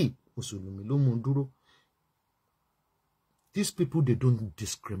Turkey mùsùlùmí ló mú dúró these people they don't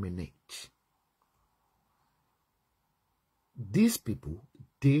discriminate these people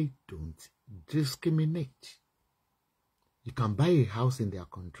they don't discriminate you can buy a house in their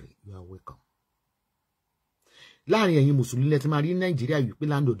country you are welcome láàrin ẹ̀yin mùsùlùmí lẹ ti máa rí Nàìjíríà yìí pé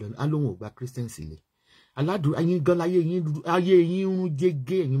landlord alóhùn ò gba Christian sílẹ̀ aládùn ẹ̀yin gan láyé yín rún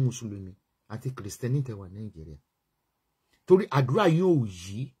jégé ẹ̀yin mùsùlùmí àti Kristẹni tẹ́ wà Nàìjíríà torí àdúrà yín ò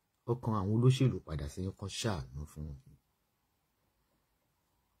yí ọkàn àwọn olóṣèlú padà sí yín kan ṣàánú fún wọn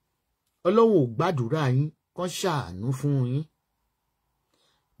Ọlọ́run ò gbàdúrà yín kan ṣàánú fún yín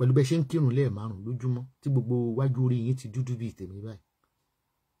pẹ̀lú bẹ́ẹ̀ ṣe ń kírun lẹ́ẹ̀márùn lójúmọ́ tí gbogbo wájú orí yín ti dúdú bíi tèmi báyìí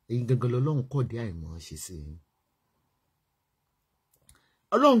èyí gangan lọ́lọ́run kọ̀ dé àìmọ̀ ṣe sí yín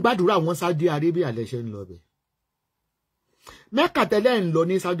Ọlọ́run gbàdúrà wọn Saudi Arabia lẹ́ṣẹ̀ ń lọ bẹ̀ Mẹ́kà tẹ́lẹ̀ ń lọ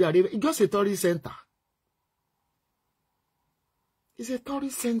ní Saudi Arabia it's just a tourist center it's a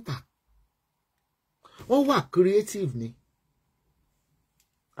tourist center wọ́n wà creative ni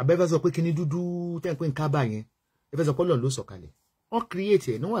abẹ́fẹ́ sọ pé kíní dúdú tẹ́ ń pè ń kábà yẹn ẹfẹ́ sọ pé Ọlọ́run ló sọ̀kalẹ̀ wọ́n create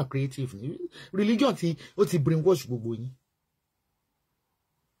ẹ̀ ní wọ́n wà creative ni religion ó ti brainwash gbogbo yín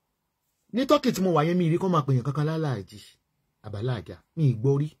ní Turkey tí mo wà yẹn mi rí kọ́ máa pèyàn kankan lálàájì àbáláàjà mi ì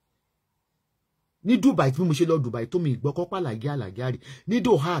gbọ́ rí ní Dubai tí mo ṣe lọ Dubai tó mi ì gbọ́ kọ́pá àlàjárí ní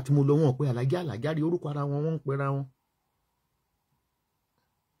Doha tí mo lọ wọn pé àlàjárí orúkọ ara wọn wọ́n ń pera wọn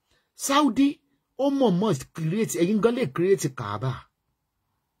Saudi ó mọ̀ create ẹ̀yin gan lè create Kaaba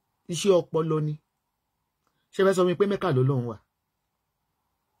iṣẹ́ ọpọlọ ni ṣé fẹ́ sọ mi pé Mẹ́kà lọ́lọ́run wà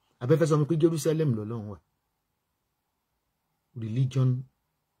abẹ́fẹ́ sọ mi pé Jerusalem lọ́lọ́run wà religion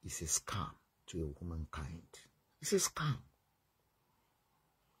is a scam to a womankind it's a scam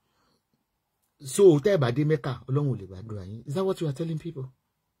so tẹ́ ẹ bá dé Mẹ́kà Ọlọ́run ò lè gbàdúrà yín is that what you are telling people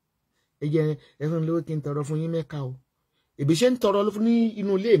ẹ jẹ́ ẹfọn lówó kí n tọrọ fún yín Mẹ́kà o èbí ṣe ń tọrọ ní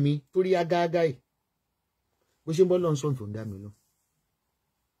inú ilé mi torí agáagá yìí bó ṣe ń bọ́ lọ́n sọ̀n tó ń dá mi lọ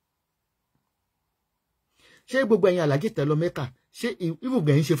ṣé gbogbo ẹ̀yin alájì tẹ́ lọ Mẹ́kà ṣé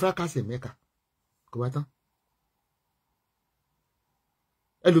ibùgbé yín ṣe fracas Mẹ́kà kò wá tán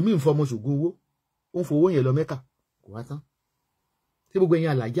ẹlòmíì ń fọmọ ṣògùn owó ó ń fowó yẹn lọ Mẹ́kà kò wá tán tí gbogbo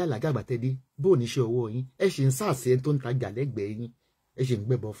ẹ̀yin alájì àgbàtẹ́dé bó ní ṣe ọwọ́ yín ẹ ṣe ń sáàsì ẹni tó ń tajà lẹ́gbẹ̀ẹ́ yín ẹ ṣe ń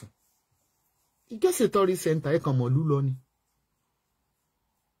gbẹ́bọ fún ìjọsìn tọrí sẹńtà ẹ kàn mọ lú lọ ni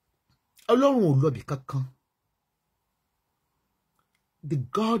Ọlọ́run ò lọbì kankan the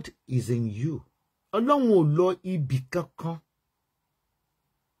God is in you Ọlọ́run ò lọ ibì kankan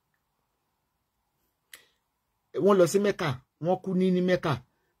wọ́n lọ sí Mẹ́kà wọ́n kú ní Mẹ́kà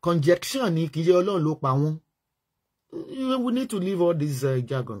conjecture ni kì í ṣe Ọlọ́run ló pa wọ́n. We need to leave all these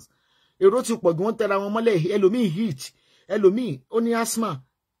jargons. Èrò ti pọ̀ jù wọ́n tẹra wọn mọ́lẹ̀ ẹlòmíì heat ẹlòmíì ó ní asthma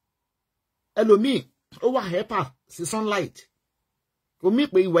ẹlòmíì ó wà hyper sí sunlight omi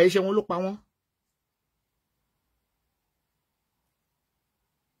pé ìwà iṣẹ́ wọn ló pa wọ́n.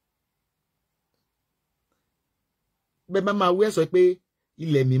 Bẹ́ẹ̀ bá máa wí ẹ̀ sọ pé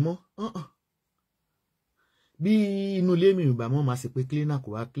ilẹ̀ mímọ́ bí inú ilé mi ìgbà mọ́ máa sì pé cleaner kò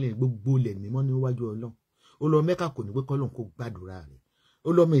wá clean gbogbo ilẹ̀ mímọ́ níwájú Ọlọ́run ó lọ Mẹ́kà kò ní pé kọ́lọ́n kó gbàdúrà rẹ̀ ó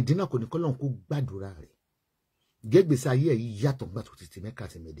lọ Mẹ̀dínà kò ní kọ́lọ́n kó gbàdúrà rẹ̀ gẹ́gbèsè ayé ẹ̀ yìí yàtọ̀ nígbà tó ti Mẹ́kà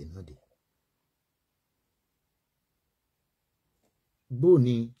àti Mẹ̀dínà dé. bó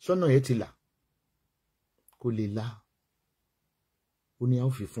ni sọ́nà ẹ̀ ti là kó lè la ó ní a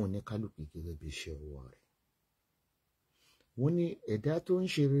ó fi fún un ní kálukú gẹ́gẹ́ bí iṣẹ́ ọwọ́ rẹ̀. wọ́n ní ẹ̀dá tó ń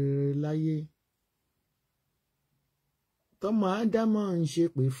ṣe rere láyé tọ́mọ Ádámọ̀ ń ṣe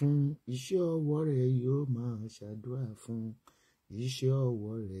pé fún iṣẹ́ ọwọ́ rẹ̀ yóò máa ṣàdúrà fún iṣẹ́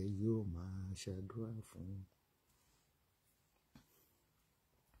ọwọ́ rẹ̀ yóò máa ṣàdúrà fún.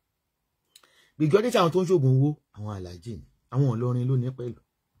 gbígbọ́ dé tí àwọn tó ń ṣoògùn owó àwọn aláàjì ni àwọn Ìlọrin ló ní pẹ̀lú.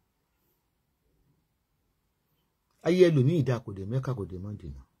 ayé ẹlòmíì ìdá kò dé Mẹ́kà kò dé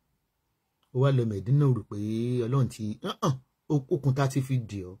Mọ́dínà ó wá lọ Mẹ̀dínà rò pé Ọlọ́run ti okùn tá ti fi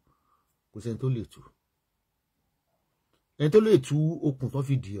dì ọ́ kò sẹ́ni tó lè tú ẹni tó lè tú okùn tó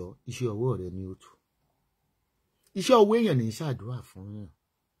fi dì ọ́ iṣẹ́ ọwọ́ rẹ ni ó tú iṣẹ́ ọwọ́ èèyàn ní ṣàdúrà fún yàn.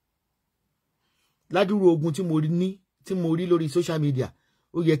 ládùúrú ogun tí mo rí lórí social media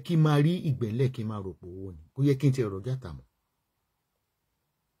ó yẹ kí n máa rí ìgbẹ́lẹ̀ kí n máa rò pò owó ni kó yẹ kí n ti ẹ̀rọ játa mọ́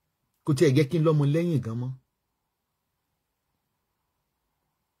kò tiẹ̀ yẹ kí n lọ́mọ lẹ́yìn gan mọ́.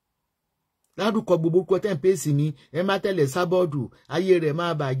 ládùúkọ gbogbo kọ tẹ́ ń pèsè mi ẹ má tẹ̀lé sábọ́ọ̀dù ayé rẹ̀ má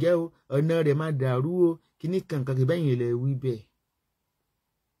bàjẹ́ o ọ̀nà rẹ̀ má dàrú o kíní kankan kì bẹ́yìn ilẹ̀ wí bẹ́ẹ̀.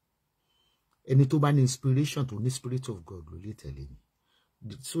 ẹni tó bá ní inspiration tó ní spirit of God ló lè tẹ̀lé mi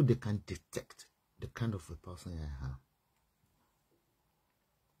so they can detect the kind of a person I am.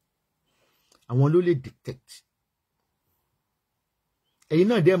 àwọn ló lè detect. ẹ̀yin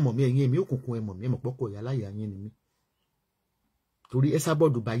náà dẹ́ mọ̀ mí ẹ̀yin èmi òkùnkùn ẹ̀ mọ̀ mí ẹ̀ mọ̀ pọ́pọ̀ ìyá láyà yín ni mí. torí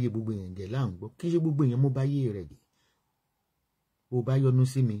Esabod bá yé gbogbo èèyàn jẹ́ láà ń gbọ́ kí ṣe gbogbo èèyàn mo bá yé rẹ̀ jẹ́. bó bá yọ́nú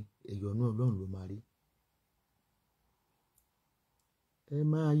sí mi ẹ̀yọ́nú Ọlọ́run ló máa rí. ẹ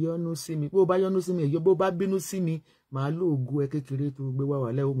máa yọ́nú sí mi bó bá yọ́nú sí mi ẹ̀yọ́ bó bá bínú sí mi màá lóògùn ẹ kékeré tó gbé wá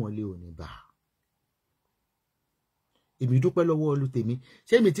wálẹ̀ ó mọ̀lẹ́ òní bá. èmi dúpẹ́ lọ́wọ́ ọlù tèmi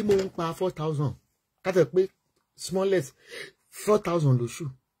ṣé èmi tí mo ń pa 4,000 kátà pé smallest 4,000 lóṣù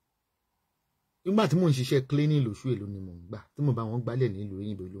nígbà tí mò ń ṣiṣẹ́ cleaning lóṣù èlò ni mò ń gbà tí mo bá wọn gbálẹ̀ nílùú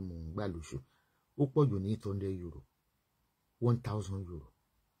òyìnbó ló mò ń gbà lóṣù ó pọ̀ jù ní 800 euro 1,000 euro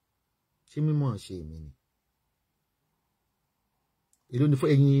ṣé mímọ̀ ṣe èmi ni èló ni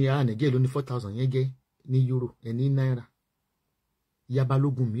ẹ̀yin ará Nàìjíríà èló ni 4,000 yẹn jẹ́ ní euro ẹ̀ ní náírà ìyá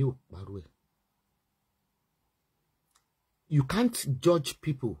Balógun mi ò parọ́ ẹ̀. You can't judge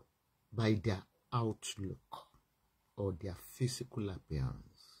people by their outlook or their physical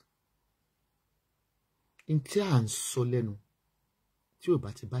appearance. Ntí à ń sọ lẹ́nu tí ò bá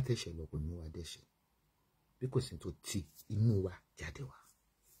ti bá tẹ̀sẹ̀ lọ kò ní wá dẹ́ṣẹ̀ bí kò sì tó ti inú wa jáde wá.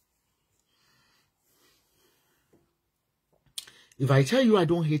 If I tell you I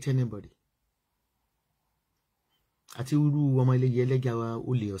don't hate anybody, àti irú ọmọ ilé yẹ ẹlẹ́gà wa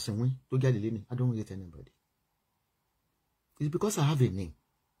olè ọ̀sìn wín tó jáde lé ní I don't hate anybody. It's because I have a name.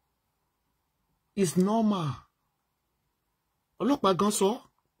 It's normal. Ọlọ́pàá gan sọ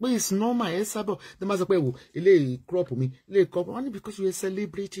pé it's normal ẹ sábọ̀ ní máa sọ pé wò eléyìí crop mi eléyìí crop only because you're a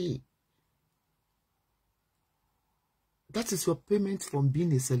celebrity. That is your payment from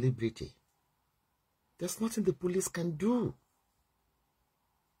being a celebrity. There's nothing the police can do.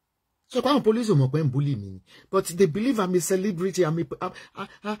 So àwọn police ò mọ̀ pé ń bully mi, but they believe I'm a celebrity. I'm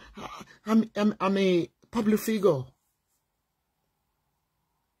a public figure.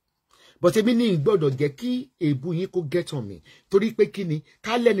 But èmi ní gbọ́dọ̀ jẹ́ kí èébú yín kó get on me torí pé kíni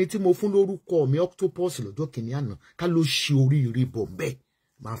ká lẹ́ni tí mo fún lórúkọ mi octopus lọ́jọ́ kìíní àná ká ló ṣe oríire bọ̀ bẹ́ẹ̀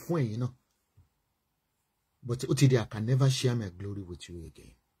máa fún ẹ̀yin náà. But I can never share my glory with you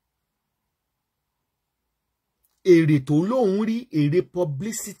again. Èrè tó lóhùn rí, èrè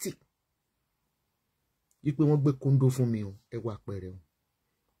publicity. Ipe wọ́n gbé kóńdó fún mi o, ẹ wá pẹ̀rẹ̀ o.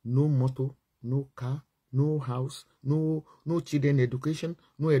 No motor, no car, no house, no children education,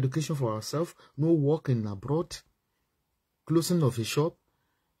 no education for ourselves, no working abroad, closing of a shop.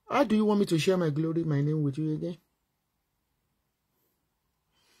 How do you want me to share my glory, my name with you again?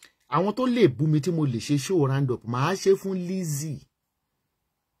 Àwọn tó lè bú mi tí mo lè ṣe show round up, màá ṣe fún Lizzy.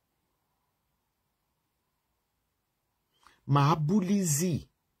 Màá bú Lizzy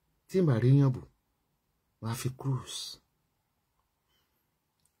tí màá rí yàn bù. Màá fi cruise.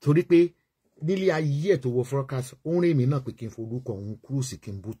 Torí pé nílé ayé ẹ̀ tó wọ forecast, ó ń rìn mí náà pé kí n forúkọ òun cruise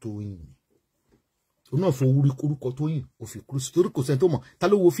kí n bú Tóyìn. Ó náà fowó rí orúkọ Tóyìn, ó fi cruise. Torí kò sẹ́ni tó mọ̀, ta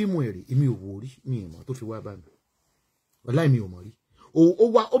ló wo fíìmù ẹ̀ rí? Èmi ò wò rí, mi ò mọ̀ tó fi wá bá mi. Wàláhì mi ò mọ̀ rí.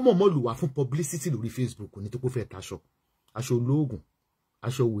 Ó mọ̀ọ́mọ̀ lù wá fún publicity lórí Facebook ní tó kó fẹ́ taṣọ. Aṣọ olóògùn,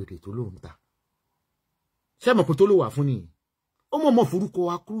 aṣọ wèrè tó lóun ta. Ṣé mọ̀ pé tó ló wà fún nìyí? Ó mọ̀ọ́mọ̀ forúkọ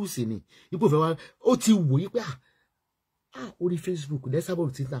wa cruise ni. Ipò fẹ́ wá, ó ti wò yí pé orí Facebook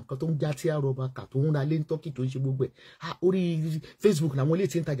Esabod ti ta nǹkan tó ń já tí àrọ̀bà kà tó ń ra lé ń tọ́kì tó ń ṣe gbogbo ẹ̀. Orí Facebook làwọn ilé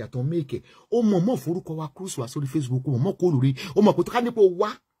tí ń tajà tó ń mèkè. Ó mọ̀ọ́mọ̀ forúkọ wa cruise wá sórí Facebook, ó mọ̀ọ́mọ̀ kó lórí. Ó mọ̀ pé tó ká nípa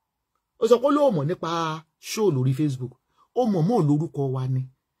wá. Ó sọ pé ló mọ̀ nípa show lórí Facebook. Ó mọ̀ọ́mọ̀ lórúkọ wa ni.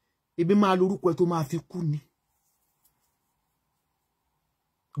 Ebi máa lórúkọ ẹ tó máa fi kú ni.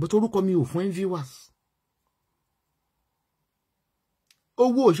 But orúkọ mi ò fún viewers.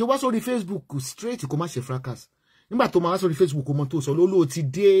 Owó ṣe wá sórí Facebook straight kó má ṣe fracas. Nígbà tó máa wá sórí Facebook kó mọ tó sọ ló ti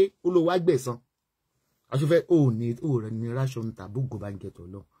dé ó ló wá gbẹ̀san. Aṣọ́fẹ́ rẹ̀ ní ration tàbí go bá ń gẹ̀tọ̀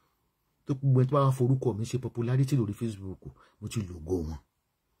lọ. Tó gbogbo ẹni tó bá wá forúkọ mi ṣe popularity lórí Facebook, mo ti lògo wọn.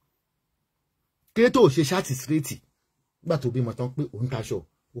 Kí tó ṣe ṣáàtì straight. Nígbà tó bí mọ̀ tán pé òun taṣọ,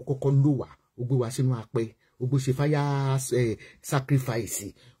 ó kọ́kọ́ lò wá, ó gbé wá sínú apẹ, ó gbé ṣe fire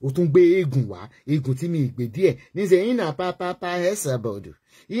sacrifice, ó tún gbé eégún wá, eégún tí mi gbé díẹ̀, ní ṣe ìnà pápápá Esabod,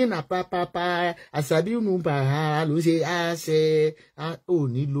 ìnà pápápá àṣàbínú bàá ló ṣe àṣẹ, ò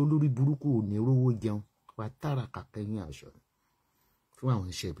ní lo lórí burúkú, ò ní rówó jẹun, wà tára kàkẹ́yìn aṣọ fún àwọn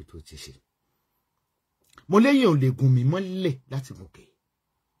iṣẹ́ ibi tó ti ṣe. Mo léyìn ò lè gùn mí mọ́lẹ̀ láti gòkè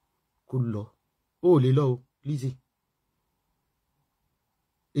kó lọ, ó lè lọ o, Lizzy.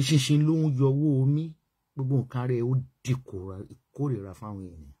 Ìṣinṣin ló ń yọ owó omi, gbogbo nǹkan rẹ̀ ó di ìkórìíra fáwọn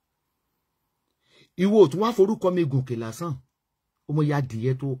èèyàn. Ìwọ tún wá forúkọ mi gòkè lásán, ọmọ ya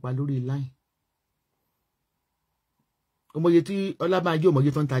adìyẹ tó pa lórí line. Ọmọye tí Ọlábànjí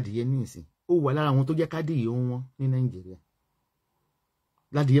ọmọye tó ń ta adìyẹ ní ìsìn, ó wà lára àwọn tó jẹ́ kádìyẹ wọn ní Nàìjíríà.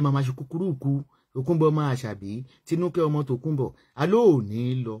 Ládìyẹ máa ṣe kúkúrúkú, Òkúnbọ̀ máa ṣàbí, Tinúkẹ́ ọmọ Tòkúnbọ̀, aló ò ní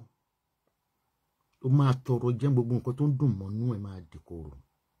lọ. Ó máa tọrọ jẹ́ gbogbo nǹkan tó ń dùn mọ́nú ẹ̀ máa dìkòrò.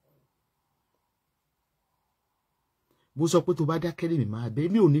 Bó sọ pé tó bá dákẹ́ lèmi máa bẹ́,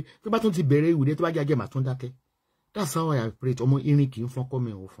 mi ò ní tó bá tún ti bẹ̀rẹ̀ ìwé tó bá jẹ́ àjẹmà tún dákẹ́. That's how I operate. Ọmọ irin kì í fọ́n kọ́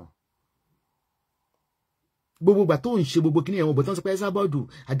mi ò fọ́n. Gbogbo ìgbà tó ń ṣe gbogbo kíní ẹ̀wọ̀n bọ̀ tán sọ pé Esabod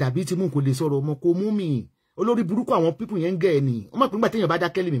àdàbí tí mú kò lè sọ̀rọ̀ ọmọ kò mú mi. Olórí burúkú àwọn pípù yẹn ń gẹ̀ ẹ́ ni. Ọmọ ìpínlẹ̀ téèyàn bá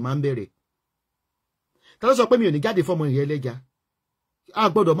dákẹ́ lèmi máa ń bẹ̀rẹ̀. Ta ló sọ pé mi ò ní jáde fọ́mọ ìyẹn ẹlẹ́ja? A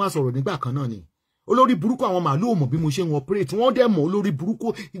gbọ́dọ̀ máa sọ̀rọ̀ nígbà kan náà ni. Olórí burúkú àwọn màálù ò mọ̀ bí mo ṣe ń operate. Wọ́n dẹ̀ mọ̀ olórí burúkú.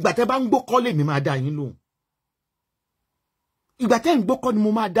 Ìgbà tẹ́ bá ń gbó kọ́ lèmi máa dá yín lóhùn. Ìgbà tẹ́ ń gbó kọ́ ni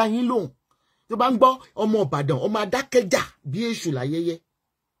mo máa dá yín lóhùn. Tó bá ń gbọ́ ọmọ Ìbàdàn, ọmọ adákẹ́jà bí èṣù láyẹyẹ.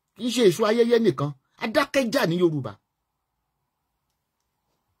 Kì í ṣe èṣù ayẹyẹ nìkan, adákẹ́jà ní Yorùbá.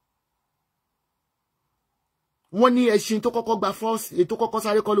 Wọ́n ní ẹṣin tó kọ́kọ́ gba fọ́ọ̀sì, ètò kọ́kọ́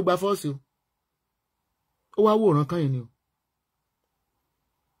sáré kọ́ ló gba fọ́ọ̀sì o. Ó wá wòran kan yẹn ni o.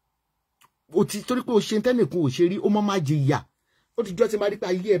 Ó ti torí pé o ṣe tẹ́nìkan ò ṣe rí, ó mọ́ máa jẹ ìyà. Ó ti jọ́ ti máa rí pé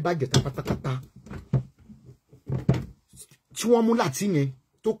ayé ẹ̀ bàjẹ́ pátápátá. Tí wọ́n mú láti yẹn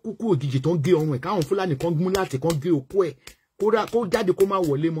tó kúkú òjijì tó ń gé ọrùn ẹ̀, káwọn Fúlàní kan mú láti kan gé okó ẹ̀ kó jáde kó má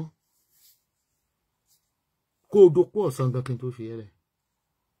wọlé mọ́. Kó o dopó ọ̀sán gan kí n tó fi ẹ̀rẹ̀.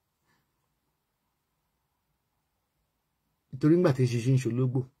 Nítorí ńgbà tí ṣiṣẹ́ ń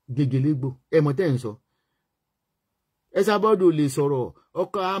ṣológbò, gègélégbò, mọ̀ tẹ́ ń sọ. Esabod ò lè sọ̀rọ̀,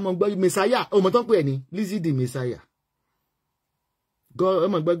 ọkọ̀ amọ̀gbọ́ Messiah, ọmọ tó ń pè ní Lizzy the Messiah.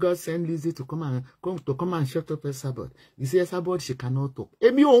 God send Lizzy to come and shut up Esabod. You see Esabod, she cannot talk.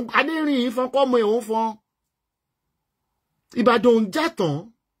 Èmi òun adérin ìfọn kọ́ mọ òun fọn. Ìbàdàn òun já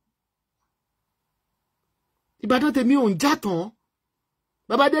tán. Ìbàdàn tèmi òun já tán.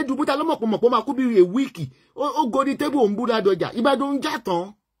 Bàbá dé dùbúta lọ́mọ̀pọ̀mọ̀pọ̀ máa kú bí a wíìkì. Ó gorí tébù òun bú ládọjà. Ìbàdàn òun já tán.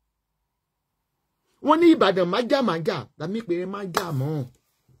 Wọ́n ní Ìbàdàn májà, lámì pé májà mọ́.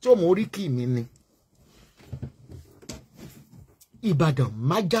 Tí ó mọ orí kì mí ni. Ìbàdàn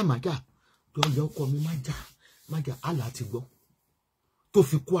májà, lọ́yọ̀ ọkọ mi májà. májà àlá ti gbọ́ tó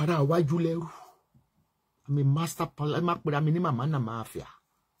fi kó ara wájú lẹ́rú. àmì master plan má pèrè àmì ní màmá náà máa fìyà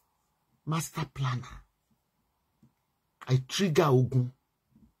master planner. I trigger ogun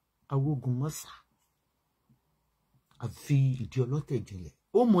awogun mọ́sà àfi ìdí ọlọ́tẹ̀ ìjìnlẹ̀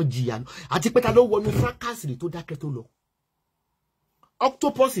ó mọ jìyà àti pé ta ló wọnú fracas rè tó dákẹ́ tó lọ.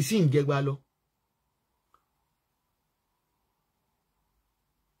 Octopus sì ń jẹgba lọ.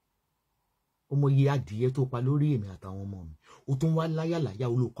 ọmọ iye adìyẹ tó pa lórí èmi àtàwọn ọmọ mi ó tún wá láyàláyà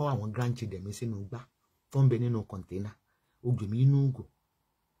olùkọ́ àwọn grandchildren mi sínú gbá tó ń bẹ nínú kọ̀ǹténà ó gbèmí inú ògò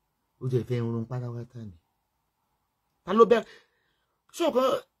ó jẹ́ ìfẹ́ irun pátápátá ni. ta ló bẹ̀rẹ̀ ṣọ́ọ̀kan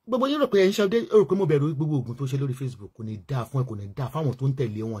gbogbo yín rò pé ẹ̀yin ṣọ́dé rò pé mo bẹ̀rù gbogbo oògùn tó ṣe lórí Facebook kò ní dáa fún ẹ kò ní dáa fáwọn tó ń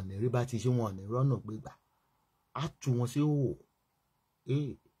tẹ̀lé wọn ní rí bá ti ṣe wọn ní rọ́nà gbégbà á tu wọn sí òwò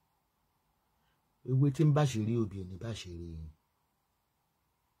ewé tí ń bá ṣe rí obì ò ní bá ṣe rí yín.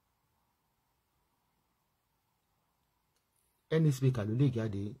 ẹni speaker ló lè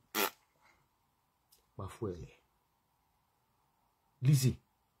jáde pa fún ẹ Lizzy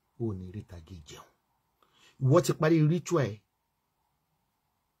ò ní rí tàgé jẹun ìwọ ti parí ritual ẹ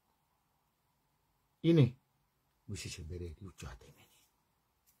ìní mo ṣẹ̀ṣẹ̀ bẹ̀rẹ̀ ritual tẹmẹ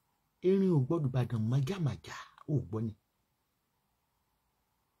erin ò gbọ́dọ̀ bàdàn májàmájà ò gbọ́ ni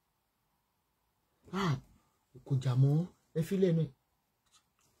kò jà mọ́ ẹ fi lẹ́nu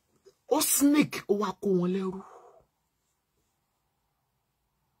ó snake ó wá kó wọn lẹ́rú.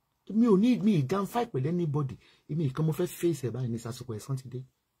 mi ò ní mi ìdán fight pẹ̀lú anybody èmi ìkan mo fẹ́ face ẹ̀ báyìí ní sásìkò ẹ̀sán ti dé.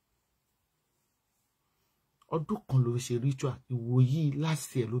 ọdún kan ló ṣe ritual ìwòyí last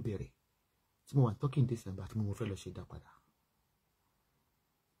year ló bẹ̀rẹ̀ tí mo wà talking December tí mo fẹ́ lọ ṣe dá padà.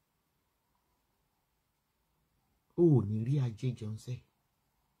 ó ò ní rí ajé jẹun sẹ́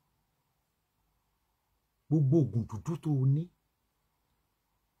gbogbo oògùn dúdú tó o ní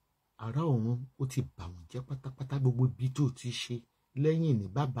àrá ọ̀run ó ti bà wọ́n jẹ́ pátápátá gbogbo ibi tó ti ṣe lẹ́yìn ní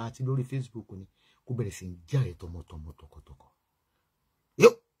bàbá àti lórí Facebook ni kó bẹ̀rẹ̀ sí ń já ẹ̀ tọmọtọmọ tọkọtọkọ.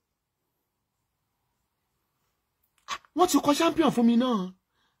 wọ́n ti kọ́ champion fún mi náà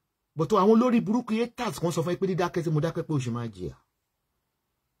bọ̀tọ̀ àwọn olórí burúkú haters kan sọ fún ẹ pé dídákẹ́ tí mo dákẹ́ pé oṣù máa jìyà.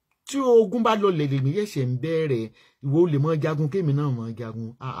 tí ogun bá lọ lẹ̀lẹ̀ ní yẹ̀ṣẹ̀ ń bẹ̀rẹ̀ ìwọ olè mọ́ jagun kémi náà mọ́ jagun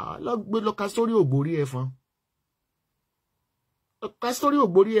lọ́ka sórí ògbórí ẹ̀fọn lọ́ka sórí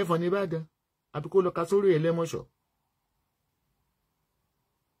ògbórí ẹ̀fọn ní Ìbàdàn àbí kó lọ́ka sórí ẹlẹ́mọ̀ṣọ́.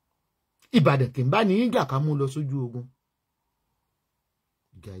 Ìbàdàn kì í bá ní ìjà ká mú lọ sójú ogun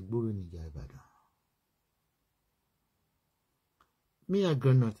ìjà ìgboro ní ìjà Ìbàdàn. Me I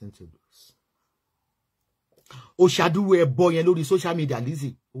got nothing to lose. ó ṣàdúró ẹbọ yẹn lórí social media Lizzy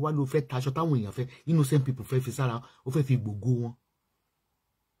ó wá ló fẹ́ taṣọ táwọn èèyàn fẹ́ innocent people fẹ́ fi sára ó fẹ́ fi gbogbo wọn.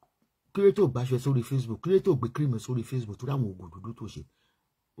 kírétò gbàṣẹ sórí Facebook kírétò gbé cream sórí Facebook tó dáwọn ògùn dúdú tó ṣe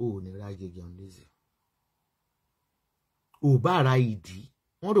ó ní rájẹ jẹun Lizzy. ò bá ara ìdí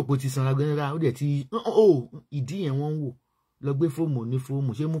wọ́n rò pé ti sanra gbẹ́nra ó dẹ̀ ti ìdí yẹn wọ́n ń wò lọ gbé fóòmù ní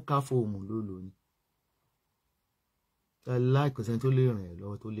fóòmù ṣé mú ká fóòmù ló lò ní. aláìkọ̀sẹ́ tó lè ràn ẹ́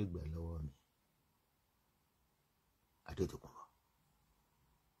lọ́wọ́ tó lè gbà lọ́wọ́ mi. Adédọ̀kùnbọ̀.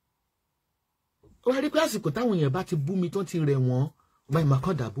 ó wá rí pé àsìkò táwọn èèyàn bá ti bú mi tó ti rẹ̀ wọ́n ọba ìmọ̀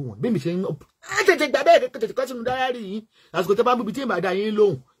kan dàbò wọ́n bẹ́ẹ̀ mi ṣe ń tètè gbà bẹ́ẹ̀ tètè kọ́ sínú dáyárì yìí àsìkò tó bá bú mi tí ìbàdàn yín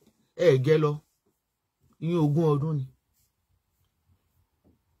lóhùn ẹ̀ gẹ́ lọ ìyẹn 20 ọdún ni.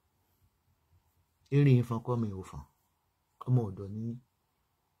 erin ìfọn kọ́ mi ò fọn ọmọ ọ̀dọ̀ ní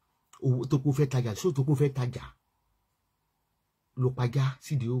owó tó kó fẹ́ tajà sóò tó kó fẹ́ tajà ló pajá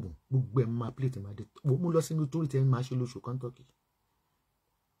sídìí oògùn gbogbo ẹ̀ máa plate máa dé mo lọ sínú torí tẹ́ máa ṣe lóṣù kọ́ńtọ́kì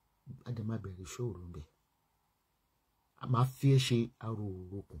adé máa bẹ̀rẹ̀ ṣòro ń bẹ̀ a máa fi ẹ́ ṣe aró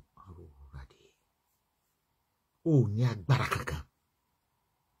òrokùn aró òrádé ó ní agbára kankan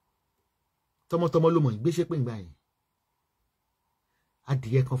tọmọtọmọ ló mọ̀ ìgbésẹ̀ pé ìgbà yẹn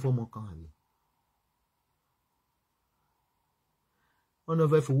adìyẹ kan fọmọ kan àbí wọn náà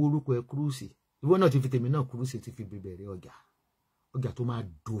fẹ́ fowó orúkọ ẹ kúrúùsì ìwọ náà ti fi tèmi náà kúrúùsì ti fi bẹ̀rẹ̀ ọjà tó máa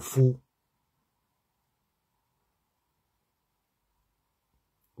dòfo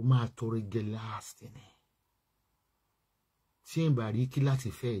ó máa tọrọ gẹ láàsì ni tí n bá rí kí láti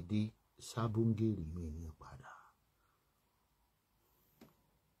fẹ́ dé sábóngèrè mi ní padà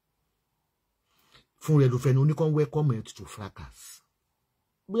fún rẹ ló fẹ́ ní oníkan welcome ẹ̀ to fracas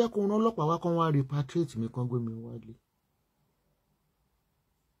bóyá kò rán ọlọ́pàá wá kán wá repatriate mi kán gbé mi wálé.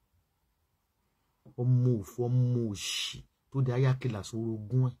 ọmọ òfò ọmọ òṣì tó di ayákẹ́là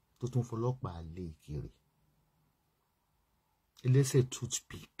sórogún ẹ̀ tó tún fọlọ́pàá lé kiri ẹlẹ́sẹ̀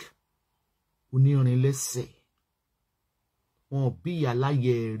toothpick onírin lẹ́sẹ̀ wọn bí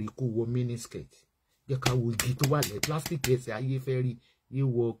aláyẹ rí kó wọ miniskirt jẹ́ ká wo igi tó wà lẹ́ plastic ẹsẹ̀ ayé fẹ́ rí yé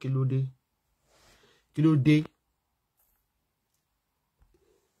wọ kí ló dé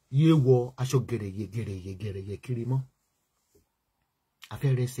yé wọ aṣọ gẹ̀rẹ̀yẹ kiri mọ́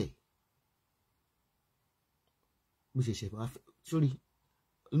afẹ́rẹ́sẹ̀ mo ṣẹ̀ṣẹ̀ sórí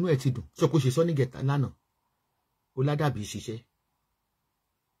inú ẹ̀ ti dùn sọ pé ó ṣe sọ ní gẹ̀ta lánàá ó ládàbí ṣiṣẹ́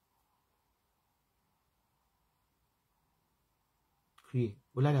fi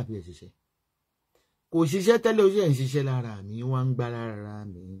ó ládàbí ẹ̀ ṣiṣẹ́ kò ṣiṣẹ́ tẹ́lẹ̀ ó ṣe ń ṣiṣẹ́ lára mi wọ́n ń gbá lára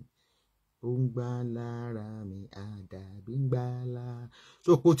mi ó ń gbá lára mi àdàbí ń gbá lára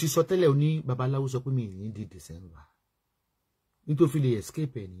so kò ti sọ tẹ́lẹ̀ ó ní babaláwo sọ pé mi ní di December nítorí fi lè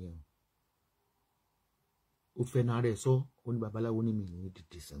escape ẹ̀ nìyẹn ó fẹ́ náà rẹ̀ sọ ó ní babaláwo ní mi ní di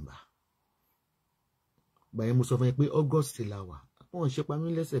December gbàyẹn mo sọ fún yín pé August la wà wọn ṣe pa mí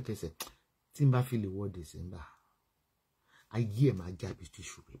lẹ́sẹ̀kẹsẹ̀ tí n bá fi lè wọ December ayé ẹ̀ máa jábí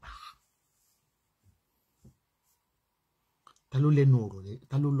tíṣù bíbá ta ló lẹ́nu ọ̀rọ̀ rẹ̀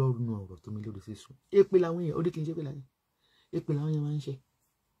ta ló lọ́nu ọ̀rọ̀ tó mi lórí sísun èpè làwọn yẹn ó dé kí n ṣe pé láyé èpè làwọn yẹn máa ń ṣe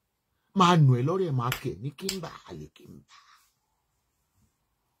máa nù ẹ lọ́rẹ̀ máa kẹ̀ ní kí n bá àlè kí n bá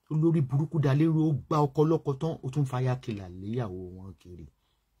olórí burúkú dalérò ó gba ọkọ lọ́kọ tán ó tún fàyà kìlà léyàwó wọn kiri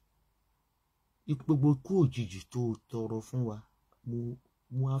gbogbo kú òjijì tó tọrọ fún wa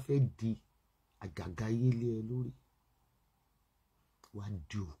mo á fẹ́ di àgàgà yélé ẹ lórí wá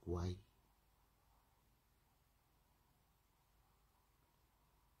di òkú ayé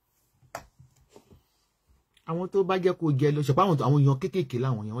àwọn tó bá jẹ́ kó jẹ lọ ṣùgbọ́n àwọn èèyàn kéékèèké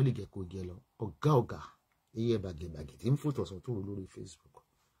láwọn èèyàn wọ́n lè jẹ́ kó jẹ lọ ọ̀gá iye bàgẹ̀bàgẹ̀ tí ń fòtò ọ̀sán tó rò lórí Facebook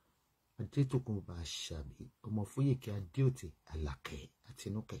adétòkun bá ṣàbí ọmọ Fóyèké Adéòtè Àlàkẹ́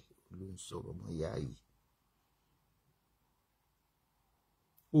Àtinúkẹ́ ló ń sọ̀rọ̀ ọmọ ìyá yìí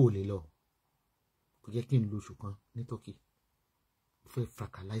ó lè lọ kò jẹ́ kí n lo oṣù kan ní Turkey fẹ́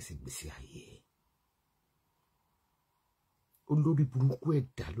fracalize ìgbésí ayé olórí burúkú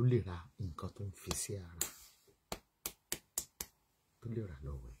ẹ̀dá ló lè ra nǹkan tó ń fi sí ara tó lè rà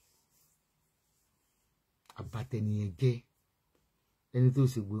lọ́wọ́ ẹ̀ abatẹniyẹn jẹ́ ẹni tó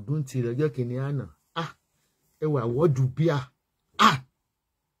sì gbógun ti lọ́jọ́ kìíní àná ẹ wà wọ́ọ̀dù bíà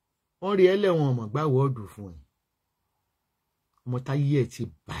wọ́n rí ẹlẹ́wọ̀n ọmọ gbá wọ́ọ̀dù fún ẹ ọmọ táyé ẹ̀ ti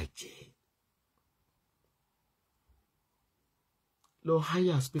bàjẹ́ lọ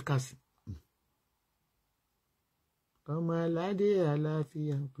háyà speakers ọmọ aládé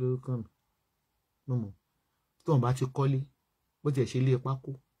àlàáfíà lórúkàn mọmọ tó ń bá ti kọ́lé bó tiẹ̀ ṣe lé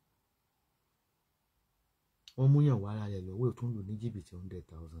pákó wọ́n mú yàn wá ara rẹ̀ lọ́wọ́ tó ń lò ní jìbìtì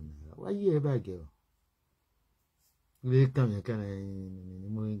 100,000 naira wáyé ẹ bàjẹ́ ọ ilé kàn yẹn kàn ní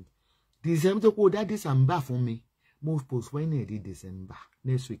mo December tó kó dá December fún mi mo postpone ẹ̀ di December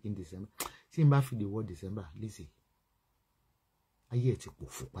next week in December tí n bá fi lè wọ December lẹ́sẹ̀ ayé ẹ̀ ti pò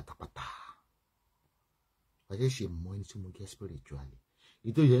fún pátápátá àjẹ́ ṣe mọ́ ẹni tí mo jẹ́ spiritually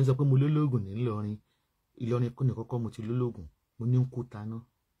ètò ìyẹn sọ pé mo lólógùn ní Ìlọrin kò ní kọ́kọ́ mo ti lólógùn mo ní ń kú taná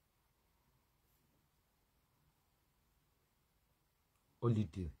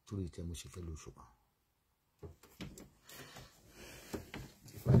holiday torí tẹ mo ṣe fẹ́ lóṣù kan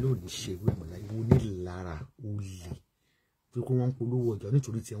ìfà ló lè ṣe ìwé ìmọ̀lá ìwọ nílára olè tó kó wọ́n ń polówó ọjà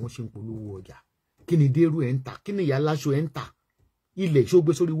nítorí tí wọ́n ṣe ń polówó ọjà kí ni dérú ẹ̀ ń tà kí ni ìyá aláṣọ ẹ̀ ń tà ilẹ̀ ṣó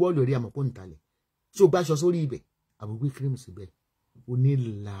gbé sórí wọ́ọ̀lù rí àmọ̀pọ̀ ń talẹ̀ ṣó gbáṣọ sórí ibẹ̀ àbúgbé cream síbẹ̀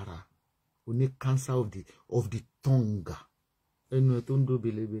onílára oní cancer of the tongue ẹnu ẹ tó ń dó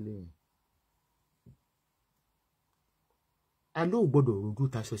belebele yẹn aló gbọ́dọ̀ rojú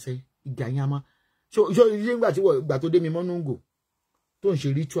taṣọṣẹ ìjà yẹn a máa ṣó ilé ìgbà tó dé mi mọ́nú ngò tó ń ṣe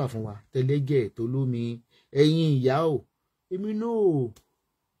ritual fún wa tẹlẹ́gẹ̀ tó lómi ẹ̀yin ìyá o èmi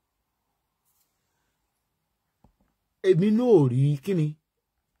náà rí kíni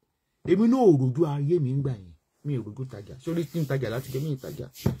èmi náà rojú ayé mi ń gbà yẹn mi ò rojú tajà sórí tí ń tajà láti jẹ́ mi ìtajà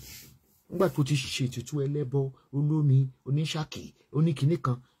nígbà tó ti ṣe ètùtù ẹlẹ́bọ olómi oníṣàkì oníkìní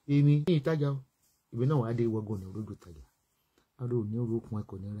kan èmi ní ìtajà ìbí náà wàá dé wọgọ ní rojú tajà aró ní orúkún ẹ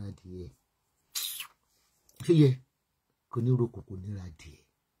kò ní ra adìẹ ṣé yẹ kò ní orúkún kò ní ra adìẹ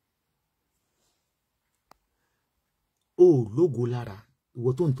ó lógo lára ìwọ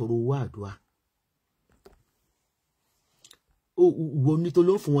tó ń tọrọ owó àdúrà ìwọ ní tó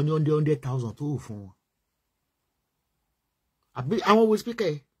ló fún wọn ní 100,000 tó fún wọn àbí àwọn wo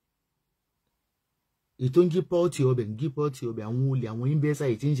speaker ètò ń jí pọ́ọ̀tì ọbẹ̀ ń jí pọ́ọ̀tì ọbẹ̀ àwọn olè àwọn ìbẹ́sà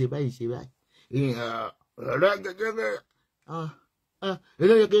ètí ń ṣe báyìí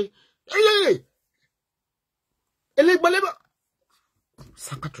elégbọ́lébọ̀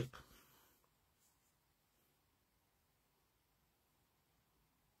psychiatric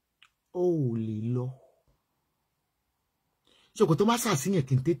ó lè lọ ṣòkò tó má ṣàṣìyàn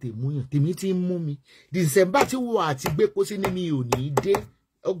kí n tètè múyàn tèmi tí ń mú mi December tí wọ́n àti gbé pósí ní mi ò ní dé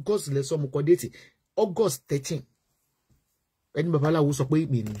August lẹ́sọ̀ mo kọ́ déètì August 13 ẹni babaláwo sọ pé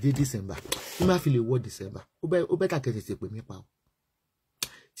mi ní dé December tí má fi lè wọ December ó bẹ́tà kẹsẹ̀sẹ̀ pè mí pa o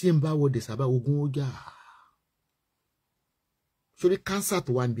tí n bá wọ December ogun ó jà sórí cancer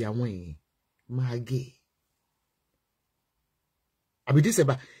tó wà níbi àwọn èèyàn máa gé àbí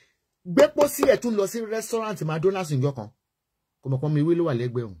December gbẹ́pọ̀ sí ẹ̀ tún lọ sí restaurant McDonald's ìjọ kan kò mọ̀ pọ́n mi ìwé ló wà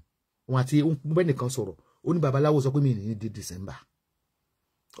lẹ́gbẹ̀ẹ́ òun àti bẹ́ẹ̀ nìkan sọ̀rọ̀ ó ní babaláwo sọ pé mi ní dé December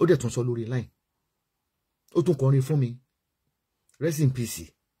ó dẹ̀ tún sọ lórí line ó tún kọrin fún mi rest in peace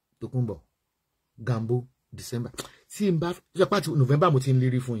Tókunbọ̀ Gambo December tí n bá ṣapá ti November mo ti ń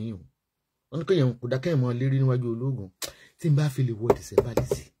lérí fún yín o wọn ní kéèyàn kò dákẹ́ mọ́ lérí níwájú ológun tí n bá fi lè wọ December lè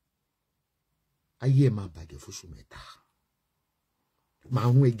sí ayé ẹ̀ máa bàjẹ́ fóṣù mẹ́ta màá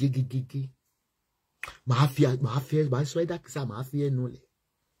rún ẹ gégégégé màá sọ ẹ́ dákísà màá fi ẹnu lẹ̀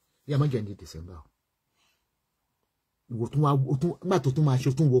yá má jẹ́ ní December ìwò tún wá nígbà tó tún máa ṣe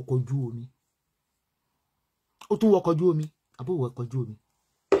tún wọkọ̀ ojú omi ó tún wọkọ̀ ojú omi àbó wọkọ̀ ojú omi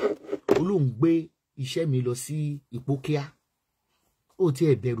olóhùn gbé iṣẹ́ mi lọ sí Ìpókíà ó ti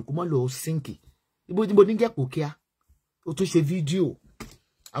ẹ̀ bẹ̀rù kó má lọ sínkì ibo ní gẹ̀pọ̀ kíá ó tún ṣe fídíò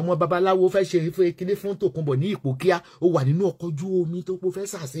àwọn babaláwo fẹ́ ṣe ìfẹ́ kíní fún Tókunbọ̀ ní Ìpókíà ó wà nínú ọkọ̀ ojú omi tó pọ̀ fẹ́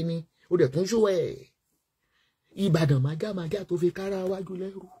sàsí ni ó dẹ̀ tún ṣó ẹ̀ Ìbàdàn mágá tó fi kára wájú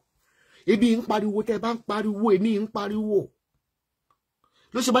lẹ́rù ebi ń pariwo tẹ́ bá ń pariwo èmi ń pariwo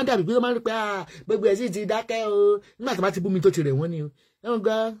ló ṣe máa ń dàbí pé ó máa ń rí pé gbogbo ẹ̀ sì ti dákẹ́ o nígbà tó bá ti bú mi tó ti rẹ̀ wọ́n ni o ẹ̀wọ̀n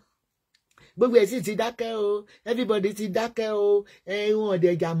gan gbogbo ẹ̀ sì ti dákẹ́ o everybody ti dákẹ́ o ẹ̀wọ̀n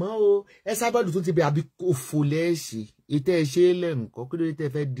ọ̀dẹ̀jà mọ́ o Esabod tún ti bẹ̀ àbí òfò lẹ́ẹ̀ṣì ìtẹ́ ẹ̀ ṣe lẹ́ǹkọ́ kí ló dé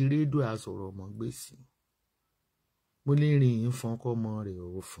tẹ́ fẹ́ di rédíò àsọ̀rọ̀ ọmọ gbèsè mo lè rìn yín fún ọkọ ọmọ rẹ̀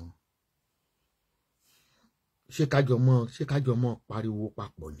ò fún ṣé kájọ mọ́ pariwo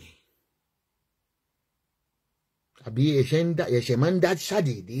papọ̀ ni àbí ẹ̀ṣẹ̀ máa ń dá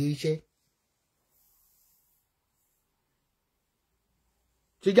ṣàdédé iṣẹ́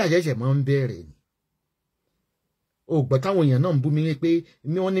ṣíjà ẹ̀ṣẹ̀ máa ń bẹ̀rẹ̀ ni ògbọ́n táwọn èèyàn náà ń bú mi pé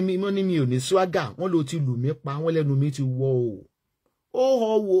wọ́n ní mi ò ní swagger wọ́n ló ti lù mí pa wọ́n lẹ́nu mi ti wọ́ ó họ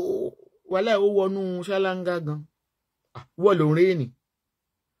wò wàhálà ó wọnú ṣáláńgá gan wọ́n ló ń rí ni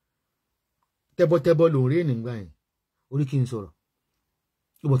tẹ́bọ́tẹ́bọ́ ló ń rí nígbà yẹn orí kí n sọ̀rọ̀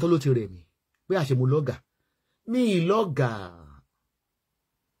ìbọn tó ló ti rẹ̀ mí pé àṣẹ mo lọ́gà mi lọ́gà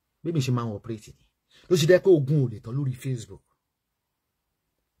bí mi ṣe máa ń operate ni ló ṣe dẹ́ pé ogun ò lè tán lórí Facebook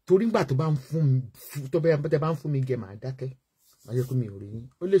torí ngbà tó bá ń fún mi tó bá ń fún mi jẹ màá dákẹ́ màá yẹ kó mi ò rí yín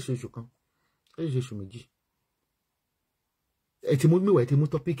ó lè ṣe oṣù kan ó lè ṣe oṣù méjì ẹ ti mú mi wá ẹ ti mú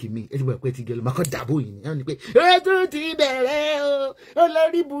tọ́píìkì mi ẹ ti wọ ẹ̀pẹ́ ti gẹ lọ máa kọ́ dàbò yìí ni ẹ ní pé ó tún ti bẹ̀rẹ̀ o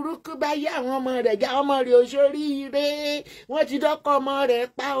olórí burúkú bá yá àwọn ọmọ rẹ̀ já ọmọ rẹ̀ òṣòríire wọ́n ti dọ́kọ̀ ọmọ rẹ̀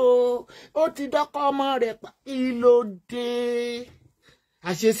pa o ó ti dọ́kọ̀ ọmọ rẹ̀ pa kí ló dé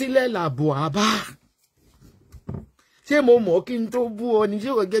àṣesílẹ̀ làbò àbá ṣé mo mọ̀ kí n tó bú ọ ní ṣé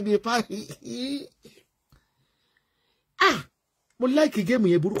kò gẹ́ bí páì mo láìkì géèmù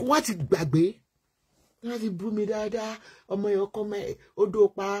yẹn burúkú wá ti gbàgbé wọ́n ti bú mi dáadáa ọmọ yẹn ọkọ mẹ́ odò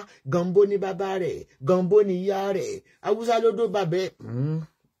pa Gambo ní bàbá rẹ̀ Gambo ní ìyá rẹ̀ Haúsá lódò bàbá ẹ̀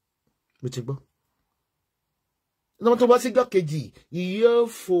mo ti gbọ́ lọ́wọ́ tó bọ́ sí gọ́ kejì yóò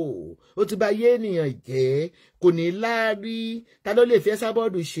fò ó ti bà yé ènìyàn jẹ́ kò ní láárí ta ló lè fi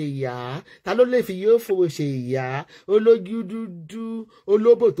Esabod ṣe ìyá ta ló lè fi yóò fò ṣe ìyá olójú dúdú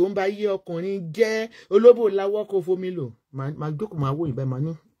olóbò tó ń bá yé ọkùnrin jẹ́ olóbò láwọ́ kó fomi lò máa jókòó máa wò ìbá máa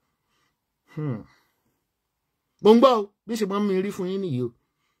ní mo ń gbọ́ bí ṣe máa ń mi rí fún yín nìyí o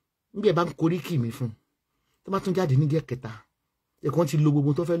níbi ẹ̀ bá ń koríkì mi fún tó bá tún jáde níjẹ́ kẹta ẹ̀kan ti lo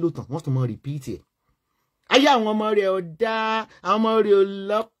gbogbo tó fẹ́ lò tán wọ́n tún mọ rìpíìtì ẹ̀ ayé àwọn ọmọ rẹ̀ ò dá àwọn ọmọ rẹ̀ ò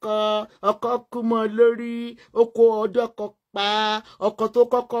lọ́kọ ọkọ kú mọ́ lórí ó kó ọdọ́ kọ pa ọkọ tó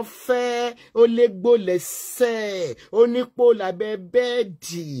kọ́kọ́ fẹ́ ó légbó lẹ́sẹ̀ ó nípò lábẹ́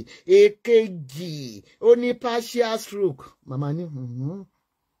bẹ́ẹ̀dì èkejì ó ní partial stroke màmá ní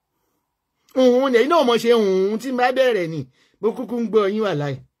lẹ́yìn náà mo ṣe tí n bá bẹ̀rẹ̀ ni mo kúkú ń gbọ́ yín wà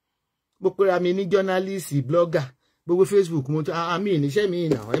láì mo pera mi ní journalist blogger gbogbo Facebook mo tó àmì ìníṣẹ́ mi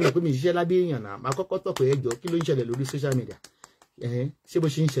ìnà ẹ̀ mọ̀ pé mi ṣiṣẹ́ lábẹ́ èèyàn náà máa kọ́kọ́ tọ̀pọ̀ ẹjọ́ kí ló ń ṣẹlẹ̀ lórí social media ṣé bó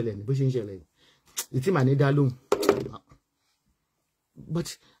ṣe ń ṣẹlẹ̀ ni bó ṣe ń ṣẹlẹ̀ ni ìtì màá ní dá lóhùn but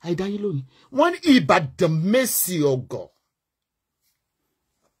àìdáyé lónìí wọ́n ní Ìbàdàn Mèsì ọgọ̀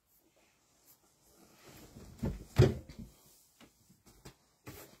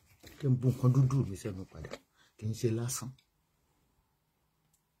kí n bu nǹkan dúdú mi sẹ́nu padà kì í ṣe lásán.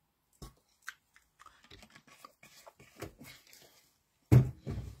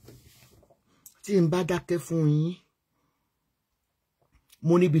 Tí n bá dákẹ́ fún yín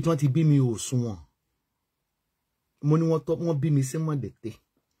mo níbi tí wọ́n ti bí mi ò sunwọ̀n mo ní wọ́n bí mi sí Mọ̀lẹ́tẹ̀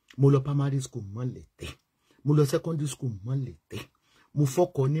mo lọ primary school Mọ̀lẹ́tẹ̀ mo lọ secondary school Mọ̀lété, mo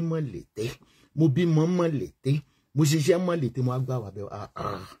fọ́kọ ní Mọ̀lété, mo bímọ Mọ̀lété, mo ṣiṣẹ́ Mọ̀lété, mo gbà wà bẹ́ẹ̀.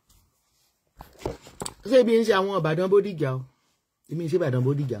 Ṣé ibi ń ṣe àwọn Ìbàdàn Bódìjà o? Ibi ń ṣe Ìbàdàn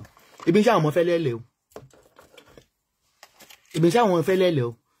Bódìjà o? Ibi ń ṣe àwọn ọmọ Fẹ́lẹ́lẹ̀ o? Ibi ń ṣe àwọn Fẹ́lẹ́lẹ̀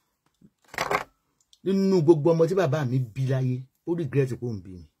o? Nínú gbogbo ọmọ tí bàbá mi bí láyé, ó regret pé ó ń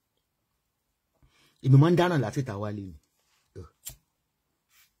bí mi. Èmi máa ń dáná láti ta wálé ni.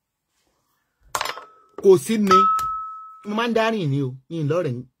 Kò sí ni, mo máa ń dárìn ni o, ní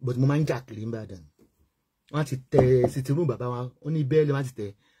Ìlọrin, but mo máa ń jà kiri Ìbàdàn. Wọ́n ti tẹ sitting bàbá wa, ó ní bẹ́ẹ̀lì wọ́n ti tẹ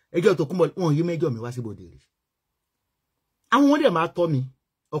ẹjọ́ tó kúnbọ̀, wọ́n yí mẹ́jọ mi wá sí bòde rẹ̀. Àwọn wọ́n dẹ̀ máa tọ́ mi,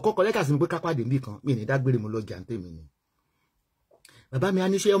 ọ̀kọ́kọ́ lẹ́tà sí mi pé kápádé níbì kan, mi ní dágbére mo lọ jàǹtẹ̀ mi ni. Bàbá mi á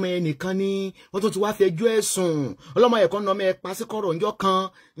ní ṣé ọmọ yẹn nìkan ni wọ́n tún ti wá fẹjọ́ ẹ̀sùn, ọlọ́mọ ẹ̀kọ́ náà mẹ́ pa sí kọ́rọ̀ ńjọ́ kan,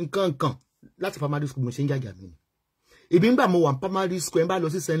 nǹkan. Láti primary school mo ṣe ń jàjà mi ni. Ìbí ń gbà mo wà ní primary school ẹ̀ ń bá lọ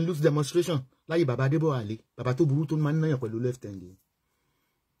sí St. Luke's demonstration láyé bàbá Adébọ̀wálé, bàbá tó burú tó máa ń náyàn pẹ̀lú left hand.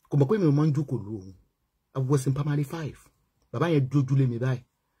 Kò mọ̀ pé mi ò mọ̀ ń jókòó lù òun. I was in primary 5. Bàbá yẹn dojúlé mi báyìí.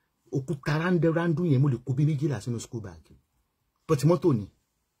 Òkúta rándú yẹn mo lè kó bí méjìlá sínú school bag. Pọtimọ́tò ni.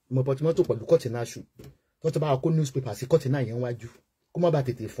 Mo pọtimọ́tò pẹ̀lú kọ́tìnà ṣù. Wọ́n ti bá wa kó newspaper sí kọ́tìnà yẹn wájú. Kó má bàa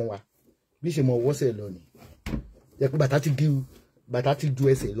tètè fún wa. Bí ṣe mọ wọ́sẹ̀ lọ ni. Yẹ pé bàtà ti ju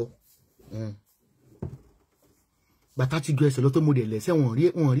ẹsẹ̀ lọ. Bàtà ti ju ẹsẹ̀ lọ tó mo dẹ̀ lẹ́sẹ̀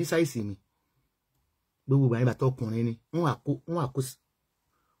wọ́n rí sáìsì mi. Gbogbo ìgbà yẹn bàtà ọkùnrin ni.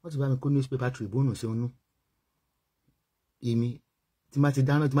 Wọ́n ti bá mi kó newspaper Tribune sí inú. Èmi tí ma ti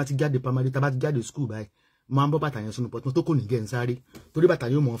dáná tí ma ti jáde primary tá bá ti jáde school báyìí máa ń bọ́ bàtà yẹn sínú pọtun tó kò ní gẹ̀ ń sáré torí bàtà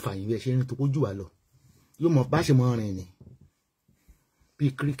yóò mọ̀ fà yín bí ẹ ṣe ń tó kójú wa lọ yóò mọ̀ bá ṣe mọ̀ rìn ni bí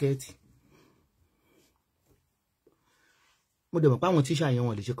kíríkẹ́ẹ̀tì. Mo dẹ̀ mọ̀ pé àwọn tíṣà yẹn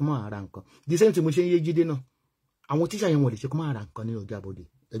wọ́n lè ṣe kó máa ra nǹkan the same tí mo ṣe ń yé Jídé náà àwọn tíṣà yẹn wọ́n lè ṣe kó máa ra nǹkan ní ọjà Bòdè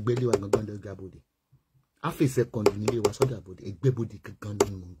ẹgbẹ́ ilé wa gangan ní ọjà Bòdè áfẹ́ secondary nílé wa sọ́jà Bòdè ẹgbẹ́ Bòdè gangan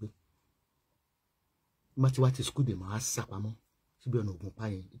ní mo ń gbé. Má ti wá ti school dè máa sàpamọ́ síbi ọ̀nà ògùn pa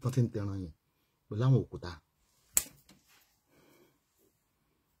yẹn ìtàn tí ń tẹran yẹn pẹ̀lú àwọn òkúta.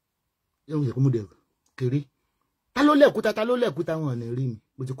 Yẹ́n ṣe kó mú dẹ̀ kéré. Ta ló lẹ́kúta wọn ní rí mi.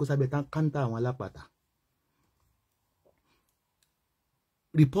 Mo ti kó sábẹ́ káńtà àwọn alápàtà.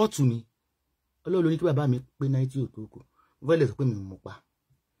 Rìpọ́ọ̀tù mi. Ọlọ́run ní kí bàbá mi pé 90 òtókù. Mo fẹ́ lè sọ pé mi mọ̀ pa.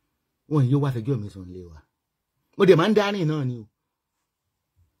 Wọ́n yóò wá fẹjọ́ mi sùn lé wa. Mo dẹ̀ máa ń dárìn náà ni o.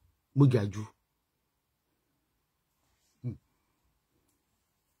 Mo jà jù.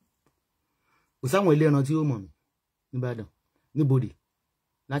 Kò sáwọn ilé ẹran tí ó mọ̀ mí níbàdàn níbodè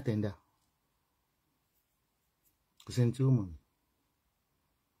látẹ̀ndà kò sẹ́ni tí ó mọ̀ mí.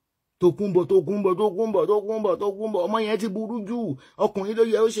 Tókùnbọ̀ ọmọ yẹn ti burú jù ọkùnrin ló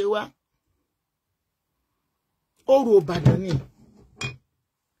yẹ ó ṣe wá. Ọ̀rọ̀ Ìbàdàn ni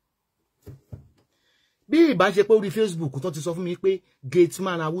bí ìbáṣepọ̀ orí Facebook tó ti sọ fún mi pé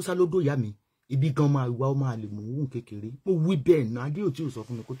gateman Haúsá ló dòyà mi ibi gan máa wá ó máa lè mú òun kékeré mo wí bẹ́ẹ̀ náà adé ò tí ò sọ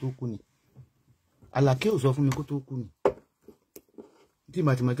fún mi kó tó kú ni. Àlàkè ò sọ fún mi kó tó kú ni. Tí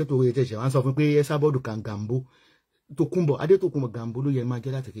màtìmákẹ́ tó yẹ tẹ̀sẹ̀ wá ń sọ fún pé Esabod kan Gambo Tókunbọ̀ adé Tókunbọ̀ Gambo ló yẹ máa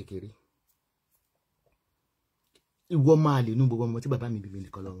jẹ́ láti kékeré. Ìwọ máa lè nú gbogbo ọmọ tí bàbá mi bíbí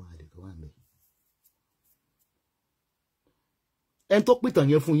nìkan lọ́wọ́ àlè tó wà mẹ́. Ẹni tó pìtàn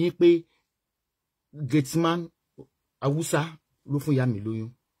yẹn fún yín pé gateman Haúsá ló fún ìyá mi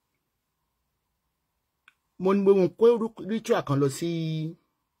lóyún. Mo ní mo kó ritual kan lọ sí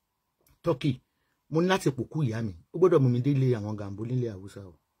Turkey. Mo ní láti pòkú ìyá mi ó gbọ́dọ̀ mú mi délé àwọn Gambo nílé Haúsá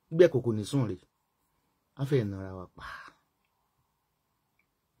o gbẹ kòkò ní sùn rè á fẹ́ nara wa pa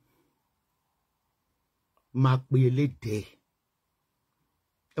máa pe elédè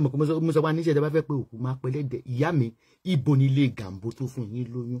ẹ mọ̀ pé mo sọ wá níṣẹ́ tẹ́ bá fẹ́ pé òkú máa pe elédè ìyá mi ibo nílé Gambo tó fún yín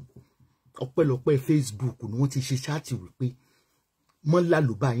lóyún ọpẹ́lọpẹ́ Facebook ni wọ́n ti ṣe ṣáàtì wípé mọ́lá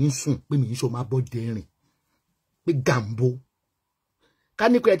ló bá yín sùn pé mi ń ṣe máa bọ́ dẹ́rìn pé Gambo ká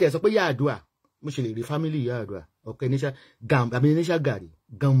ní kó ẹ tẹ̀ sọ pé Yar'Adua mo ṣe lè rí family Yar'Adua ọkọ níṣà gàrí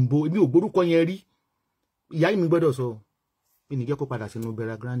Gambo èmi ò gbórúkọ yẹn rí ìyá mi gbọ́dọ̀ sọ pé nìjẹ́ kó padà sínú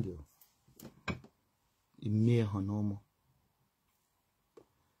Bera Grande o ìmí ẹ̀hàn náà mọ́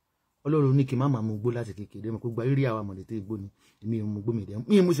Ọlọ́run ní kí má máa mú gbó láti kékeré mọ̀ pé gba rírí àwọn àmọ̀lẹ́tẹ̀ igbó ni èmi ò mú gbó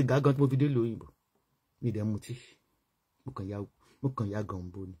mi mú sìgá gan tí mo fi dé lóyìnbó mi dẹ̀ mú tí mo kàn ya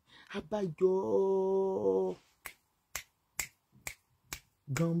Gambo ni abájọ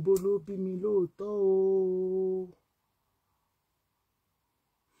Gambo ló bí mi lóòótọ́ o.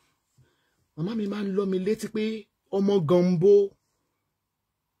 Màmá mi máa ń lọ mi létí pé ọmọ Gambo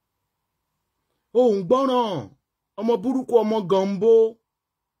òun gbọ́ràn ọmọ burúkú ọmọ Gambo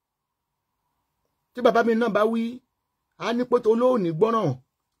tí bàbá mi náà bá wí á ní pé olóòní gbọ́ràn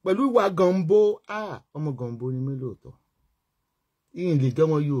pẹ̀lú ìwà gànbó ọmọ gànbó ni mí lóòótọ́ yìí lè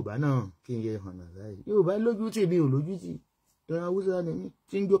jọmọ Yorùbá náà kí n yẹ hànà láì Yorùbá lójú tì mí ò lójú tì ìran Haúsá ni mí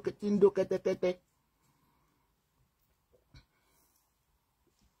tí ń dó kẹ́tẹ́kẹ́tẹ́.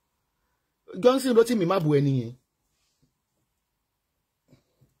 Johnson ló tì mí má bu ẹni yẹn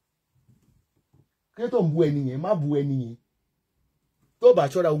kí tó ń bu ẹni yẹn má bu ẹni yẹn tó bá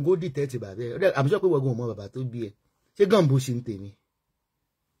ṣọ́ra òun dìtẹ́ ti bàbá ẹ àbíṣọ́ pé wọ́n gan ọmọ bàbá tó bí ẹ ṣé gànbó ṣe ń tèmi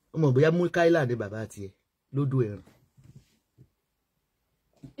ọmọ bóyá mú káílà ní bàbá tiẹ̀ lódò ẹ̀rùn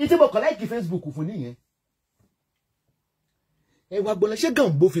ìtí mo kọ̀ láìkí Facebook fún nìyẹn ẹ wá gbọ́n ṣé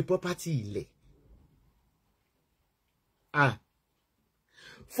gànbó fi property ilẹ̀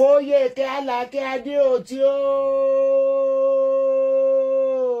fóyè kẹ́ alákẹ́ adé òtí ó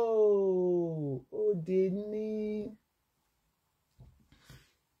dé ní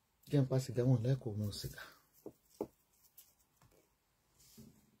kí n pa sìgá wọn lẹ́kọ̀ọ́ mọ́ sìgá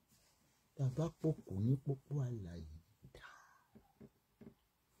bàbá pòkù ní pópó àlàyé dá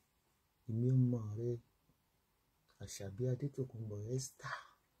èmi ọmọ rẹ Àṣàbí Adétòkunbọ̀ Esther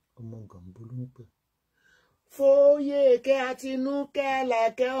ọmọ gànbó ló ń pè fóyè kẹ́ Àtinúkẹ́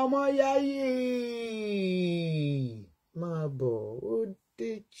làkẹ́ ọmọ yáyé máa bọ̀ ó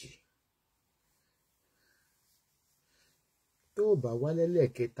Dèjì tó bá wálé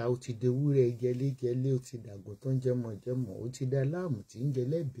lẹ́ẹ̀kẹta ó ti dewúrẹ́ jẹlẹ́jẹlé ó ti dàgbò tó ń jẹmọ̀jẹmọ̀ ó ti dá láàmú tí ń jẹ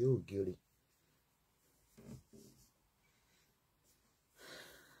lẹ́bẹ̀ẹ́ ògiri.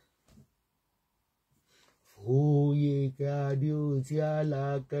 Fóyè kẹ́ Adéòtí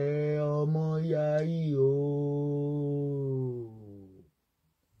Àlàkẹ́ ọmọ yáyí o.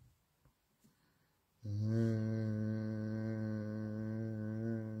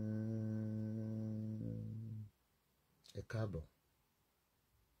 Ẹ káàbọ̀.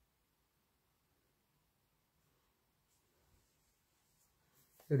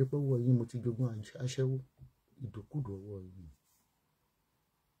 Ẹ rí pé ọwọ́ yìí mo ti jogún aṣẹ́wó ìdòkúdò ọwọ́ yìí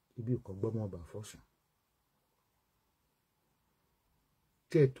ibi ìkọ̀ gbọ́mọ ọba fọ́sùn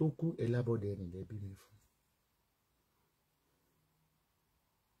kẹ́ ẹ tó kú ẹ lábọ́dẹ ẹ̀rìn lẹ́bí mi fún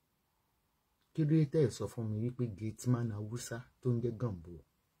kí ló tẹ́ ẹ sọ fún mi wípé gateman Haúsá tó ń jẹ́ Gànbó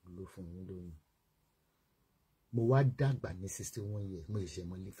ló fún mi lóyún mo wá dàgbà ní 61 years mo ṣe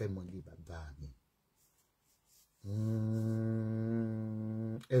fẹ́ mọ́lé bàbá mi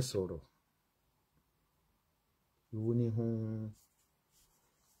ẹ sọ̀rọ̀ ìwọ ni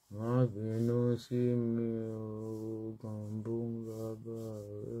wọ́n bínú sí mi o Gànbó bàbá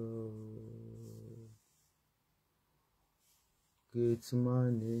rẹ o gateman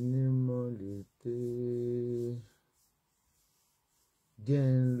ní mọ̀lẹ́tẹ́ jẹ́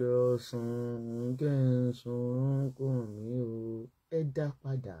ń lọ sùn jẹ́ ń sùn kùn mí o ẹ dá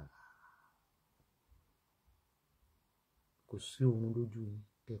padà kò sí ohun lójú yín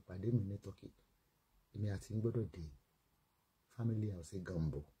kẹ́ pàdé mi ní Tọ́kì èmi àti ń gbọ́dọ̀ dé family house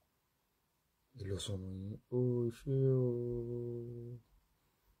Gànbó ìlọsọnù yín ó ṣe o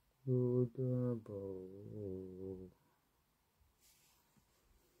ó dàbọ̀ o.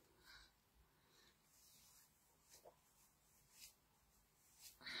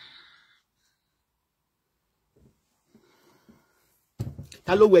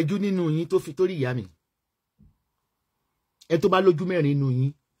 Ta ló wẹjú nínú yín tó fi torí ìyá mi ẹ tó bá lójú mẹ́rin nínú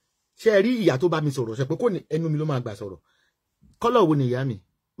yín ṣé ẹ rí ìyá tó bá mi sọ̀rọ̀ ṣe pé kò ní ẹnu mi ló máa gbà sọ̀rọ̀ kọ́lọ̀ wo ni ìyá mi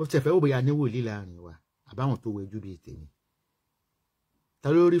mo ti fẹ́ wò bóyá ní wòlíì láàrin wa àbáwọn tó wẹjú bíi tèmi ta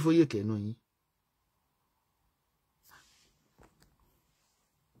ló rí Fóyèkẹ́ nínú yín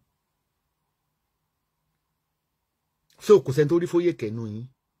ṣé kò sẹ́ni tó rí Fóyèkẹ́ nínú yín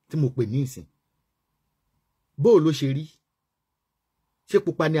tí mo pè ní ìsìn bó ló ṣe rí ṣé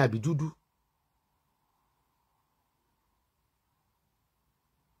pupa ni àbí dúdú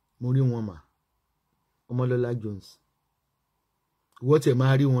mo rí wọn mà Ọmọlọ́lá Jones ìwọ tẹ̀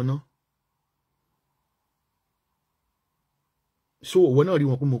máa rí wọn ná so ìwọ náà rí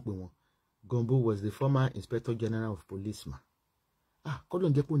wọn pé mo pè wọn Gànbó was the former Inspector General of Police ma kọ́lọ̀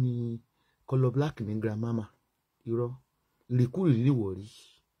ń jẹ́ pò ní color black ní grandmama irọ́ ìrìkúrì níwọ̀ rí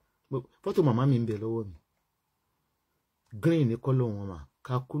fọ́tò màmá mi ń bẹ lọ́wọ́ mi green ní kọ́lọ̀ wọn mà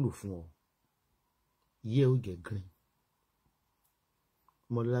ká kúlù fún ọ yẹ ó jẹ green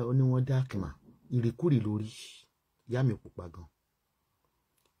Ọmọlọ́lá ó ní wọ́n dáàkì mà ìrìkúrì lórí ìyá mi pupa gan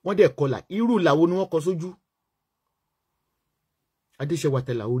wọ́n dẹ̀ kọlà irú làwo ni wọ́n kọ sójú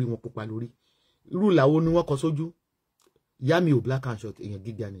Adéṣẹ́wàtẹ́là orí wọn pupa lórí irú làwo ni wọ́n kọ sójú ìyá mi ò black and short èèyàn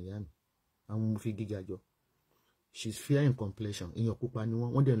gíga ni ìyá mi àwọn mo fi gíga jọ she's fair in complexion èèyàn pupa ni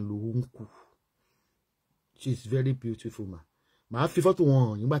wọ́n dẹ̀ ń lo ohun kù she's very beautiful ma màá fi fọ́tò wọn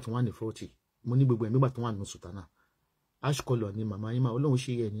hàn nígbà tí wọ́n wà ní 40 mo ní gbogbo ẹ̀ nígbà tí wọ́n wà ní sùtánà ash color ni màmá yín máa Ọlọ́run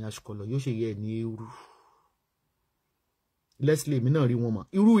ṣe yẹ ní ash color yóò ṣe yẹ ní eérú Leslie mi náà rí wọn mà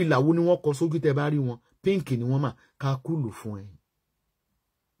irú ìlà wo ni wọ́n kọ sójú tẹ́ bá rí wọn pink ni wọ́n mà ká kúlù fún ẹ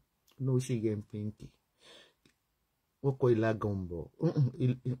ló ṣe yẹ pink wọ́n kọ ìlà gànbọ̀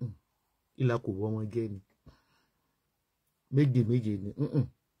ìlà kò wọ́ wọn gẹ́ ni méje ni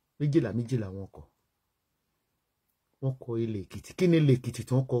méjìlá wọ́n kọ ilẹ̀ Èkìtì kí ni ilẹ̀ Èkìtì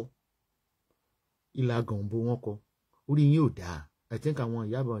tí wọ́n kọ ìlà gànbọ̀ wọ́n kọ orí yín ò dáa I think àwọn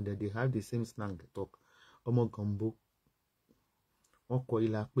Ìyábọ̀ ọ̀dẹ̀ they have the same slang talk ọmọ gànbọ̀ wọ́n kọ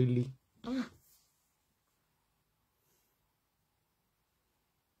ìlà pélé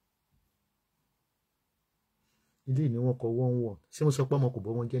ilé ni wọ́n kọ 1-1 ṣé mo sọ pé ọmọ kò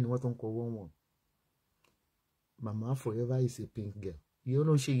bọ́ wọn jẹ́ ni wọ́n tó ń kọ 1-1 mama forever is a pink girl ìyẹn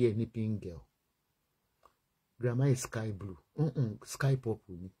ló ń ṣe yẹ ní pink girl grandma is sky blue sky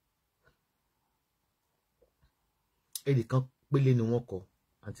purple ni èdè kan pélé ni wọ́n kọ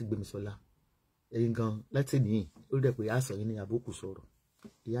àti Gbémisọ́lá ẹ̀yin gan láti nìyí ó dẹ̀ pé àṣọ yìí ní àbókù sọ̀rọ̀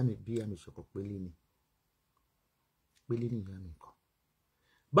ìyá mi bí ìyá mi sọ̀kọ̀ pélé ni ìyá mi kọ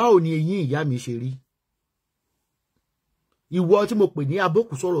báwo ni eyín ìyá mi ṣe rí ìwọ tí mo pè ní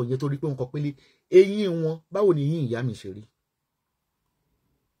àbókù sọ̀rọ̀ yẹn torí pé wọ́n kọ pélé eyín wọn báwo ni eyín ìyá mi ṣe rí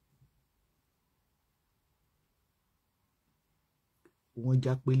wọ́n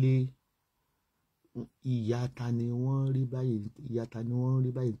já pélé ìyá ta ni wọ́n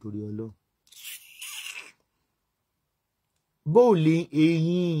rí báyìí torí Ọlọ́run bóòlì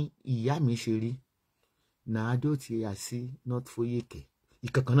eyín ìyá mi ṣe rí nàádó ti àsí not Foyeke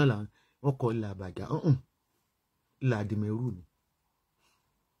ìkankan náà làwọn wọ́n kọ ilà àbàjá ilà àdìmẹrù ni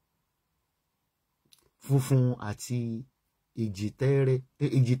funfun àti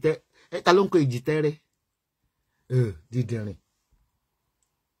èjìtẹ́rẹ́ ta ló ń kọ èjìtẹ́rẹ́ dídìrín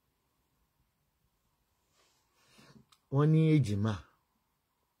wọ́n ní èjìmá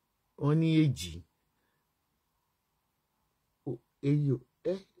wọ́n ní èjì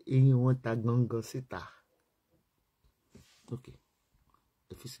eyín wọn ta gangan síta ok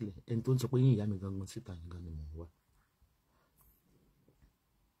ẹ fi sílẹ̀ ẹni tó ń sọ pé eyín ìyá mi gangan síta nǹkan ni mò ń wá.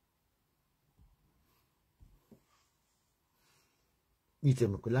 ní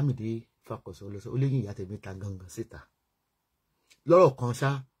ìtẹ̀mọ̀ pé Lámìdé Fakọ̀sọ lọ sọ ó léyìn ìyá tèmi ta gangan síta lọ́rọ̀ kan ṣá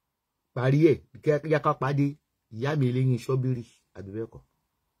parí ẹ̀ kíákà pàdé ìyá mi léyìn ṣọ́bírì àbí bẹ́ẹ̀ kọ́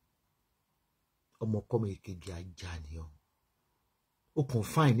ọmọkọ́mọ èkejì ajá ni ọ́ ó kàn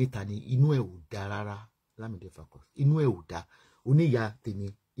fáìn níta ni inú ẹ̀ ò dá rárá Lámìdé Fakọ̀sọ inú ẹ̀ ò dá oníyà tèmi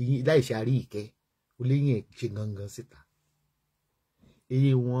láìṣe àrí ìkẹ́ ó léyìn ẹ̀ ṣe gangan síta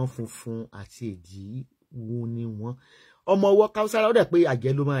eyín wọn funfun àti èjì wú ni wọn ọmọ ọwọ́ Káúsára ó dẹ̀ pé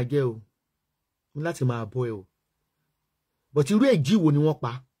àjẹ́ ló máa jẹ́ o láti máa bọ́ ẹ o but irú èjì wo ni wọ́n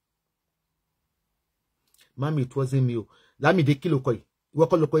pa mami it wasn't me o Lámìdé kí ló kọ yìí ìwọ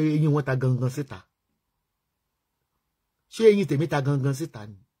kọ́ ló kọ eyín wọn ta gangan síta ṣé eyín tèmi ta gangan síta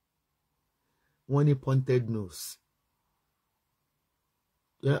ni wọ́n ní pointed nose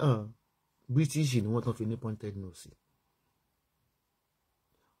British ni wọ́n tán fi ní pointed nose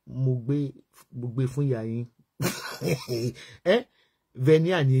mo gbé fún ìyá yín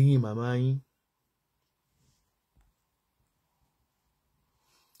venia ni eyín màmá yín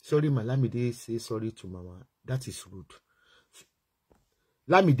sorry ma Lámìdé say sorry to mama that is rude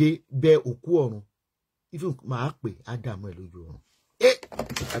Lámìdé bẹ òkú ọ̀run even máa pè ádámù ẹ lójú ọ̀run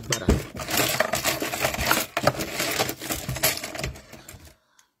agbára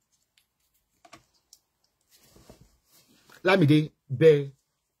Lámìdé bẹ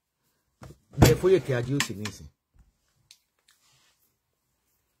Foyeke adé òsì nísìn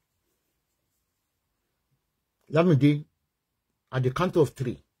Lámìdé at the count of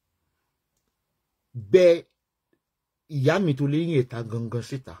 3 bẹ ìyá mi tó léyìn ìta gangan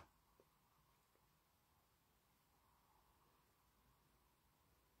síta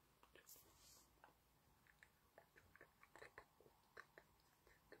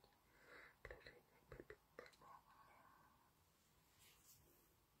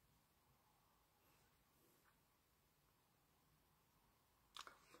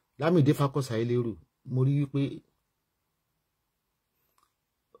Lámìdé Fakọ̀sọ ayélujára mo rí wípé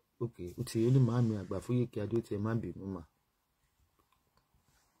ok ó ti ní màámi àgbà Foyeke adé ó ti ẹ má bínú mà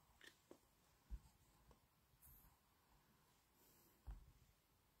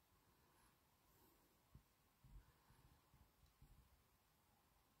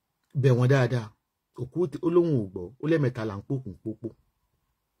bẹ̀ wọ́n dáadáa òkú olóhùn ò gbọ́ ó lẹ́mẹ̀ta là ń pòkùn pópó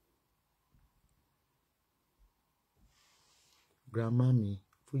grandma mi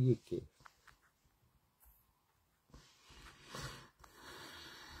Foyeke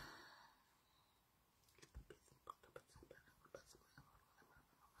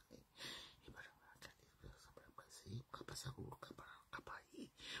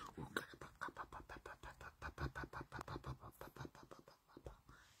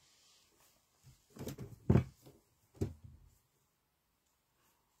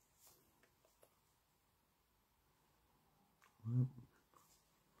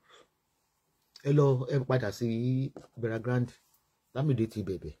ẹ lọ ẹ padà sí Bera Grande Lámìdé ti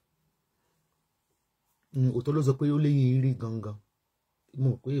bẹ̀bẹ̀ òótọ́ ló sọ pé ó léyìn rí gangan mo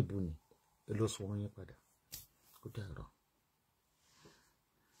rò pé èbú ni ẹ lọ sọ wọn yẹn padà ó dàrọ.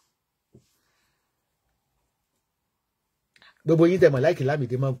 Gbogbo yín tẹ̀mọ̀ láìkí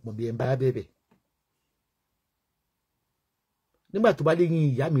Lámìdé máa pọ̀ bí ẹ ń bá bẹ̀bẹ̀ nígbà tó bá léyìn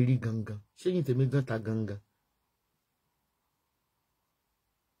ìyá mi rí gangan ṣé yín tèmi gan ta gangan.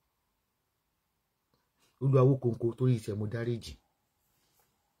 Olúwawo kòǹkò torí ìṣẹ́ mo dáríjì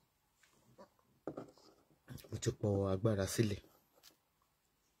mo ti pọ̀ agbára sílẹ̀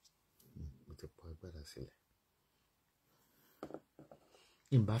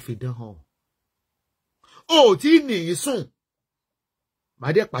ìbá fi dán hàn ó tí nìyí sùn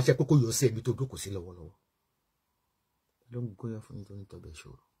màá dé pàṣẹ pé kó yọ sí ẹbí tó jókòó sí lọ́wọ́lọ́wọ́ ló ń gbóyà fún yín tó ní tọ́bẹ̀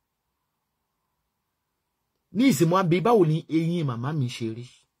ṣòro ní ìsìnmọ́ abẹ báwo ni eyín màmá mi ṣe rí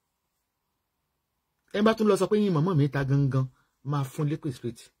ẹ bá tún lọ sọ pé eyín màmá mi ta gangan máa fún liquid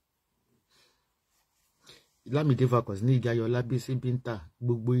straight. Lámìdé Falcons ní Ìjayọ̀ Lábísí Bíntà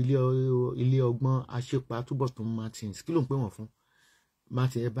gbogbo ilé ọgbọ́n aṣepa Túbọ̀tún Martins kí ló ń pè wọ́n fún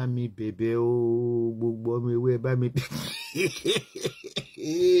Martin ẹ bá mi bẹ̀bẹ̀ o gbogbo ọmọ ewé ẹ bá mi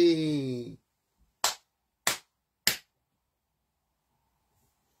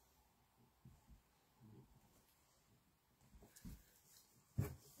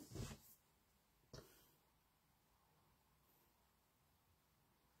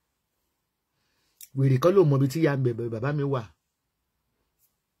wèrè kan ló mọ ibi tí ya ń bẹ̀bẹ̀ bàbá mi wà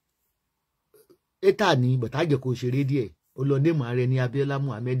étà ní bọ̀tájẹ̀ kò ṣeré díẹ̀ ó lọ némọ̀ ààrẹ ní Abiola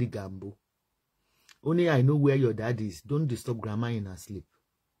Muhammed Gambo ó ní I know where your dad is don't disturb grandma in her sleep.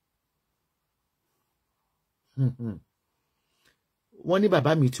 Wọ́n ní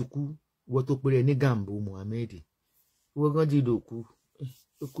bàbá mi ti kú wọ́n tó péré ní Gambo Muhammed wọ́n gan jíde òkú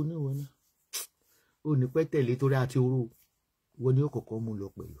òkú ní wọn náà ó ní pẹ́ tẹ̀lé torí àti oró wọn ni ó kọ́kọ́ mú lọ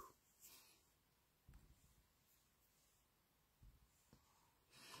pẹ̀lú.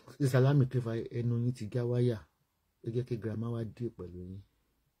 Salami kẹfà ẹnu yín ti já wáyà ẹ jẹ́ kí grandma wá dé pẹ̀lú yín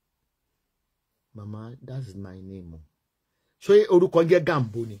mama that's my name ṣé orúkọ jẹ́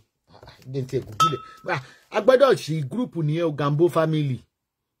Gambo ni dẹ́ntì ẹ̀gùn bílẹ̀ a gbọ́dọ̀ sí gúrùpù nìyẹn o Gambo family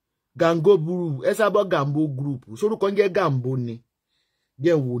Gambo buru Esabod Gambo group ṣorúkọ jẹ́ Gambo ni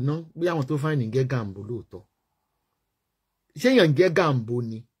jẹ́ wò ná bí àwọn tó fáìní jẹ́ Gambo lóòótọ́ ṣé èèyàn jẹ́ Gambo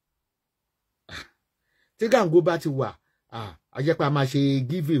ni tí Gambo bá ti wà ajẹ́pẹ́ a máa ṣe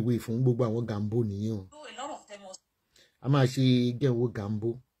give away fún gbogbo àwọn Gambo nìyẹn o a máa ṣe gẹ̀wò Gambo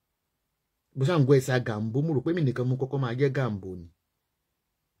bó ṣáà ń gbọ́ ẹ̀sà Gambo mo rò pé mi nìkan mo kọ́kọ́ máa jẹ́ Gambo ni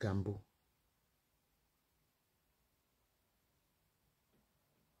Gambo.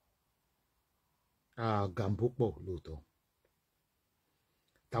 Gambo pọ̀ lóòótọ́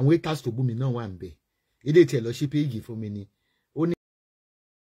tàwọn haters tó bú mi náà wà ń bẹ̀ ilé tiẹ̀ lọ sí péjì fún mi ni ó ní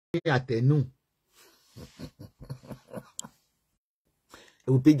àtẹ̀nù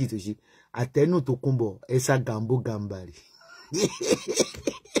ewu péjì tó ṣe àtẹ̀nù tó kún bọ̀ ẹ̀sà Gambo Gambari.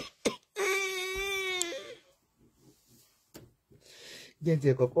 jẹ́ ti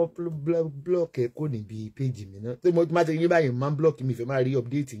ẹ̀kọ́ block ẹ̀ kó níbi péjì mi náà tó mo máa ti yín báyìí máa ń block mi fẹ́ máa rí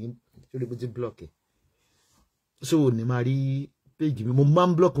update yín lórí bó ti block ẹ̀ so ní máa rí péjì mi mo máa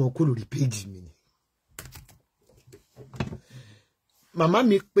ń block wọn kó lórí péjì mi ni. Màmá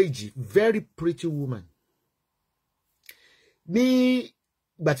mi péjì very pretty woman ní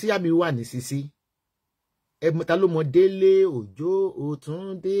ìgbà tí ìyá mi wà ní Sisi ta ló mọ Délé Òjó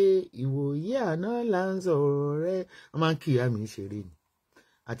Òtúndé ìwòye àná là ń sọ̀rọ̀ rẹ̀ wọ́n máa ń kí ìyá mi ṣeré ni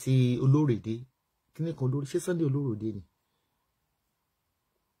àti Olórèdé kíní kan olórí ṣé Sunday Olórèdé ni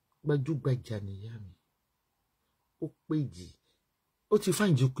gbajúgbajà ni ìyá mi ó péjì ó ti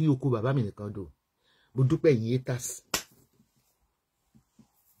fáìn ju kí oko bàbá mi nìkan dò mo dúpẹ́ yín haters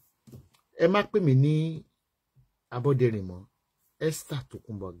ẹ má pè mí ní Abọ́dẹrìn mọ́ Esther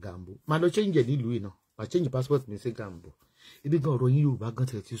Tokunbo Gambo máa lọ change ẹ̀ nílùú iná máa change passport mi sí Gambo ibi gan ọ̀rọ̀ yín Yorùbá gan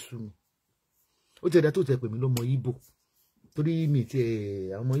tẹ̀ ti sú mi ó ti ẹ̀dá tó tẹ̀ pè mí lọ́mọ Ìgbò torí mi ti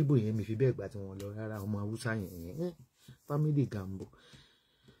àwọn ọmọ Ìgbò yẹn mi fi bẹ́ẹ̀ gbà tí wọ́n lọ rárá ọmọ Haúsá yẹn family Gambo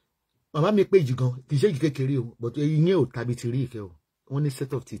màmá mi péjì gan kì í ṣe èjì kékeré o but eyín ò tàbí ti rí ìkẹ́ o wọ́n ní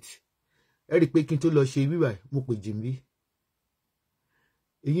set of teeth ẹ rí i pé kí n tó lọ ṣe wíwà mo péjì mi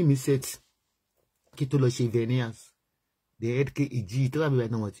eyín mi set kí n tó lọ ṣe veneers the head ke ìjì tó wà mí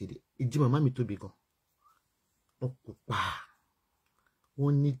báyìí náà wọ́n ti dé ìjì màmá mi tóbi gan wọ́n pupa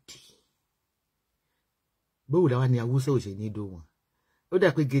wọ́n nídìí bówù láwa ni Haúsá ò ṣe ní dó wọn ó dà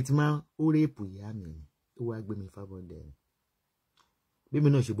pé gate máa ó rèépù ìyá mi ó wá gbé mi fábọ́ndẹ̀ bí mi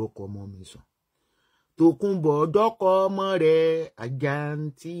náà ṣe bọ́ kọ ọmọ mi sùn Tòkunbọ̀ dọ́kọ ọmọ rẹ̀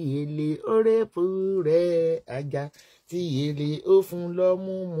àjàǹtí èlé orépù rẹ̀ àjàǹtí èlé ó fún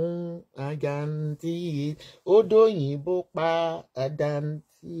lọ́mú mu àjàǹtí èlé ó dóyìnbó pa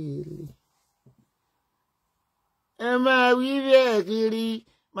àjàǹtí èlé. Ẹ máa wí bẹ́ẹ̀ kiri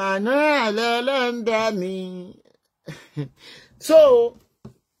Manuel ọlọ́ndà mi. So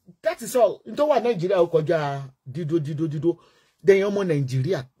that is all. N tó wà Nàìjíríà ó kọjá dídó dẹ̀yìn ọmọ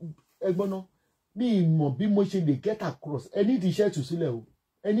Nàìjíríà ẹgbọ́n náà bí ìmọ̀ bí mo ṣe lè get across ẹ ní ìdí iṣẹ́ ìtúsílẹ̀ o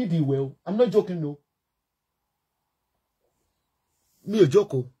ẹ ní ìdí ìwẹ̀ o I'm not joking no. Mi ò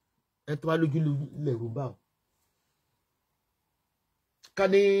jókòó ẹ tó wá lójú ilẹ̀ rúbà o. Ká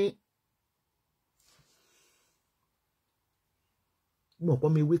ní mo pọ́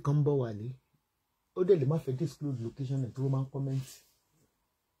mi ìwé kan ń bọ̀ wálé ó dẹ̀ lè má fẹ́ disclose location ẹ̀ tó máa ń comment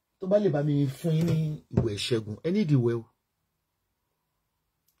tó bá lè bá mi fún yín ní ìwẹ̀ ìṣẹ́gun ẹ ní ìdí ìwẹ̀ o.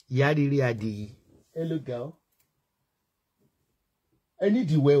 Ìyá rere adìyí hello girl ẹ ní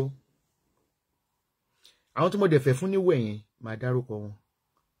ìdí ìwẹ̀ o. Àwọn tó mọ̀ dẹ̀ fẹ́ fún níwẹ̀ yẹn máa dárúkọ wọn.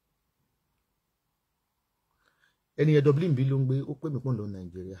 Ẹni yẹn Dublin bí ló ń gbé ó pè mí pọ̀ lọ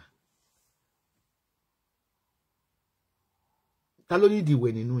Nàìjíríà. Ta ló ní ìdí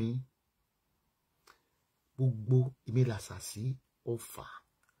ìwẹ̀ nínú yín? Gbogbo èmi làṣàṣì ọ̀fà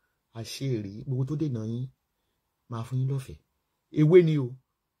àṣírí gbogbo tó dènà yín máa fún yín lọ́fẹ̀ẹ́. Ewé ni o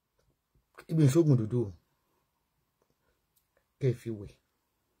ibi ìṣògùn dúdú o kẹ́ ẹ fi wẹ̀.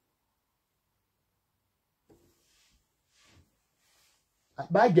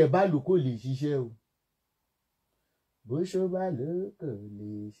 Bájẹ̀ bá lò kò lè ṣiṣẹ́ o bó ṣó bá lò kò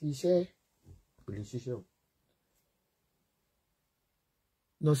lè ṣiṣẹ́ o.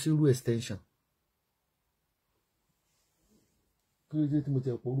 Nọ́sírù extension kí ló dé tí mo ti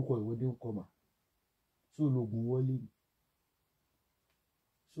ẹ̀pọ̀ orúkọ ìwọ́dé ń kọ́ mà ṣó lògùn wọlé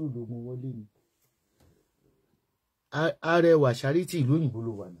ni Arẹwà Charity ìlú òyìnbó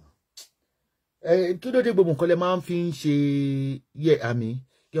ló wà náà. Kí ló dé gbogbo nǹkan lẹ máa ń fi ń ṣe yẹ àmì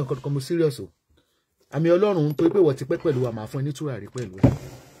kí nǹkan kan mo serious o àmì Ọlọ́run tó pé wọ́n ti pẹ́ pẹ̀lú wa máa fún ẹ ní tùràrí pẹ̀lú ẹ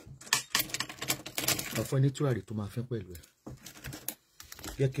máa fún ẹ ní tùràrí tó máa fẹ́ pẹ̀lú ẹ.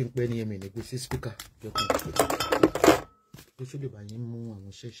 Jẹ́ kí n pẹ́ ní ẹ̀mí nígbè sí speaker jẹ́ kí n pẹ́ tó ṣe lè bá yín mú àwọn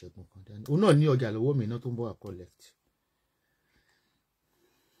iṣẹ́ ìṣẹ́gun kan dání. Òun náà ní ọjà lọ́wọ́ mi náà tó ń bọ̀ wá collect.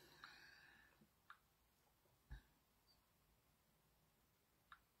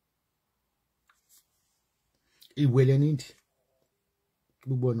 Ìwé lẹ nídìí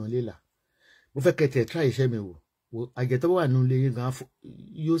gbogbo ọ̀nà lílà mo fẹ́ kẹtẹ̀ try iṣẹ́ mi wò àjẹtọ́ wà nínú ilé yín gan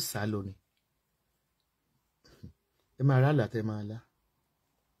yóò sá lọ ni ẹ máa rà látẹ máa lá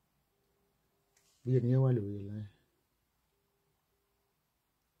bí ẹnìyẹn wà lórí láì.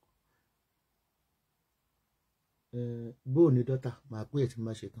 Bóò ní dọ́tà máa pé ẹ̀ tí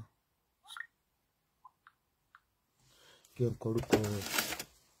má ṣe tán kí n kọrúkọ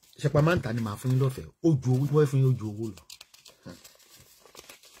ṣẹpa máa ń tà ní màá fún yín lọ́fẹ̀ẹ́ ojú owó wọ́n fún yín ojú owó lọ.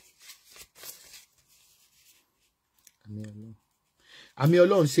 Àmì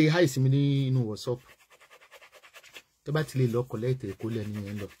Ọlọ́run ṣe háìsí mi nínú WhatsApp tó bá ti lè lọ collect èkó lẹ́ni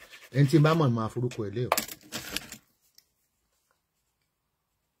yẹn lọ ẹni tí n bá mọ̀ ní máa forúkọ ẹ̀ lẹ́yọ̀.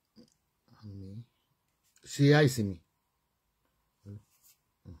 Ṣe háìsí mi.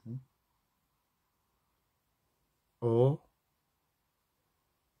 Or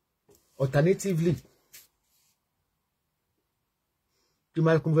alternatively tí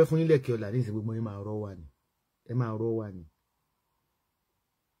máa kún fẹ́ fún yín lẹ́kẹ̀ọ́ ọ̀la ní ìsìn gbogbo yín máa rọ́ wà ní ẹ máa rọ́ wà ní.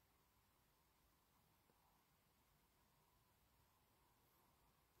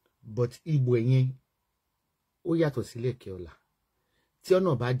 But ìbò ẹ̀yẹn ó yàtọ̀ sí lẹ́kẹ̀ọ́ ọ̀la tí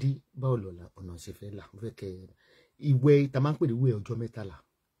ọ̀nà bá dí báwo lọ́la ọ̀nà ṣe fẹ́ là fẹ́ kẹ́ ìwé ìta máa ń pè ní ìwé ọjọ́ mẹ́tàlá.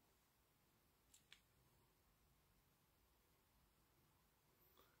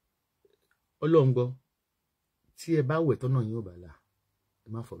 Ọlọ́run gbọ́ tí ẹ bá wẹ̀ tọ́nà yín ò bá là ẹ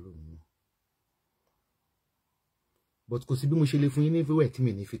má fọ́ lómi mọ́. But kò sí bí mo ṣe lè fún yín ní ìwẹ̀ tí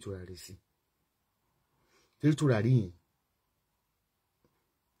mi ní fi tùràrí sí. Torí tùràrí yẹn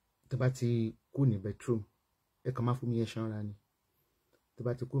tẹ́ bá ti kú ní bedroom ẹ kàn má fún mi yẹn ṣanra ni. Tẹ́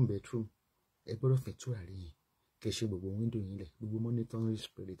bá ti kú ní bedroom ẹ gbọ́dọ̀ fẹ́ tùràrí yẹn kẹ́ ṣe gbogbo window yín lẹ̀ gbogbo monitoring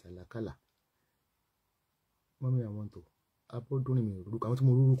spirit àlàkàlà. Mọ́mí àwọn tó abọ́dúnrin mi orúkọ àwọn tí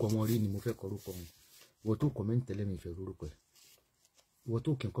mo rúrúkọ wọn rí ni mo fẹ́ kọ orúkọ wọn wọ́n tó comment tẹ́lẹ̀ mi fẹ́ rúrúkọ ẹ̀ wọ́n tó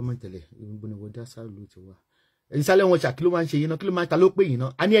kí n comment tẹ́lẹ̀ ìbọn ni wọ́n dá sáàlù ti wá ẹ̀yin sálẹ̀ wọn ṣà kí ló máa ń ṣe yín náà kí ló máa ń ta ló pé yín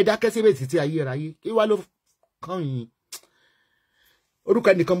náà a ní ẹ̀dá kẹ́sẹ́ bẹ́ẹ̀ títí ayé ra yé kí wá ló kàn yín orúkọ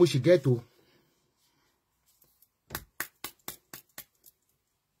ẹnìkan mo sì gẹ́ẹ̀tò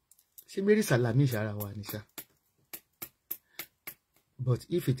ṣé Mary Salami ìṣara wa ni ṣá but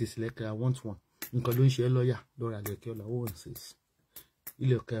if it is like I want one nǹkan ló ń ṣe lọ́yà lọ́ra ilẹ̀kẹ̀ ọlá 016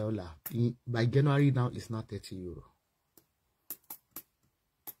 ilẹ̀kẹ̀ ọlá by January now is now 30 euro.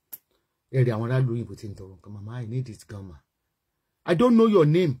 Ẹ̀rẹ̀ àwọn aráàlú òyìnbó ti ń tọrọ nǹkan mama I need it gan ma. I don't know your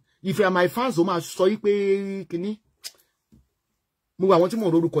name. If you are my fans o máa sọ yí pé kíní. Mo wà àwọn tí mo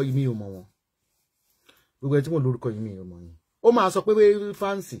lórúkọ yìí mi ò mọ̀ wọn. Gbogbo ẹni tí mo lórúkọ yìí mi ò mọ̀ yín. Ó máa sọ pé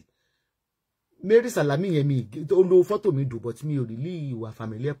fancy. Mary Salami yẹn mi ó lo fọ́tò mi dùn but mi ò really wà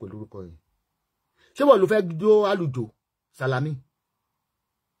familiar pẹ̀lú orúkọ yìí. Ṣé wọ́n ló fẹ́ jó àlùjò Salami?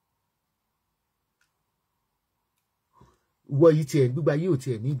 Wọ yìí tiẹ̀ gbígba yìí ò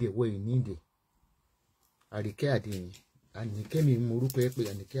tiẹ̀ ní ìdè wọ yìí ní ìdè. Àríkẹ́ àdé yẹn. Àníkẹ́ mi mo orúkọ ẹ pé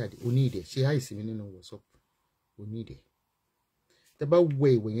Àníkẹ́ àdé oní ìdè ṣé àìsí mi nínú WhatsApp oní ìdè. Tẹ́ bá wọ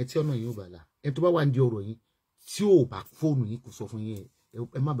ìwẹ̀ yẹn tí ọ̀nà yìí ò bá la. Ẹni tó bá wà ní ọ̀rọ̀ yìí tí ò bá fóònù yìí kò sọ fún yín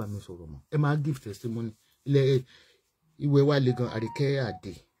ẹ má bá mi sọ̀rọ̀ mọ́. Ẹ máa give testimony. Ilẹ̀ ìwẹ̀ wa le gan Àríkẹ́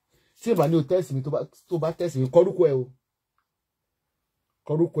àdé. Tí ìbá ní o tẹ́sì mi tó bá tẹ́sì mi kọ́rúkọ ẹ o.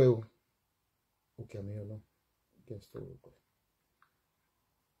 Kọ́rúkọ ẹ o. Òkè àmì ọlọ́run. Gẹ́sì tó rúkọ.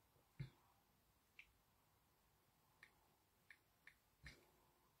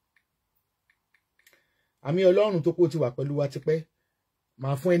 Àmì ọlọ́run tó kó ti wà pẹ̀lú wa tipẹ́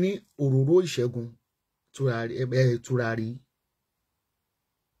máa fún ẹ ní òróró ìṣẹ́gun tùràrí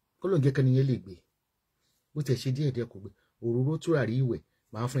kó ló ń jẹ́ kẹ́ni yẹn lè gbé bó tẹ̀ ṣe díẹ̀díẹ̀ kò gbé òróró tùràrí ìwẹ̀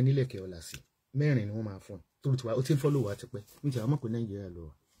máa fún ẹ nílẹ̀kẹ̀ ọ̀la sí 4 ni wọ́n máa fún ẹ tó ti wá ó ti ń fọ́lọ̀ wá tipẹ́ níta àwọn ọmọkùnrin Nàìjíríà lọ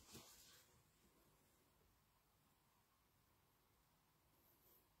wà.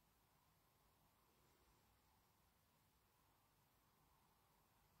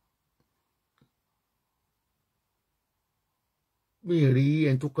 Mi rí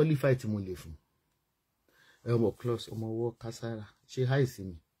ẹni tó qualify tí mo lè fún ọmọ plus ọmọ owó kására ṣe háìsí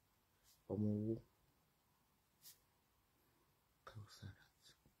mi ọmọ owó kására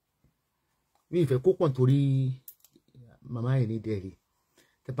mi ìfẹ́ kó pọ̀ torí màmá ẹ̀ ní dẹ̀rí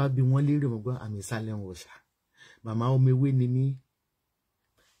tẹ́ bá bí wọ́n lérè mọ́ gbọ́ àmì ìsàlẹ̀ ọ̀ṣà màmá ọmọ ewé ni mí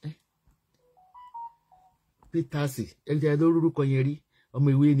pétásì ẹgbẹ́ lórúkọ yẹn rí ọmọ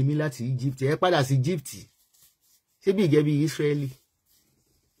ewé ni mí láti Egypt ẹ padà sí Egypt ṣé bí ìgẹ́ bí Israeli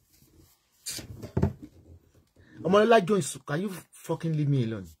ọmọlọ́lá Jones can you fucking leave me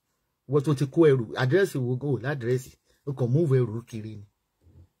alone wọ́n tó ti kó ẹrù àdírẹ́sì wo go ládírẹ́sì ó kàn múùvù ẹrù kiri ni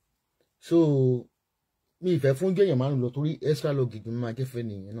so mi ìfẹ́ fún jẹ́yàn márùn lọ torí extra log gidi máa jẹ́ fẹ́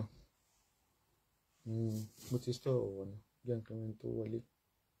nìyẹn náà mo ti stọ̀ ọ̀wọ́ náà jẹ́ nǹkan mẹ́rin tó wọlé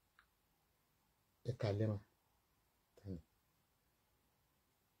ẹ̀ka lẹ́mà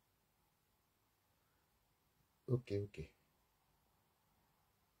okay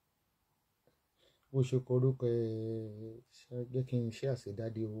bó ṣe korúkọ ẹ jẹ́ kí n ṣe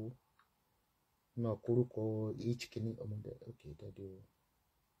àṣedádé owó náà korúkọ each kìíní ọmọdé okay dádé owó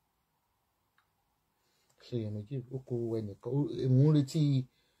ṣe èèyàn méjì ó kó ẹnìkan èèmù ń retí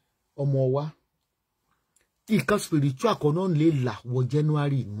ọmọ wa ìkan spiritual kan náà lè là wọ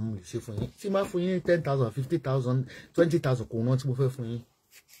January mo lè ṣe fún yín tí máa fún yín 10,000 50,000 20,000 kò wọ́n tí mo fẹ́ fún yín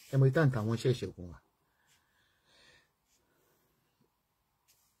ẹ mọ ìtàn táwọn iṣẹ́ ìṣẹ̀gùn wa.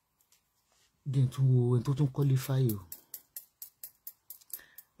 díẹ̀ tún wo ẹni tó tún qualify o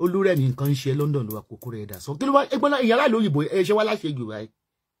olúrẹ̀ ní nǹkan ń ṣe London ló wà kókó rẹ̀ dà sọ kí ló wá ẹgbọ́n náà ìyàrá ìlú òyìnbó ẹ ṣe wá láṣẹ jù báyìí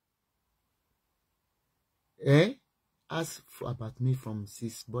ask about me from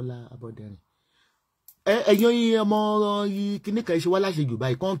sis Bọ́lá Abọ́dẹ̀rìn ẹ̀yin ọmọ kìíní kan ẹ ṣe wá láṣẹ jù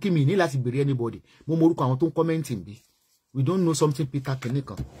báyìí kàn kí mi ní láti béèrè anybody mo mọ orúkọ àwọn tó ń kọ́mẹ́ǹtì bí we don't know something Peter kìíní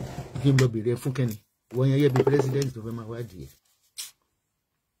kan kí n lọ béèrè fún kẹ́ni wọ́n yẹn yẹ bí president tó fẹ́ máa wádìí ẹ̀.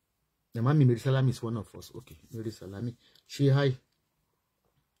 Mami Mary Salami is one of us. Okay, Mary Salami. Say hi.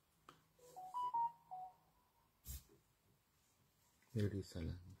 Mary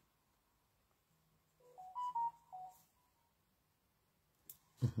Salami.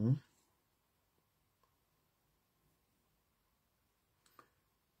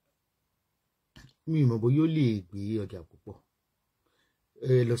 Mi mọ̀ bóyá ó lè gbé ọjà púpọ̀.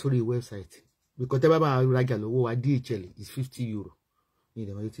 Lọ sórí website. Because tẹ́ bá bá rajà lọ́wọ́ wa DHL is 50 euro. Ní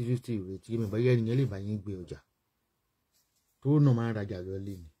ìdàmọ́ 50 euro tí mi báyẹ̀ ènìyàn lè bá yín gbé ọjà. Tó náà máa ń rajà lọ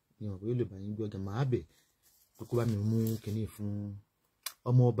lé ni. Ní ọ̀pọ̀ yóò lè bá yín gbé ọjà. Màá bẹ̀ kókó bá mi mú kinní fún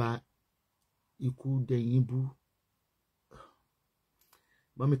ọmọ ọba ikú dẹ̀yìn bú.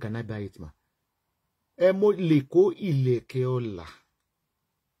 Mọ́mí can I buy it ma? Mo lè kó ìlẹ̀kẹ̀ ọlà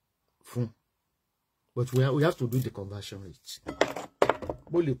fún. But we have to do the conversion rate.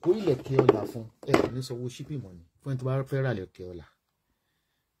 Mo lè kó ìlẹ̀kẹ̀ ọlà fún. Ní sanwó shipping money. Fún ẹni tó bá fẹ́ ra ìlẹ̀kẹ̀ ọlà.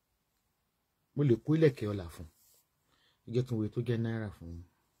 Mo lè kó ìlẹ̀kẹ̀ ọlà fún. Jẹ́ kí n wo tó jẹ́ náírà fún.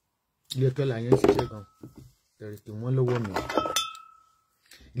 Ìlẹ̀kẹ̀ ọlà yẹn ṣiṣẹ́ gan. Ẹ̀rìkì wọ́n lọ́wọ́ mi.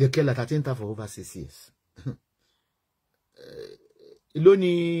 Ilẹ̀kẹ̀ ọlà tá ti ń tà for over 6 years. Èló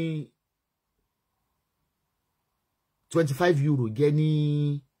ni 25 euro jẹ́ ní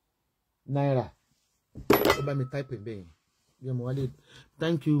náírà. Ó bá mi type ẹ̀ bẹ́ẹ̀ yẹn mo wálé.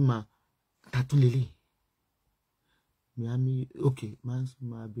 Thank you ma. Tatún lélẹ̀. Miami, okay,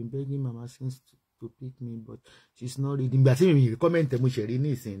 ma been begging mama since to pick me, but she's not reading. But see me comment mo share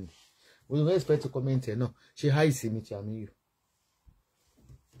ní ìsìn. We don't expect to comment ẹ náà. Ṣe hi sí mi Tiami you.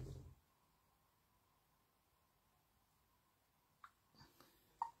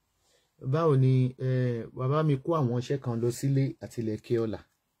 Báwo ni bàbá mi kó àwọn iṣẹ́ kan lọ sílé àti Ilẹ̀kẹ̀ ọlà.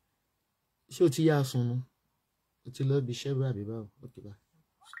 Ṣé o ti yá sunu? O ti lọ bí iṣẹ́ bá bí báwo? Okay bá.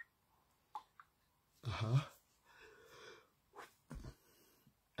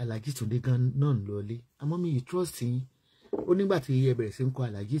 Alhaji Túndé gan náà ń lọlé. Àmọ́ mi yìí trust yín. Ó nígbà tí ẹ bẹ̀rẹ̀ sí ń kọ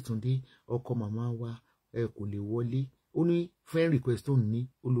Alhaji Túndé ọkọ màmá wa kò lè wọlé. Ó ní friend request tó ní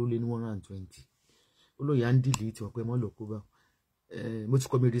ó ló lé ní 120. Ó ló yá ń delete wọn pé mọ́ lọ kó bá. Mo ti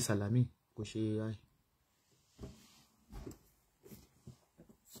kọ́ mi rí Salami kò ṣe ai.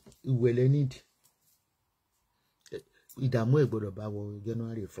 Ìwẹ̀lẹ̀ need. Ìdààmú ẹ̀ gbọ́dọ̀ bá wọ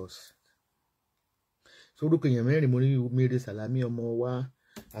January 1st. So orúkọ èèyàn mẹ́rin mo ní Mary Salami ọmọ wa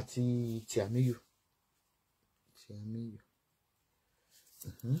àti Tiamiyu.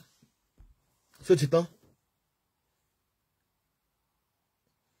 So ti tán.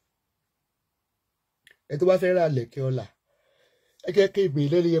 Ẹ tó bá fẹ́ ra Ilẹ̀kẹ̀ ọlà. Ẹ jẹ́ kí ìgbè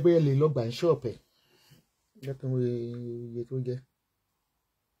lẹ́lẹ́ yẹ bóyá lè lọ gbà ń ṣọ́ọ̀pù ẹ̀. Jẹ́ kí wọ́n iye tó jẹ́.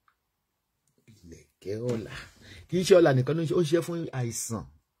 Ilẹ̀kẹ̀ ọlà. Kì í ṣe ọlà nìkan ló ń ṣe, ó ṣe fún àìsàn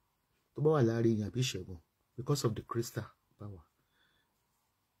tó bá wà lára èèyàn àbí ìṣẹ́gun because of the crystal power.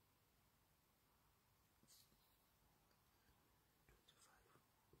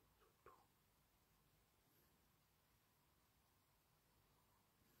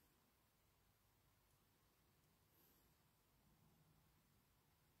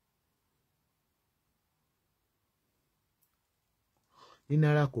 Ní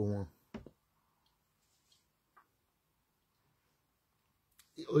náírà kò wọ́n.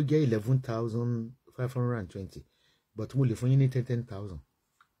 Ó jẹ́ 11,520 but mo lè fún yín ní 10,000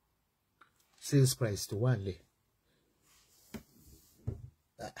 sales price tó wà nílẹ̀.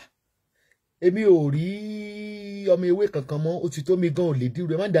 Èmi ò rí ọmọ ewé kankan mọ́, ó ti tó mi gan ò lè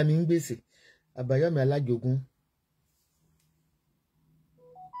dírú ẹ má dá mi ń gbèsè. Àbáyọ̀mí alájogún.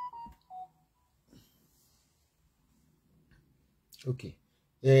 Okay.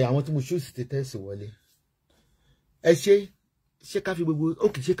 Àwọn tí mo ṣó sì ti tẹ́sì wọlé. Ẹ ṣé ká fi gbogbo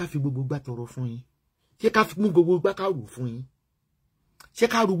ṣé ká fi gbogbo gbá tọrọ fún yín. Ṣé ká fi mú gbogbo gbá ká rù fún yín. Ṣé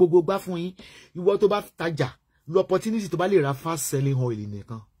ká rù gbogbo gbá fún yín. Ìwọ tó bá tajà lo opportunity tó bá lè ra fast selling oil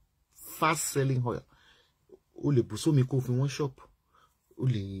nìkan. Fast selling oil. O lè bù sómi kó fi wọ́n shop. O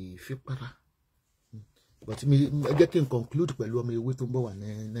lè fi para. But mi jẹ́ kí n conclude pẹ̀lú ọmọ ewé tó ń bọ̀ wá ní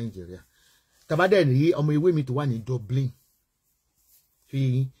Nàìjíríà. Tá bá dẹ̀ rí ọmọ ewé mi tó wà ní Dublin.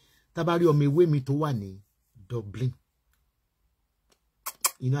 Tá bá rí ọmọ ewé mi tó wà ní Dublin.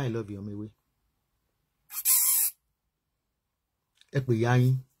 You know I love you ọmọ ewé. Ẹ pè ya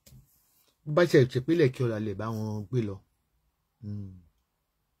yín. Bá ṣe pé Ilẹ̀kẹ̀ ọlà lè bá wọn gbé lọ.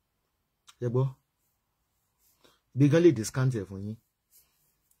 Ẹ gbọ́. Bí gan lè discount ẹ̀ fún yín.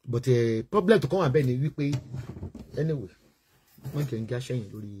 But problem tó kàn wà bẹ́ẹ̀ ni wípé anyway wọ́n kì í gá sẹ́yìn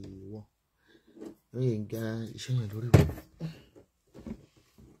lórí wọn. Wọ́n yẹn ń gá sẹ́yìn lórí wọn.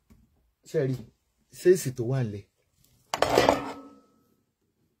 Ṣẹ́rí ṣéèsì tó wà nílẹ̀.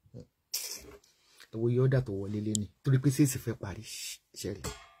 Ẹ̀wọ̀ yìí ọ̀dà tó wọlé lé ní torí pé ṣéèsì fẹ́ parí ṣẹ́rí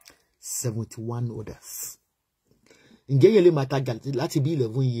 71 orders. Ǹjẹ́ yẹn lè máa tajà láti bí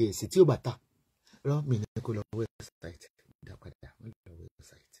 11 years tí ó bá tà? Rọ́ mi ní kó lọ website ìdápadà wọ́n lọ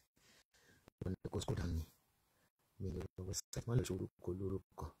website. Wọ́n ní kó sọ́dà ní mi lọ website wọ́n lọ ṣe orúkọ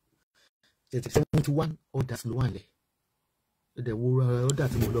lórúkọ. 71 orders ló wà nílẹ̀. Ẹ̀dẹ̀ wo ọ̀dà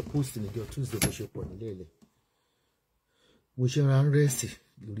tí mo lọ post níjọ́ Tuesday mo ṣe pọ̀ nílé ilẹ̀. Mo ṣe ra ń rẹ́sì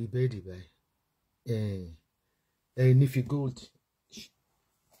lórí bẹ́ẹ̀dì báyìí. Nífi gold.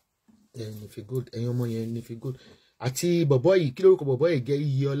 Nífi gold. Ẹ̀yin ọmọ yẹn Nífi gold. Àti bọ̀bọ́ yìí kí lórúkọ bọ̀bọ́ yìí jẹ́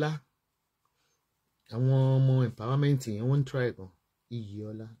Iyọlá. Àwọn ọmọ empowerment yẹn wọ́n ń try gan.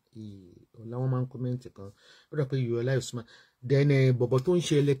 Iyọlá wọ́n máa ń comment kan. Ó dà pé Iyọlá Usman. Then bọ̀bọ́ tó ń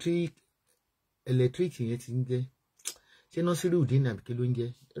ṣe electric yẹn ti ń jẹ́. Ṣé Nasiru Udin àbí kí ló ń jẹ́?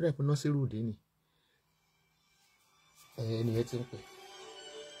 Ó dà pé Nasiru Udin ni. Ẹnìyẹn ti ń pè.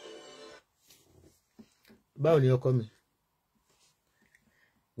 Báwo ni ọkọ mi?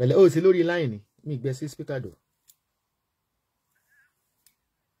 Pẹ̀lẹ́ ó sì lórí line ni mi gbé sí speaker dò.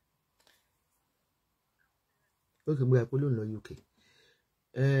 Ó kì í gbé àpò ló ń lọ UK.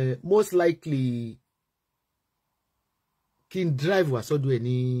 most likely kí n drive wá sọ́dọ̀ ẹ̀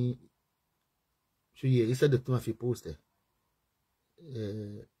ní ṣòye instead of tó máa fi post ẹ̀.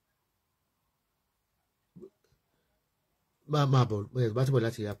 Máa bọ̀ bá ti bọ̀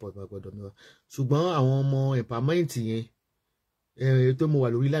láti airport máa gbọ́dọ̀ mi wá ṣùgbọ́n àwọn ọmọ empowerment yẹn tó mo wà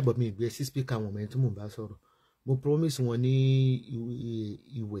lórí láìbọ̀ mi ìgbé sí speaker àwọn ọmọ yẹn tí mò ń bá sọ̀rọ̀ mo promise wọn ní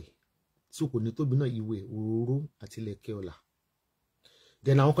ìwé tí kò ní tóbi náà ìwé òróró àti lẹ̀kẹ̀ ọ̀la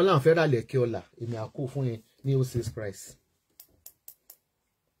then àwọn kan láwọn fẹ́ rà lẹ̀kẹ̀ ọ̀la èmi àkó fún yẹn ní 06 price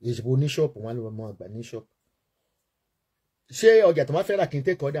ìṣòwò ní ṣọ́ọ̀pù wọn ló mọ àgbà ní ṣọ́ọ̀pù ṣé ọjà tó máa fẹ́ rà kí n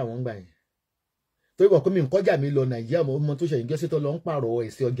tẹ́kọ̀ọ́ ọ̀dà wọn gbà yẹn torí wọ́n pé mi ń kọjá mi lọ nàìjíríà ọmọ tó ṣẹ̀yìn gẹ́sẹ̀ tó lọ ń pààrọ̀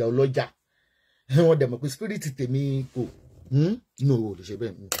ẹ̀sìn ọjà ọlọ́jà wọn dẹ̀ mọ̀ pé spirit tèmi kò inú ò lè ṣe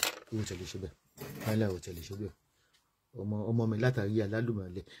bẹ́ẹ̀ ìwọ̀n tẹ̀lé ṣe bẹ́ẹ̀ láìláì ò tẹ̀lé ṣe bẹ́ẹ̀ ọmọ mi látàrí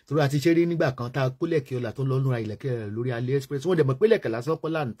alálùmọ̀lẹ̀ torí àti ṣe rí nígbà kan tá a kó lẹ̀kẹ̀ ọ̀la tó ń lọ nura ìlẹ̀kẹ̀ rẹ̀ lórí AliExpress wọ́n dẹ̀ mọ̀ pé lẹ̀kẹ̀ lásán pọ́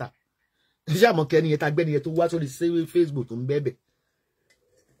láǹtà ṣé àmọ́ kẹ́ni yẹn tá gbẹ́ni yẹn tó wá sórí Facebook tó ń bẹ́ẹ̀bẹ̀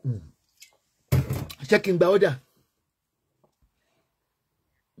ṣé kí n gba ọ́dà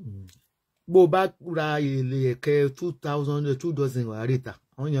bó bá ra ìlẹ̀kẹ̀ 2 dozen wà rèta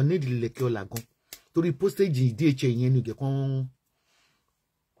àwọn èèyàn ní ìlẹ̀kẹ̀ ọ̀la gan torí postage DHL yẹn ní ìgẹ̀ kan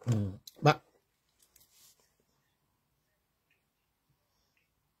bá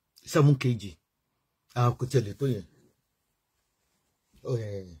 7 kg kò tẹ̀lé tó yẹn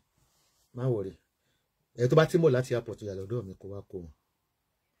má wọ̀rẹ̀ tó bá tí mọ̀ láti airport yà lọ́dọ̀ mi kó wá kó wọn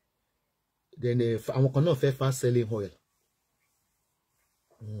then àwọn kan náà fẹ́ fast selling oil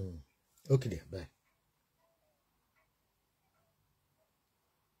okay there bye.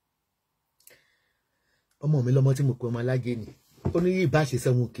 ọmọ mi lọmọ tí mo pe ọmọ alágé ni ó ní yìí bá ṣe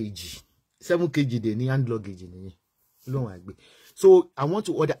 7 kg dé ní hand luggage nìyẹn lóhun àgbẹ̀ so I want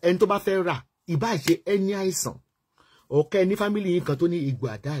to order ẹni tó bá fẹ́ rà ìbá ṣe ẹni àìsàn ọ̀kẹ́ ní family yìí kan tó ní ìgbà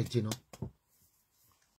àdá ìjìnà